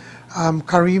can.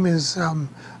 Karim is,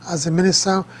 as a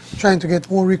minister, trying to get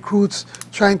more recruits,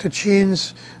 trying to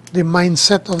change the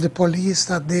mindset of the police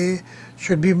that they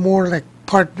should be more like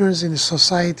partners in the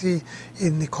society,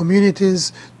 in the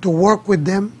communities, to work with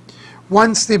them.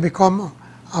 Once they become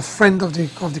a friend of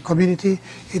the community,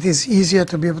 it is easier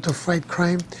to be able to fight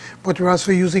crime. But we're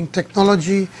also using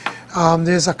technology.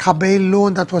 There's a Cabell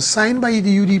loan that was signed by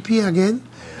the UDP again,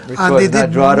 and they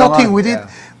did nothing with it.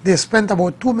 They spent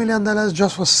about $2 million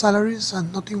just for salaries,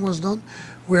 and nothing was done.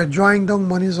 We are drawing down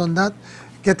monies on that,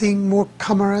 getting more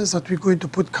cameras, that we're going to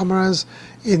put cameras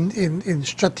in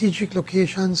strategic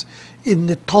locations in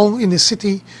the town, in the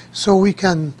city, so we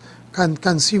can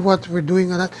see what we're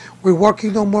doing on that. We're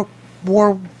working on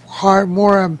more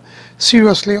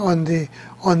seriously on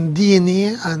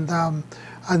DNA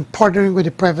and partnering with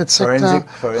the private sector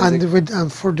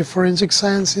and for the forensic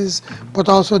sciences, but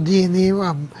also DNA,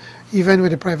 even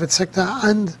with the private sector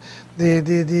and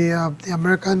the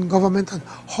American government, and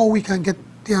how we can get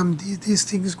these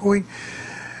things going.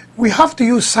 We have to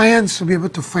use science to be able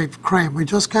to fight crime. We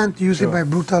just can't use it by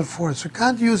brutal force. We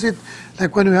can't use it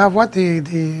like when we have the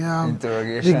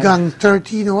gang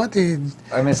 13 or the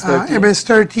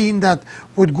MS-13 that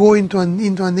would go into a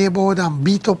neighborhood and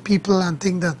beat up people and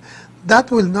think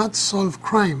that will not solve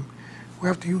crime. We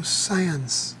have to use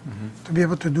science to be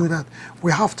able to do that.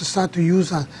 We have to start to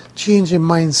use a change in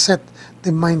mindset,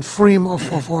 the mind frame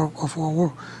of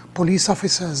our police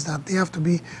officers, that they have to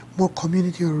be more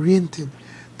community oriented,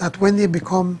 that when they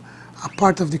become a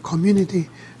part of the community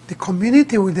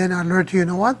will then alert you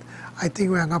know what, I think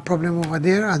we have a problem over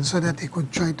there, and so that they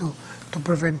could try to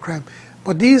prevent crime.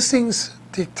 But these things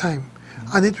take time,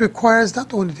 and it requires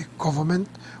not only the government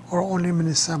or only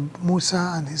Minister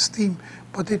Musa and his team,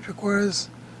 but it requires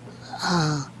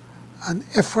an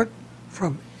effort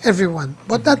from everyone.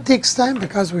 But that takes time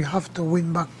because we have to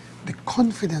win back the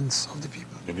confidence of the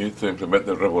people. You need to implement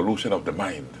the revolution of the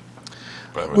mind.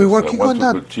 We're working on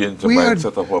that. Change the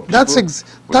mindset of our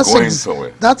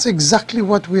people. That's exactly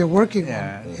what we are working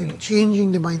on, in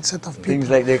changing the mindset of people. Things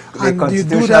like the and you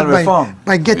do constitutional that reform.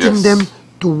 by getting them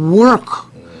to work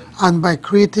and by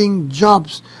creating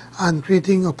jobs and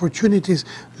creating opportunities.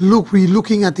 Look, we're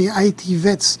looking at the IT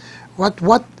vets.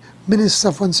 What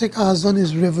Minister Fonseca has done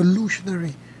is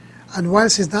revolutionary. And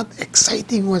whilst it's not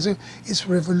exciting, it's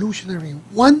revolutionary.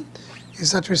 One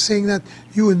is that we're saying that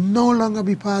you will no longer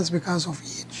be passed because of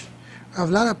age. We have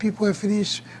a lot of people who have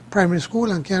finished primary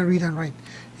school and can't read and write.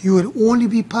 You will only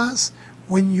be passed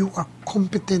when you are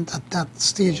competent at that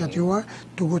stage that you are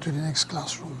to go to the next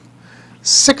classroom.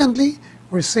 Secondly,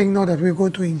 we're saying now that we're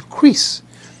going to increase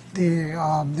the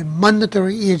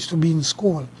mandatory age to be in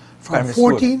school from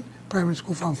primary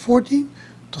school from 14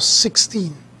 to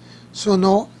 16. So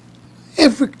now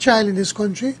every child in this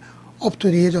country up to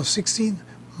the age of 16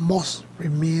 must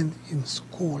remain in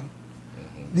school.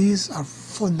 These are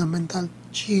fundamental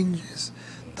changes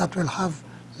that will have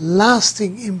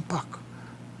lasting impact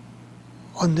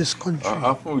on this country.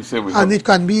 And it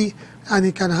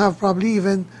can have probably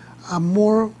even a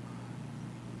more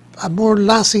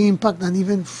lasting impact than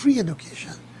even free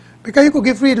education. Because you could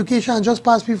give free education and just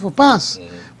pass people pass.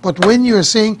 But when you're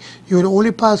saying you will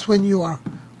only pass when you are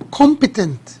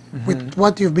competent with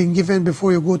what you've been given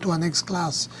before you go to a next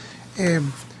class,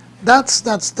 that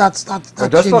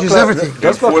changes everything.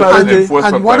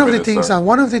 And one of the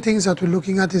things that we're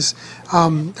looking at is,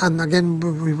 and again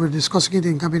we were discussing it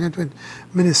in cabinet with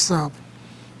Minister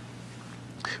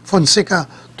Fonseca,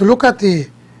 to look at the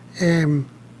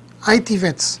IT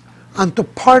vets and to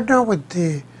partner with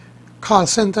the call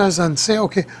centers and say,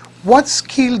 okay, what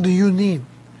skill do you need?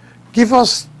 Give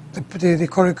us the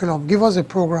curriculum, give us a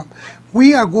program.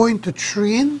 We are going to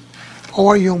train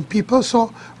our young people.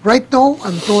 So right now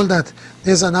I'm told that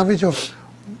there's an average of,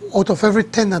 out of every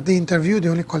 10 that they interview,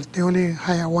 they only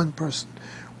hire one person.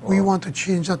 We want to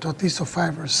change that to at least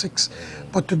 5 or 6.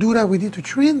 But to do that, we need to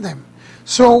train them.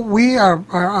 So we are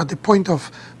at the point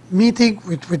of meeting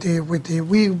we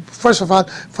first of all,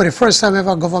 for the first time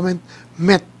ever, government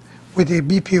met with the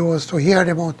BPOs to hear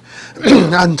them out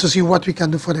and to see what we can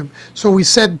do for them. So we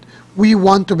said we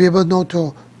want to be able now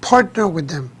to partner with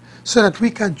them so that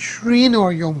we can train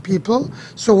our young people,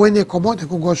 so when they come out, they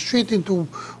can go straight into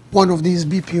one of these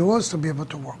BPOs to be able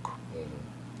to work.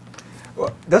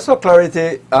 Well, just for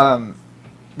clarity,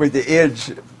 with the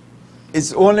age,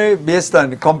 it's only based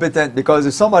on competent, because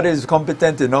if somebody is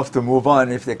competent enough to move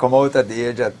on, if they come out at the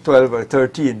age of 12 or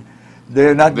 13,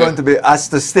 they're not going to be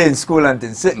asked to stay in school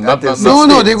until 16. No,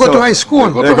 they go to high school.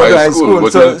 They go to high school.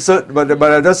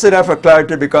 But I just say that for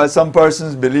clarity, because some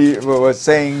persons were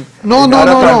saying no. You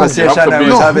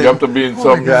have to be in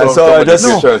some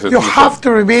you have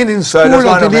to remain in school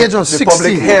until the age of 16.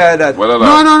 Public hear that.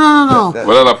 No.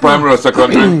 Whether a primary or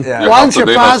secondary, once you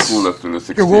pass, you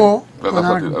go.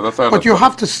 But you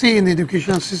have to stay in the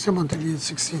educational system until the age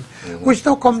 16, which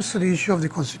now comes to the issue of the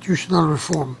constitutional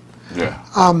reform.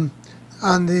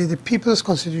 and the People's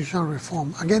Constitutional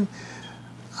Reform. Again,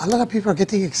 a lot of people are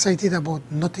getting excited about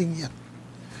nothing yet.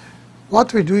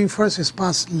 What we're doing first is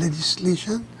pass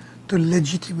legislation to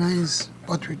legitimize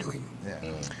what we're doing.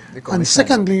 Yeah. And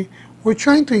secondly, we're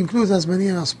trying to include as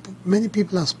many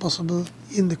people as possible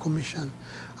in the commission.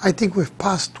 I think we've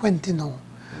passed 20 now.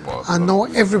 Wow. And now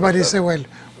everybody say, well,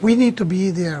 we need to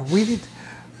be there. We need,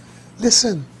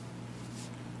 listen,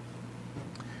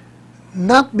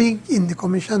 not being in the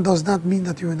commission does not mean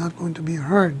that you are not going to be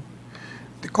heard.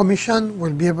 The commission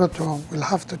will be able to, will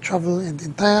have to travel in the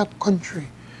entire country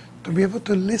to be able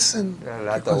to listen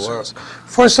to concerns.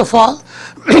 First of all,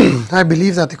 I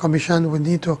believe that the commission will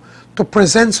need to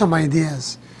present some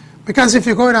ideas. Because if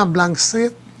you go in a blank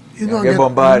slate, you don't get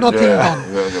nothing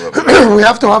done. We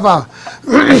have to have a,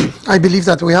 I believe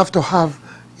that we have to have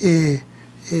a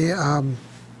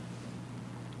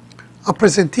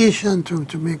presentation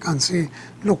to make and say,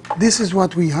 look, this is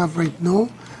what we have right now,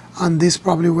 and this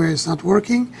probably where it's not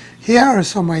working. Here are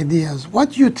some ideas.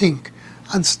 What do you think?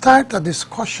 And start a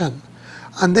discussion.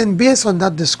 And then based on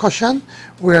that discussion,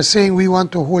 we are saying we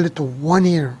want to hold it to 1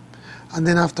 year. And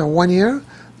then after 1 year,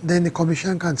 then the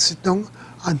commission can sit down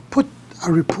and put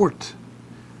a report.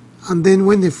 And then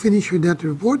when they finish with that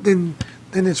report, then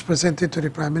it's presented to the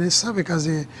Prime Minister, because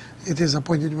it is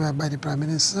appointed by the Prime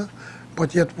Minister,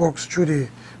 but yet works through the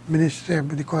Ministry,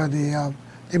 the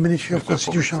Ministry of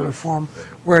Constitutional Reform,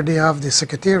 where they have the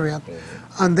Secretariat.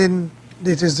 And then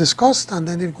it is discussed, and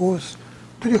then it goes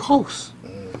to the House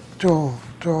for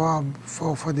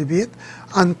debate.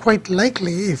 And quite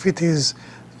likely, if it is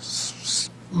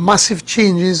massive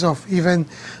changes of even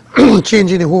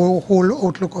changing the whole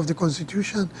outlook of the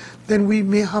Constitution, then we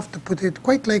may have to put it,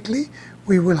 quite likely,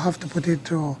 we will have to put it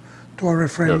to a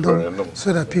referendum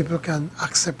so that people can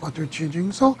accept what we're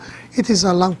changing. So it is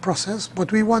a long process,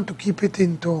 but we want to keep it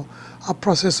into a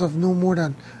process of no more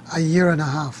than a year and a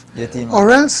half. Or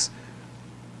else,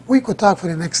 we could talk for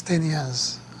the next 10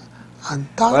 years. And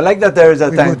talk. Well, I like that there is a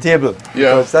timetable.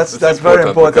 Yeah, that's very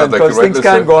important, because things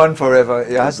can't go on forever.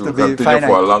 It has to be finite.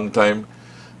 For a long time,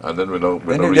 and then we don't.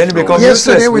 Then it becomes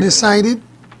yesterday we decided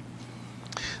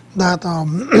that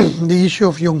the issue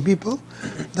of young people,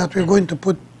 that we're going to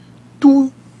put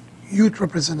 2 youth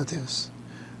representatives,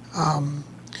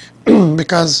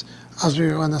 because as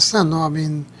we understand now, I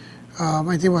mean,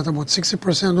 I think what about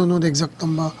 60%, I don't know the exact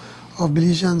number, of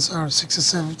Belizeans are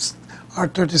 67, are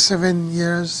 37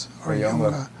 years or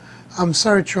younger. I'm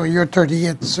sorry, Cho, you're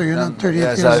 38, so you're not 38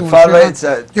 years old.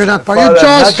 You're not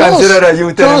considered a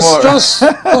youth anymore. Just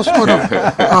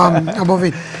above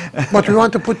it. But we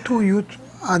want to put 2 youth,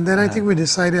 and then I think we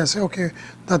decided, I say, okay,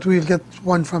 that we'll get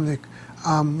one from the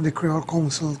Creole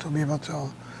Council to be able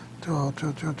to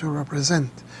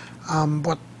represent.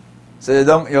 But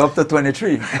so you're up to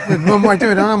 23. No, I think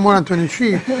we don't have more than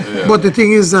 23. Yeah. But the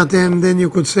thing is that then you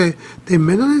could say, the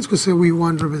Mennonites could say we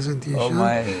want representation. Oh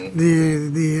my.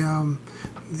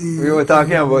 We were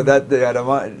talking about that the other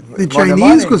morning. The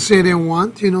Chinese could say they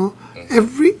want, you know.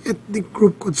 Every ethnic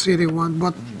group could say they want,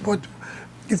 but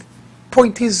the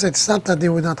point is, it's not that they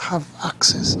will not have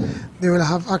access. They will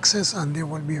have access, and they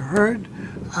will be heard,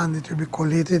 and it will be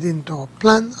collated into a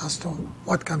plan as to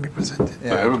what can be presented.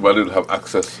 Yeah. So everybody will have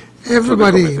access.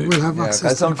 Everybody will have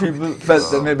access. Some people felt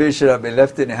that maybe it should have been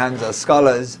left in the hands of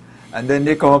scholars, and then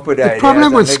they come up with the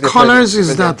problem with scholars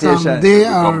is that they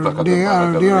are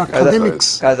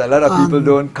academics. Because a lot of people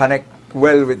don't connect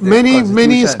well with the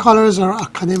many scholars are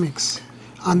academics,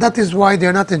 and that is why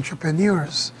they're not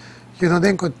entrepreneurs. You know,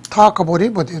 they could talk about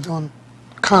it, but they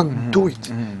can't do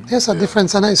it. There's a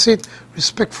difference, and I say it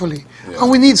respectfully. And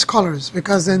we need scholars,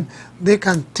 because then they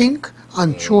can think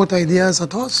and throw out ideas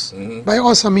at us. By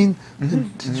us, I mean the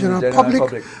general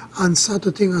public, and start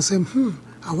to think and say,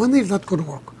 I wonder if that could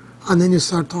work. And then you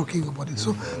start talking about it.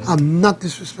 So I'm not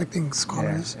disrespecting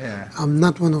scholars. I'm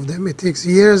not one of them. It takes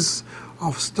years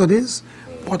of studies,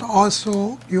 but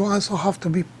also you also have to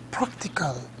be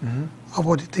practical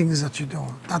about the things that you do,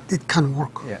 that it can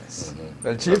work. Yes.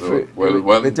 Well, Chief,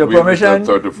 with your permission,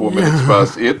 34 minutes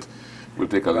past 8, we'll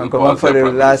take a little pause for the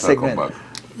last segment.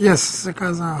 Yes,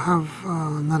 because I have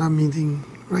another meeting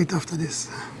right after this.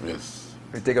 Yes.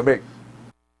 We'll take a break.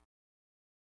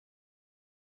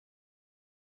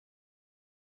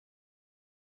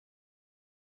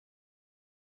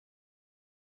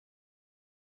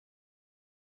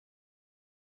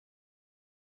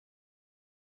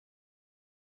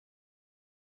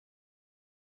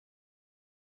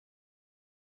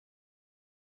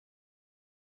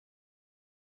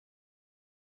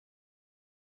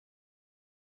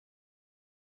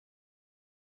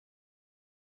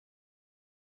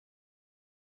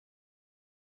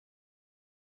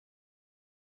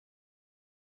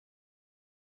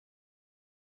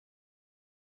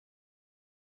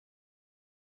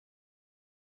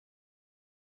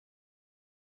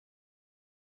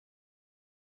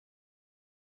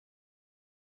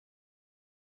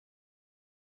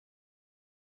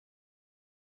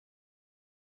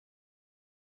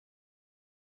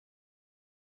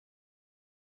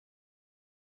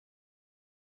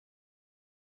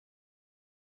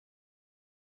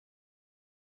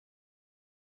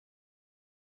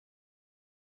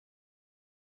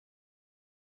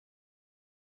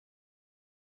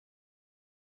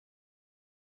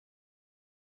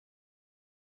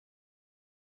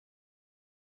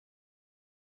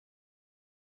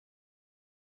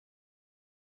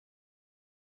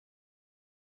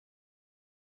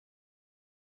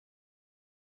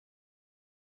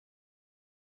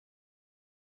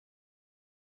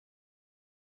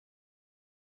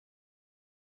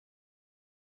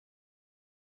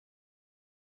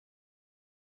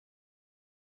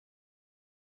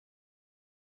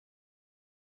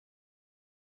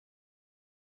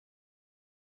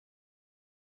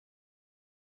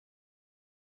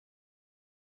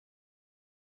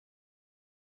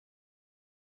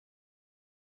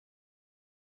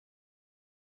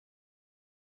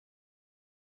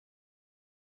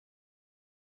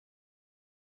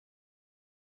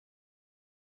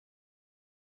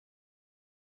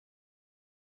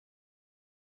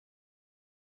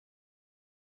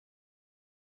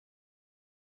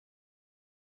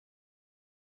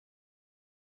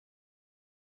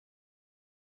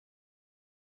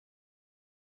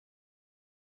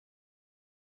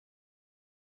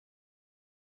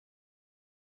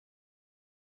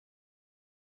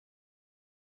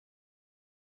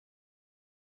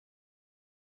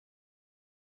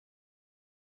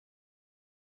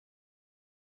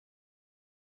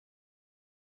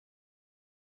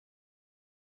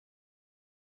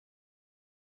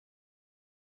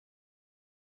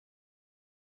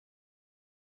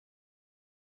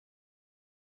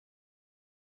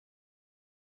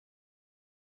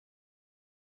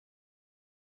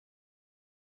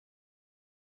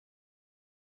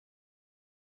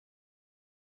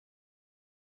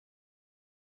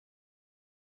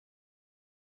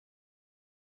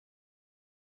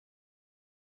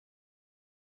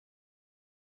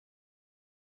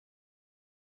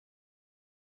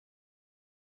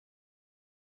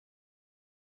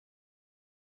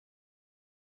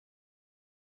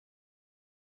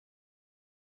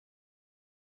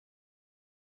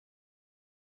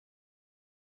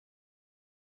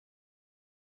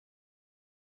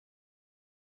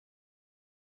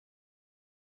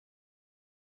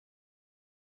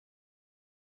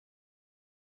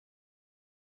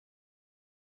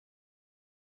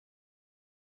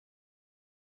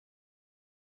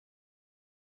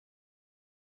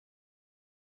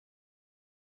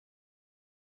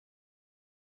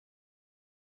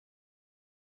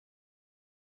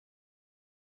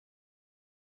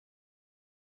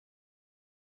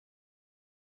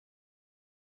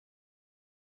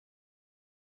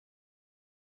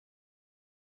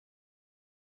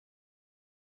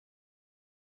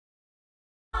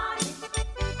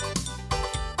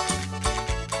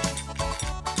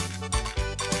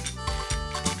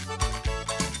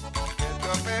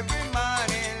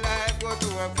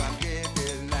 work from day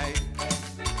till night.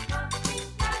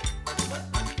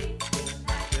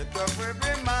 Get up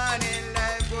every morning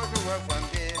like go to work from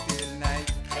day till night.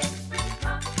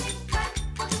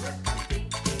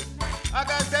 I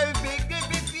got 7 big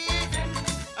feet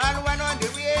and one on the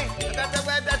way. I got a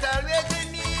wife that's always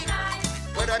in need.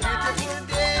 What a beautiful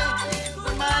day.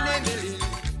 Good morning, Lily.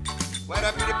 What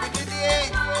a pretty day.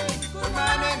 Good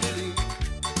morning, Lily.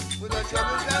 Put the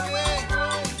troubles away.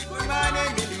 Good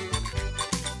morning, Lily.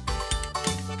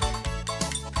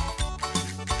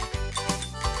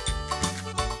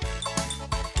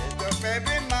 Get up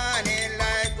every morning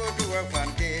like go to work from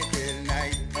day till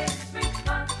night.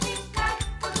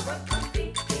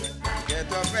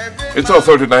 It's all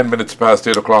 39 minutes past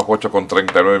 8 o'clock,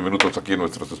 8:39 minutos aquí en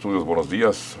nuestros estudios. Buenos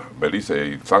días, Belize,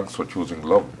 y thanks for choosing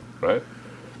love, right?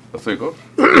 That's how you go?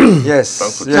 Yes.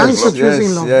 Thanks for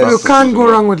choosing love. You can't go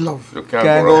wrong with love. You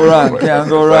can't go wrong. Can't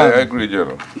go wrong. I agree, you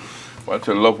know. Once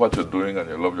you love what you're doing and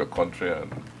you love your country,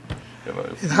 and you know,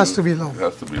 It has to be love. It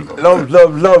has to be love.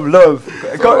 Love. Loving.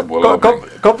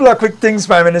 Couple of quick things,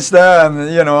 Prime Minister.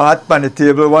 You know, hot on the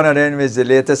table. One of them is the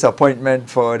latest appointment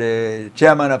for the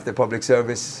chairman of the Public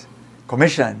Service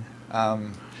Commission,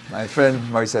 my friend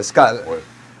Maurice Skal.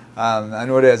 I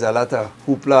know there's a lot of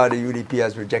hoopla. The UDP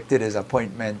has rejected his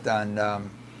appointment, and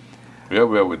yeah,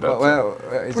 we are with that. Well,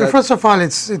 first of all,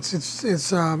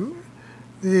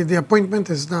 the appointment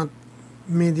is not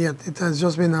made yet. It has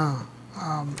just been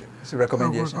it's a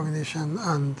recommendation,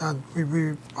 and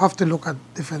we have to look at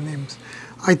different names.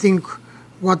 I think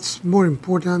what's more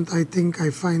important, I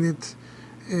find it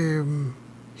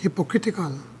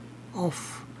hypocritical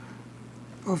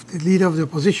of the leader of the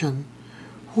opposition,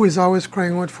 who is always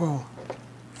crying out for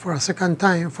a second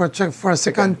time, for a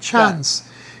second chance.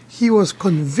 He was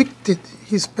convicted.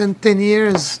 He spent 10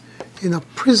 years in a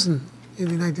prison in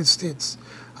the United States,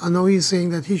 and now he's saying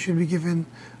that he should be given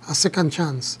a second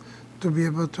chance to be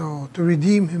able to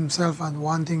redeem himself and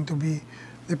wanting to be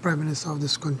the Prime Minister of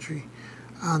this country.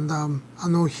 And I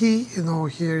know he,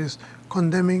 here is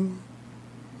condemning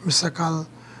Mr. Kal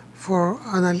for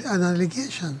an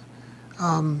allegation.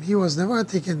 He was never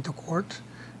taken to court.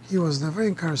 He was never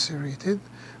incarcerated.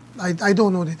 I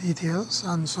don't know the details.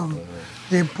 And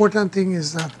the important thing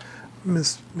is that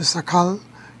Mr. Kal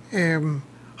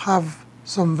have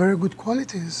some very good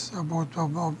qualities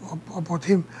about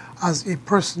him as a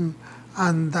person,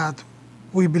 and that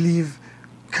we believe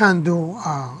can do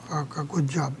a good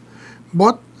job.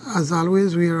 But as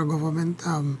always, we are a government.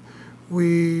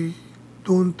 We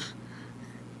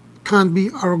can't be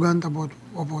arrogant about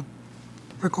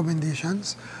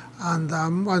recommendations,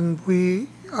 and we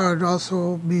are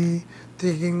also be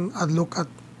taking a look at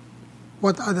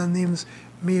what other names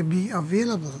may be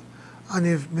available. And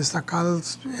if Mr. Kal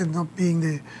ends up being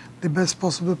the best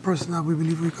possible person that we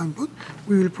believe we can put,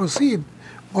 we will proceed.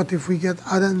 But if we get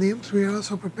other names, we are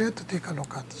also prepared to take a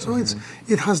look at. So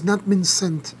it has not been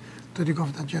sent to the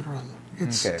Governor General.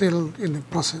 It's still in the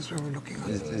process where we're looking at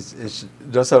it. It's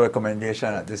just a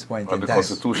recommendation at this point in time. And the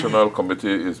Constitutional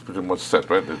Committee is pretty much set,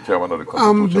 right? The chairman of the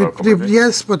Constitutional Committee?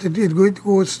 Yes, but it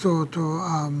goes to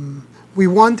we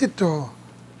wanted to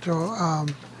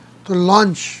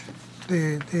launch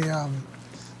the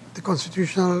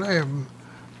Constitutional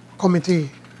Committee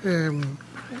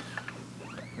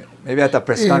maybe at a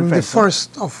press conference. The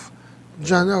 1st of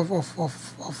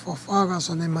August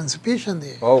on Emancipation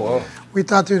Day. Oh. We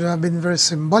thought it would have been very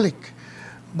symbolic,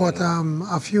 but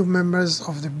a few members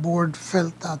of the board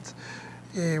felt that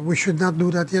we should not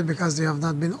do that yet because they have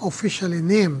not been officially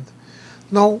named.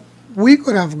 Now, we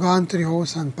could have gone to the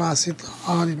House and passed it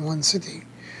all in one sitting,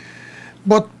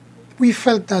 but we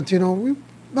felt that, we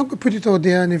not going to put it out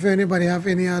there, and if anybody have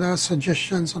any other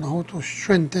suggestions on how to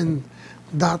strengthen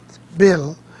that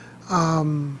bill,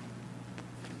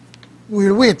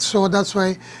 we'll wait. So that's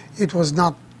why it was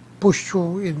not pushed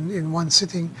through in one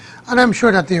sitting. And I'm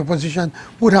sure that the opposition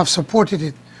would have supported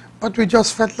it. But we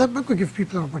just felt that we could give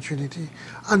people an opportunity.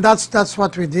 And that's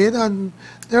what we did. And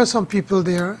there are some people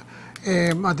there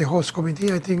at the House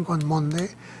Committee, I think on Monday,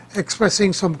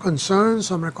 expressing some concerns,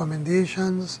 some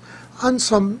recommendations, and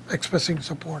some expressing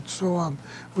support. So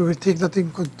we will take that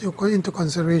into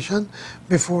consideration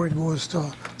before it goes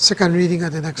to second reading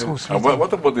at the next House meeting. And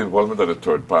what about the involvement of the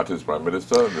third parties, Prime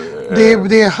Minister? We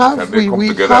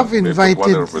have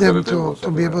invited them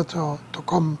to be able to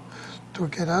come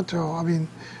together.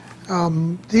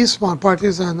 These small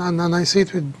parties, and I say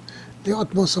it with the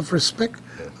utmost of respect,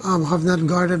 have not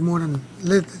garnered more than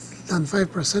less than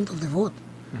 5% of the vote.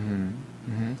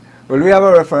 Will we have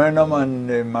a referendum on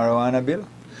the marijuana bill?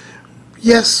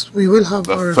 Yes, we will have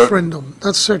a referendum.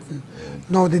 That's certain.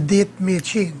 Now the date may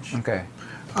change. Okay.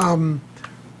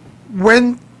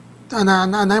 when, and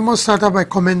I must start out by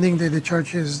commending the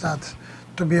churches that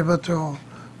to be able to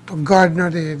garner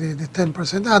the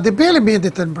 10%. They barely made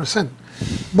the 10%,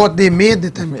 but they made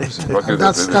the 10%. And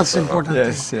that's important.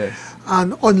 Yes, yes.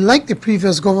 And unlike the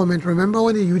previous government, remember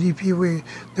when the UDP,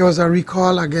 there was a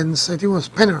recall against, I think it was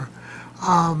Penner.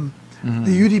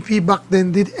 The UDP back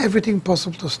then did everything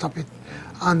possible to stop it.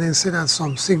 And they said that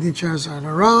some signatures are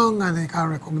wrong and they can't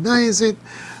recognize it.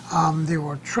 They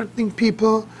were threatening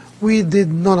people. We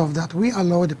did none of that. We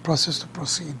allowed the process to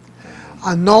proceed.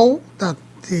 And now that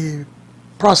the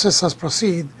process has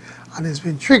proceeded and it's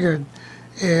been triggered,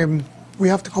 we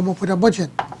have to come up with a budget.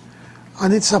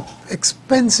 And it's an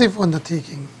expensive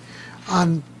undertaking.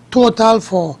 And total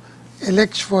for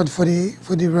election for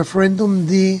the referendum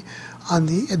day and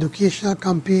the educational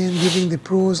campaign, giving the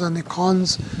pros and the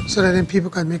cons so that then people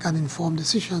can make an informed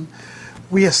decision,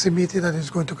 we estimated that it's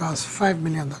going to cost $5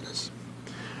 million.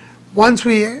 Once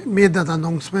we made that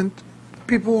announcement,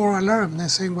 people were alarmed. They're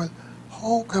saying, well,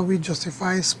 how can we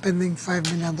justify spending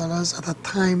 $5 million at a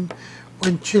time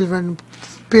when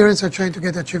parents are trying to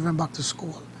get their children back to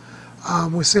school?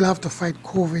 We still have to fight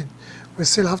COVID. We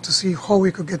still have to see how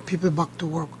we could get people back to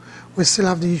work. We still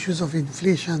have the issues of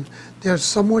inflation. There's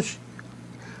so much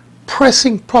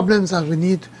pressing problems that we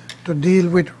need to deal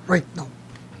with right now.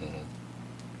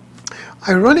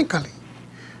 Ironically,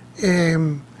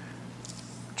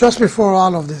 just before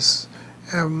all of this,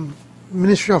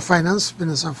 Ministry of Finance,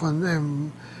 Minister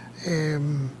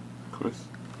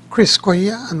Chris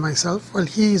Koya and myself, well,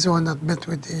 he is the one that met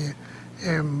with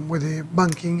the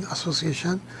Banking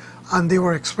Association, and they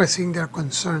were expressing their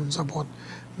concerns about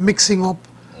mixing up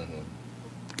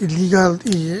illegal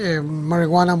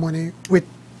marijuana money with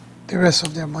the rest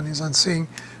of their monies and saying,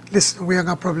 listen, we have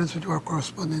got problems with our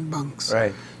correspondent banks.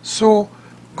 Right. So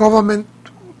government,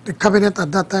 the cabinet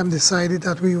at that time decided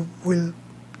that we will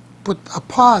put a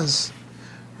pause.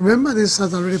 Remember, this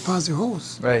has already passed the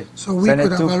House. Right. So we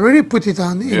could have already put it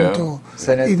on into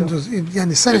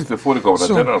the Senate. It's before the Governor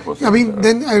General process.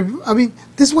 I mean,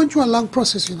 this went through a long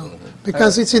process, you know,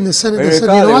 because it's in the Senate. They said,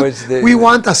 you know what, we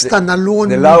want a standalone.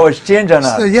 The law was changed or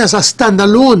not? Yes, a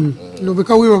standalone, you know,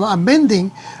 because we were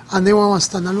amending, and they want a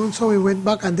standalone. So we went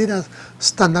back and did a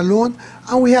standalone,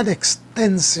 and we had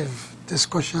extensive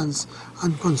discussions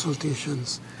and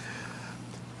consultations.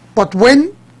 But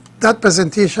when that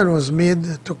presentation was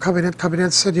made to Cabinet,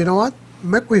 Cabinet said, you know what,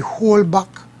 make we hold back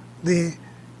the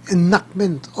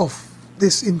enactment of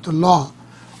this into law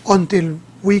until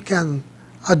we can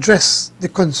address the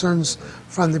concerns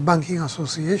from the Banking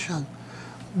Association.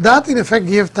 That, in effect,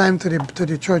 gave time to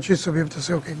the churches to be able to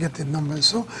say, okay, get the numbers.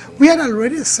 So we had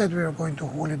already said we were going to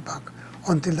hold it back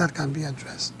until that can be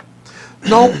addressed.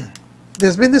 Now,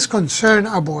 there's been this concern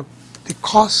about the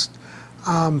cost.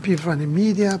 People from the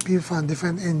media, people from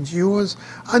different NGOs,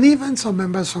 and even some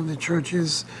members from the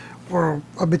churches were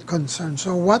a bit concerned.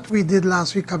 So what we did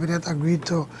last week, Cabinet agreed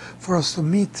for us to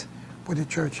meet with the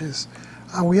churches.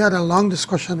 And we had a long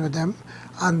discussion with them,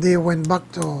 and they went back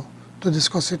to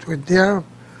discuss it with their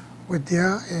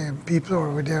people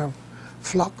or with their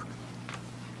flock.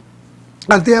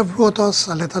 And they have wrote us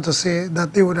a letter to say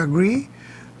that they would agree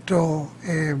to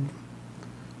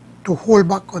hold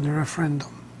back on the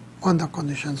referendum under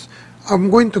conditions.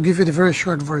 I'm going to give you the very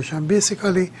short version.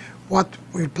 Basically, what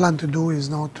we plan to do is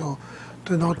now to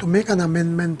make an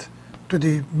amendment to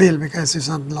the bill, because it's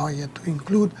not law yet, to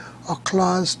include a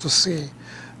clause to say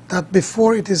that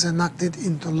before it is enacted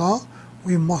into law,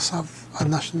 we must have a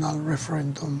national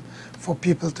referendum for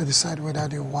people to decide whether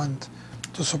they want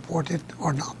to support it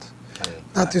or not.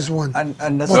 That is one.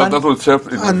 And that will shelve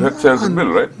the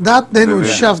bill, right? That then will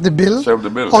shelve the bill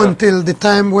until the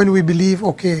time when we believe,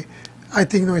 okay, I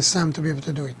think now it's time to be able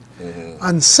to do it.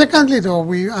 And secondly, though,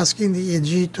 we're asking the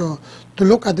AG to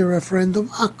look at the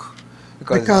Referendum Act.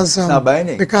 Because it's not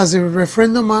binding. Because the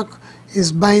Referendum Act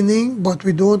is binding, but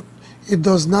it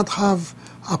does not have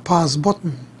a pass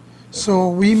button. So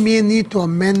we may need to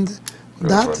amend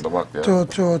that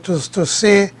to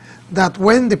say that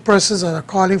when the persons that are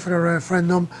calling for the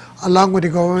referendum, along with the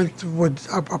government,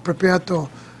 are prepared to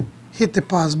hit the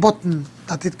pass button,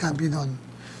 that it can be done.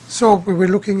 So we were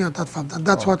looking at that from that.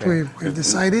 That's what we've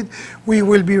decided. We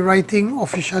will be writing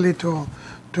officially to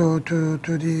the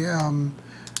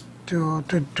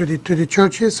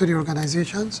churches, to the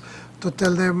organizations, to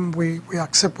tell them we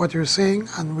accept what you're saying,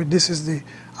 and this is the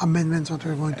amendments what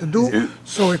we're going to do,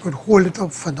 so we could hold it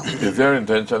up for now. Is there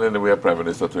intention in the way, Prime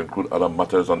Minister, to include other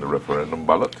matters on the referendum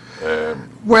ballot?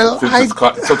 Well, since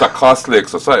it's such a costly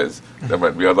exercise, there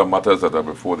might be other matters that are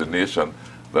before the nation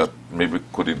that maybe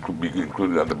could be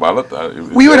included on the ballot.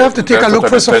 We would have to take a look,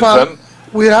 first of all.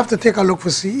 we'll have to take a look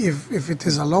to see if it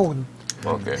is allowed.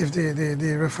 Okay. If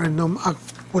the referendum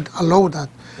act would allow that.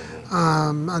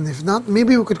 And if not,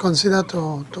 maybe we could consider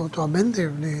to amend the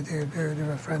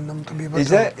referendum to be able is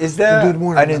there to do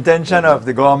more. an intention of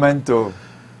the government to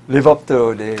live up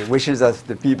to the wishes of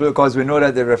the people? Because we know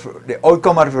that the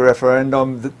outcome of the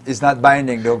referendum is not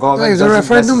binding. The government if the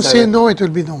referendum say no, it will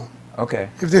be no. Okay.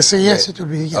 If they say yes, it will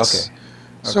be yes. Okay.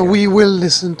 So we will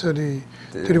listen to the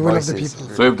will of the people.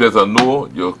 So if there's a no,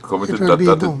 you're committed that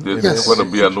there's going to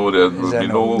be a no, there will be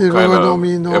no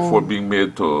kind of effort being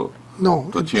made to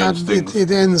change things. It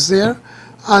ends there,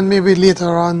 and maybe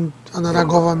later on another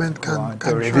government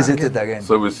can revisit it again.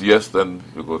 So if it's yes, then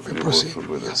you go through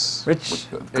with yes. Which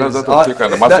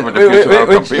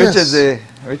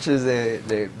is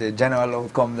the general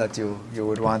outcome that you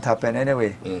would want happen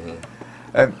anyway.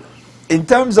 In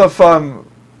terms of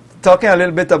talking a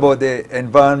little bit about the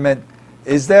environment,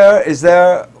 is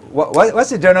there what's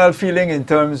the general feeling in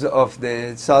terms of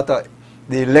the sort of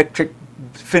the electric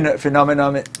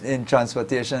phenomenon in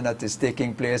transportation that is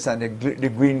taking place and the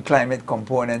green climate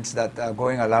components that are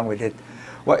going along with it?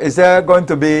 Is there going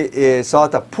to be a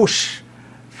sort of push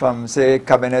from, say,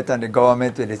 cabinet and the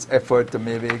government with its effort to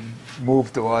maybe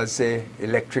move towards, say,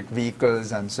 electric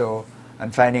vehicles and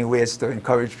finding ways to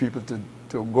encourage people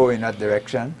to go in that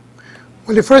direction?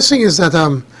 Well, the first thing is that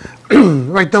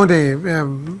right now the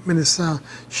Minister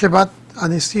Shebat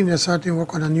and his team are starting to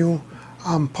work on a new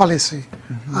policy,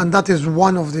 and that is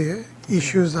one of the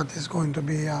issues that is going to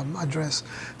be addressed.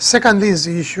 Secondly is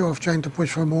the issue of trying to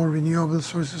push for more renewable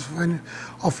sources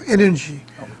of energy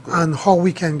and how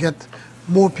we can get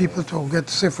more people to get,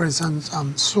 say, for instance,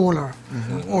 solar.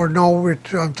 Or now we're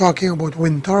talking about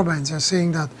wind turbines. They're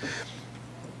saying that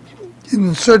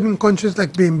in certain countries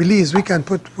like in Belize, we can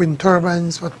put wind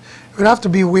turbines, but it would have to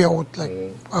be way out, like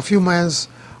a few miles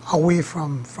away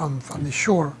from the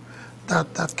shore.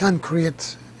 That can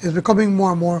create, is becoming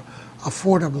more and more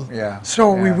affordable.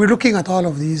 So we're looking at all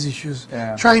of these issues,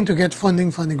 trying to get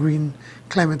funding from the Green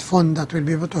Climate Fund that will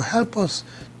be able to help us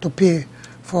to pay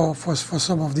for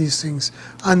some of these things.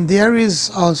 And there is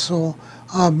also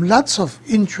lots of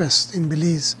interest in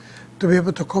Belize to be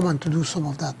able to come and to do some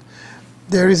of that.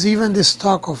 There is even this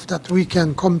talk of that we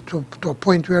can come to a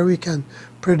point where we can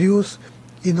produce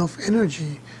enough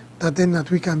energy that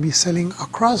we can be selling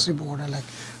across the border, like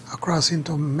across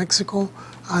into Mexico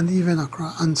and even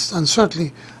across, and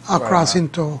certainly across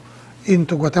into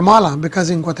Guatemala, because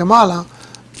in Guatemala,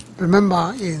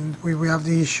 remember, we have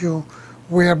the issue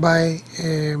whereby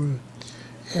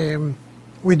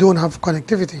we don't have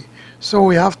connectivity. So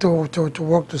we have to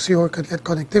work to see how we can get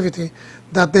connectivity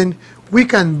that then we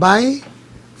can buy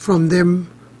from them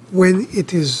when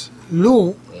it is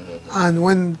low, and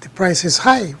when the price is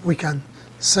high, we can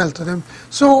sell to them.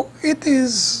 So it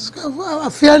is a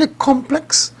fairly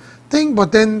complex thing,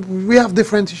 but then we have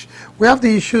different we have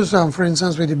the issues, for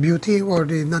instance, with the beauty or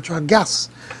the natural gas,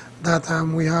 that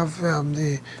we have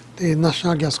the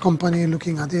National Gas Company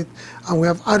looking at it, and we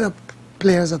have other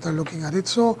players that are looking at it.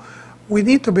 So we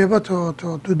need to be able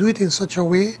to do it in such a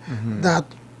way that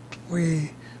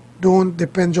we don't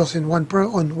depend just on one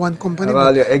company,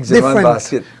 but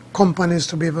different companies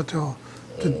to be able to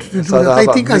do that. I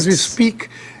think as we speak,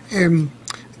 the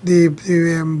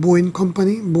Boeing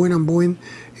company, Boeing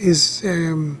is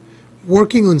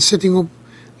working on setting up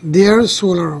their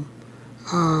solar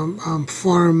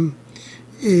farm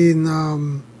in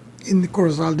the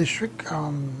Corozal district,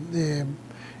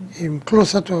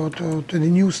 closer to the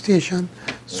new station,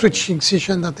 switching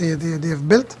station that they have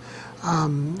built.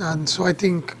 And so I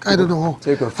think, I don't know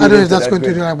if that's going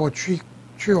to do about 3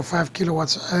 or 5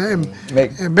 kilowatts,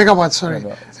 megawatts, sorry.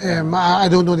 I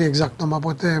don't know the exact number,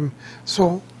 but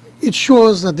so it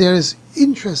shows that there is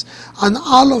interest. And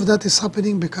all of that is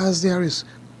happening because there is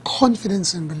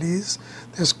confidence in Belize.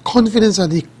 There's confidence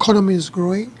that the economy is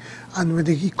growing, and with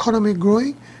the economy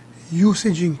growing,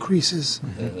 usage increases.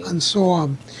 And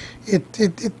so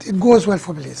it goes well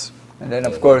for Belize. And then,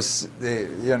 of course,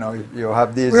 you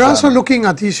have these... We're also looking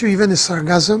at the issue, even the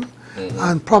sargassum,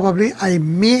 and probably I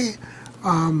may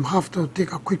have to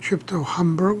take a quick trip to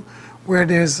Hamburg, where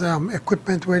there's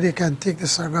equipment where they can take the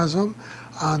sargassum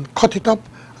and cut it up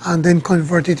and then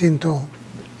convert it into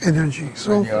energy.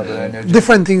 So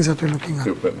different things that we're looking at.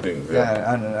 Different things,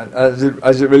 and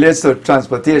as it relates to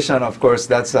transportation, of course,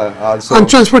 that's also... And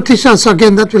transportation, so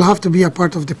again, that will have to be a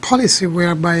part of the policy,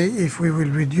 whereby if we will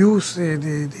reduce the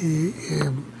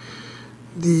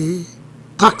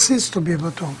taxes to be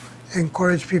able to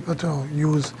encourage people to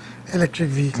use electric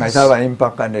vehicles. Might have an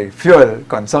impact on the fuel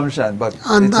consumption, but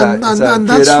and it's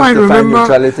that's fine.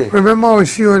 Remember our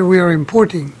fuel we are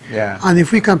importing. Yeah. And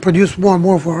if we can produce more and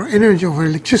more for energy or for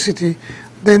electricity,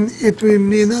 then it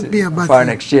may not be a bad foreign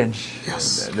thing. exchange.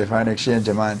 Yes. The foreign exchange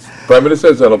demand. Prime Minister,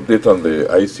 has an update on the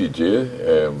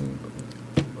ICJ,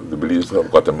 the Belize of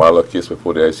Guatemala case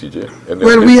before the ICJ.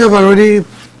 Well, we have already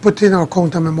put in our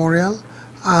counter memorial,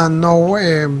 and now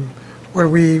where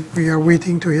we are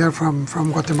waiting to hear from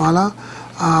Guatemala.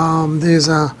 There's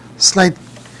a slight,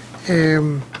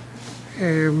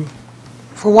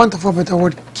 for want of a better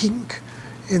word, kink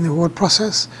in the whole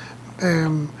process.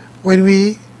 When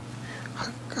we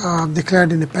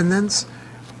declared independence,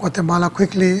 Guatemala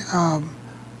quickly,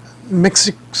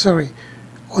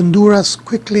 Honduras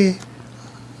quickly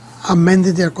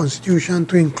amended their constitution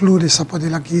to include the Sapo de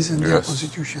la Keys in their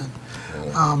constitution.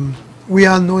 We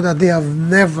all know that they have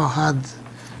never had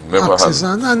access,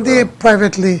 and they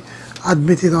privately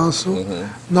admitted also.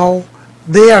 Now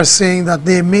they are saying that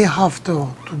they may have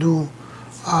to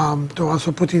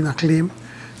also put in a claim.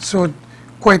 So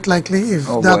quite likely, if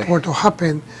that were to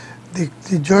happen, the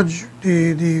judge,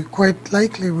 quite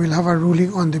likely will have a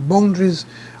ruling on the boundaries,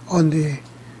 on the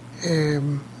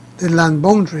land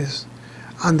boundaries,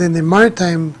 and then the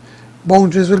maritime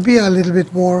boundaries will be a little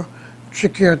bit more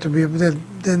trickier to be able to,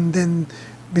 then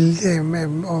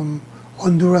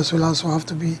Honduras will also have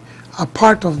to be a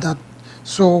part of that.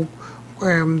 So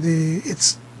the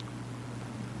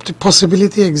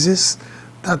possibility exists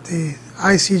that the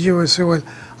ICJ will say, well,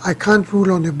 I can't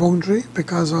rule on the boundary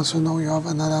because also now you have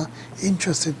another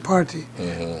interested party,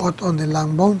 but on the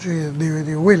land boundary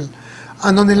they will.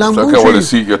 And on the land boundary,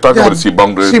 you're talking about the sea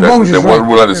boundaries. Sea boundaries, they won't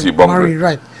rule on the sea boundary.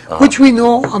 Right. Which we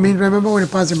know, I mean, remember when we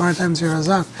passed the Maritime Zeroes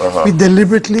Act, we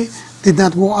deliberately did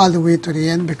not go all the way to the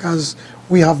end because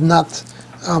we have not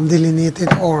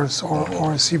delineated our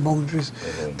sea boundaries.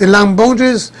 The land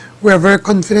boundaries, we are very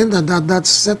confident that that's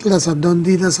settled as a done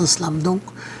deal, as a slam dunk.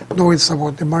 No, it's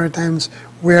about the maritimes,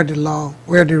 where the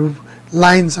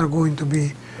lines are going to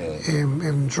be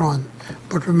drawn.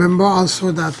 But remember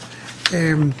also that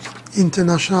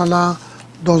international law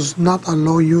does not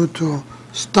allow you to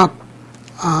stop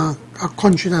a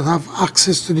country that have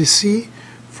access to the sea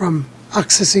from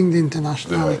accessing the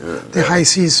international, the high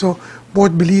seas. So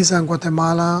both Belize and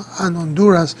Guatemala and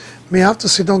Honduras may have to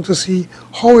sit down to see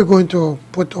how we're going to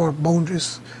put our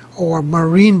boundaries, our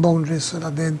marine boundaries, so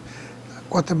that then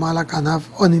Guatemala can have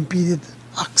unimpeded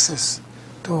access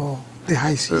to the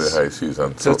high seas. To the high seas.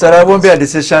 And so that won't be a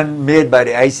decision made by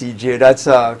the ICJ. That's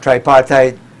a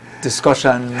tripartite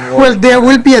discussion. Well, there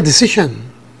will be a decision.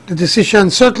 The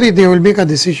decision, certainly they will make a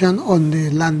decision on the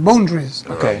land boundaries.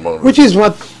 Okay. Which is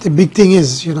what the big thing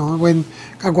is, you know, when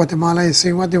Guatemala is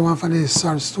saying what they want from the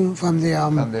Sarstoon, from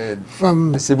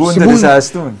Sibun to the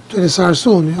Sarstoon. To the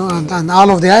Sarstoon, you know, and all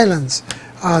of the islands.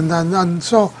 And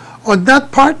so on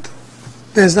that part,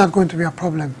 there's not going to be a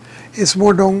problem. It's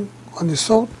more down on the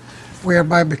south,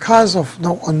 whereby because of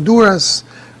now Honduras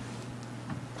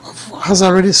has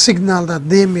already signaled that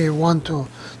they may want to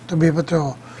be able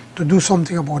to do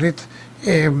something about it,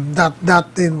 that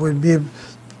then will be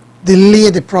delay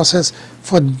the process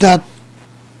for that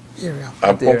area.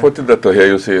 I'm comforted that to hear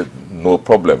you say no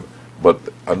problem, but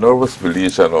a nervous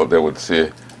Belizean out there would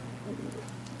say,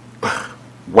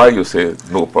 why you say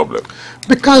no problem?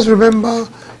 Because remember,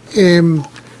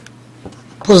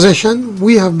 possession,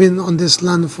 we have been on this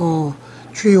land for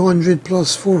 300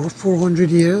 plus 400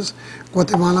 years.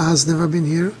 Guatemala has never been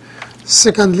here.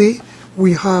 Secondly,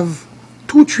 we have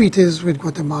two treaties with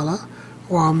Guatemala,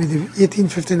 the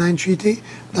 1859 treaty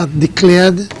that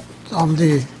declared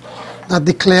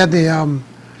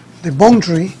the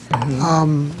boundary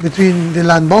between the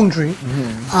land boundary,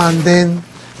 and then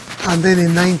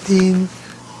in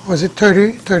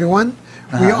 1931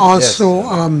 we also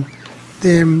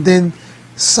then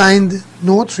signed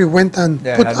notes. We went and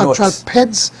put actual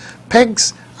pegs,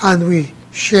 and we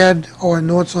shared our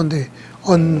notes on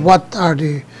what are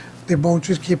the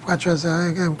boundaries. Keep Cachas,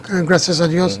 Gracias a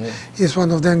Dios is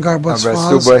one of them, Garbas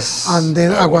Falls, and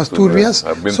then Aguas Turbias.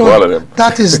 I've been to all of them.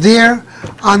 That is there.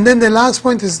 And then the last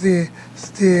point is the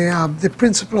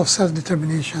principle of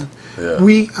self-determination. Yeah.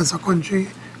 We, as a country,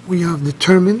 we have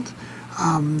determined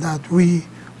that we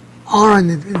are an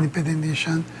independent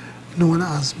nation known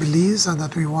as Belize, and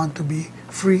that we want to be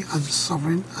free and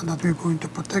sovereign, and that we're going to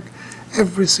protect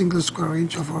every single square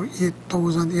inch of our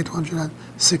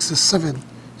 8,867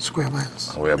 square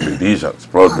miles. We are Belizeans,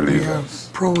 proud Belizeans. We are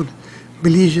proud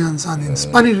Belizeans, and in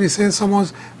Spanish we say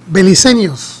somos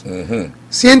beliceños.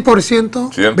 100%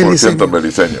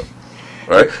 beliceños.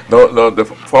 Right? No, the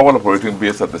forward operating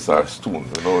base at the Sarstoon,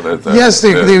 you know that. Yes,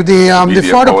 the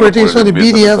forward operating base on the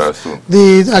BDF.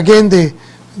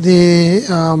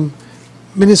 The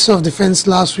Minister of Defense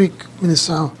last week,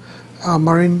 Minister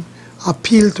Marin,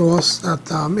 appealed to us that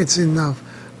it's in a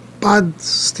bad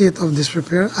state of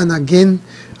disrepair, and again,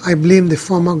 I blame the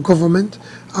former government.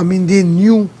 I mean, they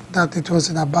knew that it was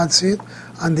in a bad state,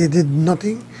 and they did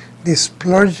nothing. They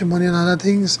splurged money on other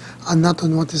things and not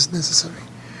on what is necessary.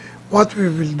 What we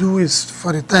will do is,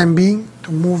 for the time being,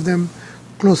 to move them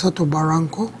closer to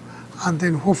Barranco, and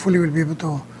then hopefully we'll be able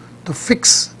to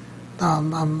fix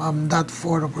that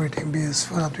forward operating base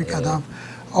so that we can have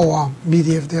our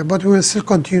BDF there. But we will still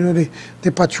continue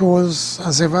the patrols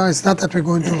as ever. It's not that we're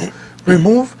going to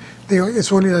remove.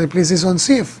 It's only that the place is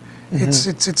unsafe.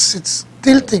 It's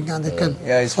tilting, and it can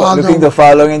fall looking to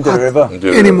fall into the river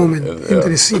any moment into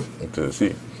the sea. Into the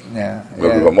sea. Yeah.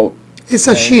 It's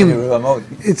a shame.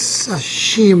 It's a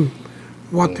shame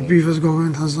what the previous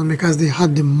government has done, because they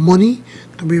had the money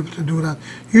to be able to do that.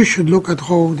 You should look at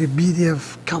how the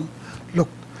BDF camp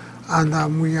looked,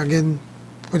 and we again,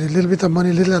 with a little bit of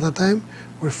money, little at a time,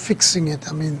 we're fixing it.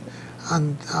 I mean,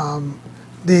 and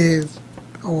they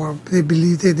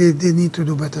believe they need to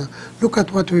do better. Look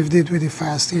at what we've did with the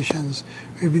fire stations.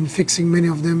 We've been fixing many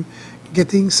of them,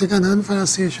 getting second-hand fire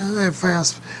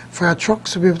stations, fire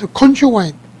trucks to be able to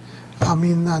countrywide. I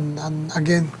mean, and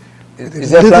again,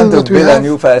 is there a plan to build a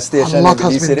new fire station in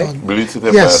Belize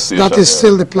today? Yes, that is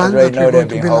still the plan. Right now they're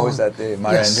being housed at the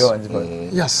Marion Jones. But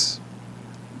yes.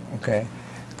 Okay.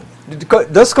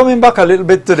 Just coming back a little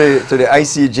bit to the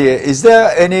ICJ, is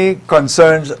there any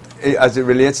concerns as it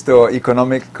relates to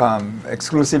economic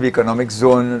exclusive economic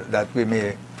zone that we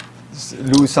may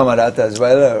lose some of that as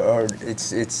well, or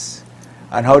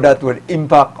and how that would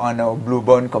impact on our Blue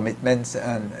Bond commitments?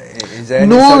 And is there any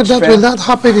no, such that trend? will not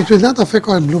happen. It will not affect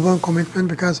our Blue Bond commitment,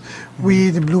 because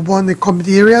the Blue Bond,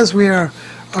 the areas we are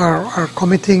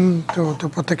committing to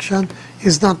protection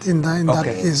is not in that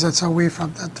is that's away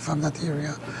from that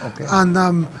area. Okay.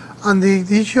 And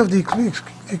the issue of the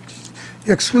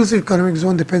exclusive economic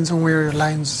zone depends on where your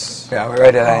lines. Yeah,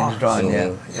 where the lines drawn.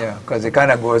 Yeah, because it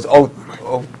kind of goes out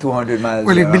 200 miles.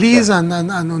 Well, if Belize and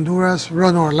Honduras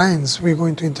run our lines, we're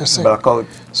going to intersect. Blackout.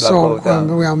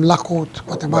 We have blackout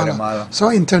Guatemala. So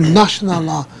international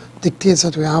law dictates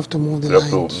that we have to move the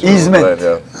lines. Easement.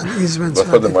 And easements.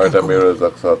 That's what the maritime areas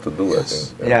have to do, I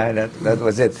think. Yeah, that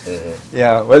was it.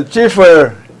 Yeah, well, Chief,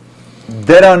 we're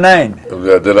dead on 9.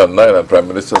 We are dead on 9, and Prime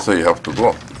Minister said you have to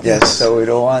go. Yes, so we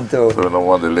don't want to. So we don't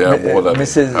want to delay more than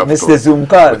miss the Zoom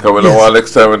call. Because we don't want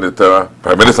next time when the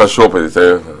Prime Minister show up and he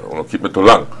say, "Don't keep me too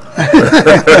long."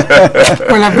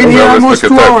 Well, I've been here almost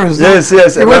 2 hours. Yes.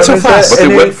 It went so fast.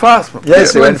 But it went fast.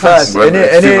 Yes, it went fast.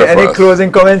 Any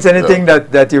closing comments? Anything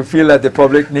that you feel that the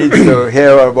public needs to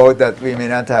hear about that we may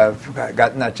not have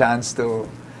gotten a chance to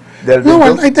delve into?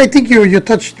 Well, I think you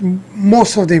touched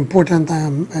most of the important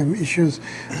issues.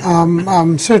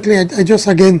 Certainly, I just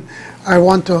again I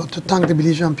want to thank the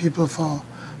Belizean people for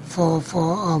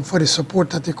the support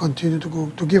that they continue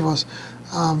to give us.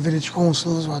 Village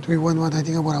councils, I think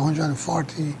about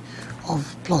 140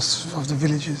 plus of the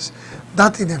villages.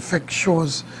 That in effect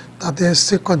shows that there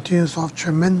still continues to have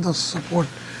tremendous support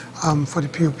for the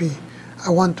POP.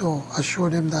 I want to assure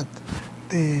them that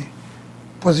the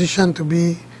position to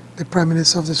be the Prime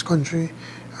Minister of this country,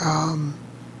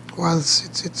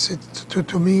 whilst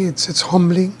to me it's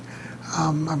humbling.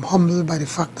 I'm humbled by the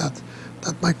fact that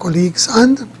my colleagues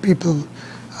and people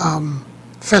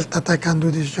felt that I can do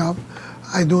this job.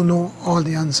 I don't know all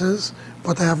the answers,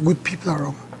 but I have good people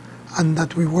around, and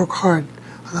that we work hard,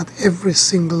 and that every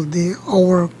single day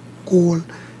our goal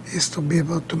is to be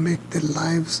able to make the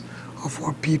lives of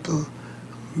our people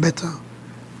better.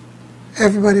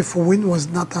 Everybody for Win was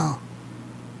not a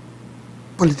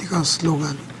political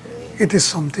slogan. It is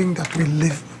something that we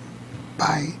live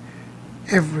by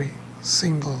every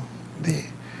single day.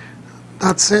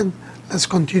 That said, let's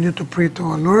continue to pray to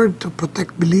our Lord to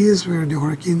protect Belize. We're in the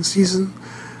hurricane season.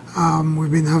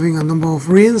 We've been having a number of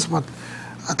rains, but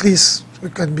at least we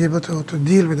can be able to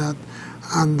deal with that.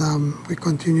 And we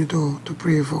continue to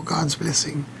pray for God's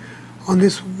blessing on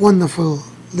this wonderful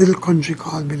little country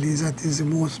called Belize. That is the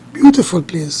most beautiful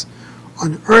place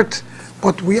on earth,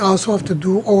 but we also have to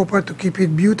do our part to keep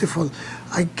it beautiful.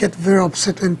 I get very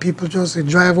upset when people just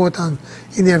drive out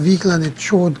in their vehicle and they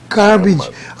throw garbage.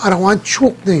 I don't want to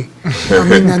choke them. I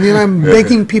mean, and I'm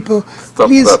begging people,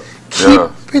 please keep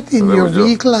it in your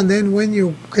vehicle, and then when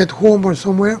you get home or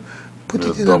somewhere, put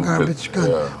it in a garbage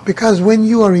can. Because when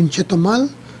you are in Chetumal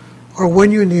or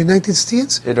when you're in the United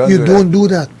States, you don't do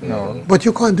that. No. But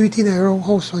you can't do it in your own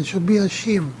house. It should be a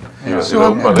shame. Yeah. So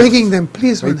I'm begging them,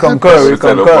 please. We concur. We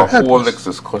concur. Whole next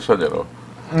discussion, you know.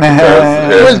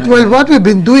 Well, what we've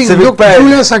been doing, look,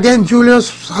 Julius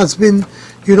has been,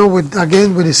 you know, with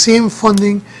the same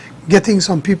funding, getting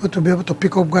some people to be able to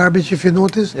pick up garbage, if you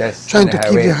notice, trying to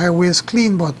keep the highways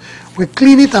clean, but we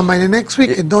clean it and by the next week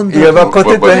it don't do it. You ever cut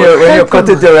it, when you cut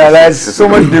it, you realize so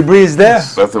much debris is there.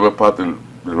 That's the part of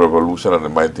the revolution and the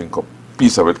mining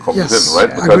piece of it comes in, right?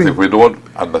 Because if we don't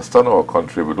understand our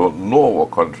country, we don't know our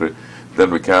country, then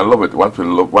we can't love it. Once we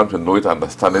know it,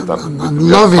 understand it, and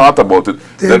love it, about it,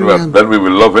 then we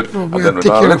will love it, and then we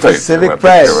will take civic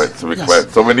pride. Civic pride.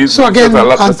 So we need again,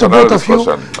 and to both of you,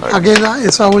 again,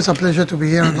 it's always a pleasure to be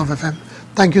here on Love FM.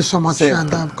 Thank you so much,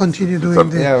 and continue doing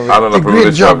the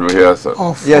great job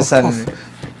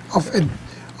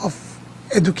of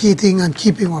educating and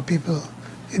keeping our people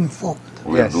informed.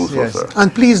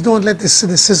 And please don't let the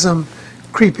cynicism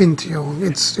creep into you.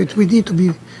 We need to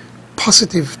be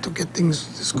positive to get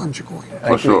this country going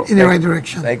in the right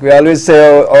direction. Like we always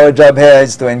say, our job here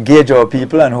is to engage our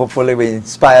people, and hopefully we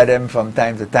inspire them from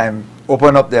time to time,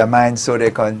 open up their minds so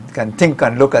they can think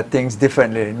and look at things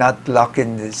differently, not lock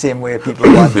in the same way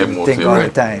people want to think all the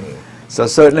time. So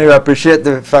certainly we appreciate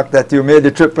the fact that you made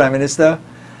the trip, Prime Minister,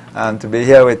 to be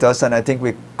here with us, and I think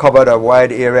we covered a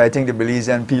wide area. I think the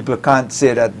Belizean people can't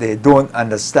say that they don't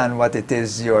understand what it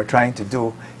is you're trying to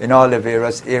do in all the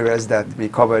various areas that we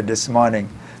covered this morning.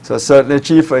 So certainly,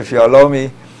 Chief, if you allow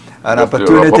me an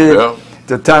opportunity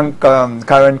to thank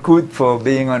Karen Coote for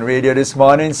being on radio this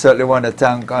morning. Certainly want to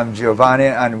thank Giovanni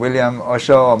and William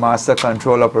Usher, our master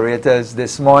control operators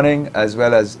this morning, as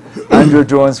well as Andrew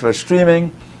Jones for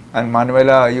streaming, and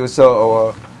Manuela Ayuso,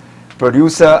 our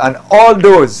producer, and all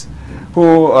those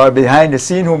who are behind the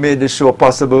scene who made this show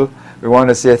possible. We want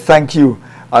to say thank you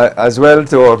as well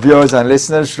to our viewers and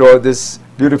listeners throughout this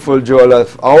beautiful jewel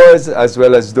of ours, as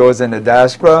well as those in the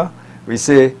diaspora. We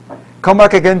say come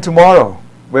back again tomorrow,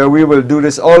 where we will do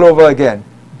this all over again,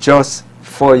 just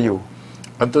for you.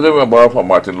 And today we're borrowing from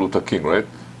Martin Luther King, right?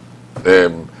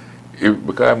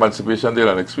 Because Emancipation Day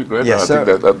next week, right? Yes, I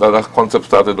think that concept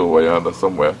started over yonder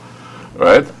somewhere.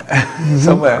 Right?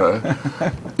 Somewhere.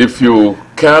 If you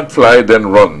can't fly, then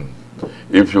run.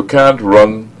 If you can't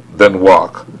run, then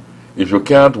walk. If you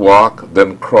can't walk,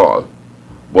 then crawl.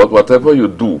 But whatever you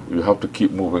do, you have to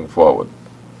keep moving forward.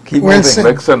 Keep moving. Makes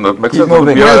sense. Keep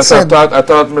moving. I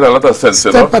thought it made a lot of sense.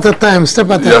 Step at a time, step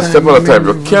at a time. Yeah, step at a time.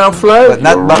 You can't fly, but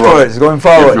not backwards, going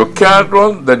forward. If you can't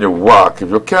run, then you walk. If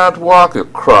you can't walk, you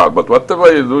crawl. But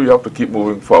whatever you do, you have to keep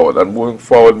moving forward. And moving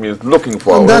forward means looking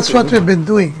forward. And that's what we've been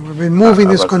doing. We've been moving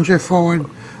this country forward.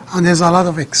 And there's a lot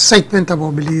of excitement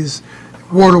about Belize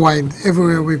worldwide,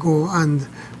 everywhere we go. And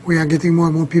we are getting more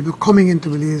and more people coming into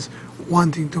Belize,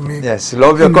 wanting to make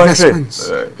love your country.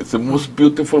 It's the most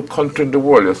beautiful country in the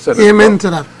world. You said Amen to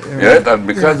that. Yeah, and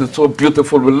because it's so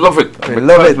beautiful, we love it. We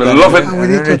love it. We love it.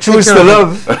 And we choose to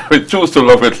love. We choose to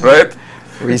love it, right?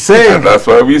 We say. And that's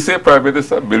why we say, Prime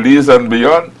Minister, Belize and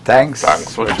beyond. Thanks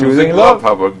for choosing love.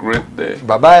 Have a great day.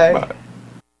 Bye-bye. Bye.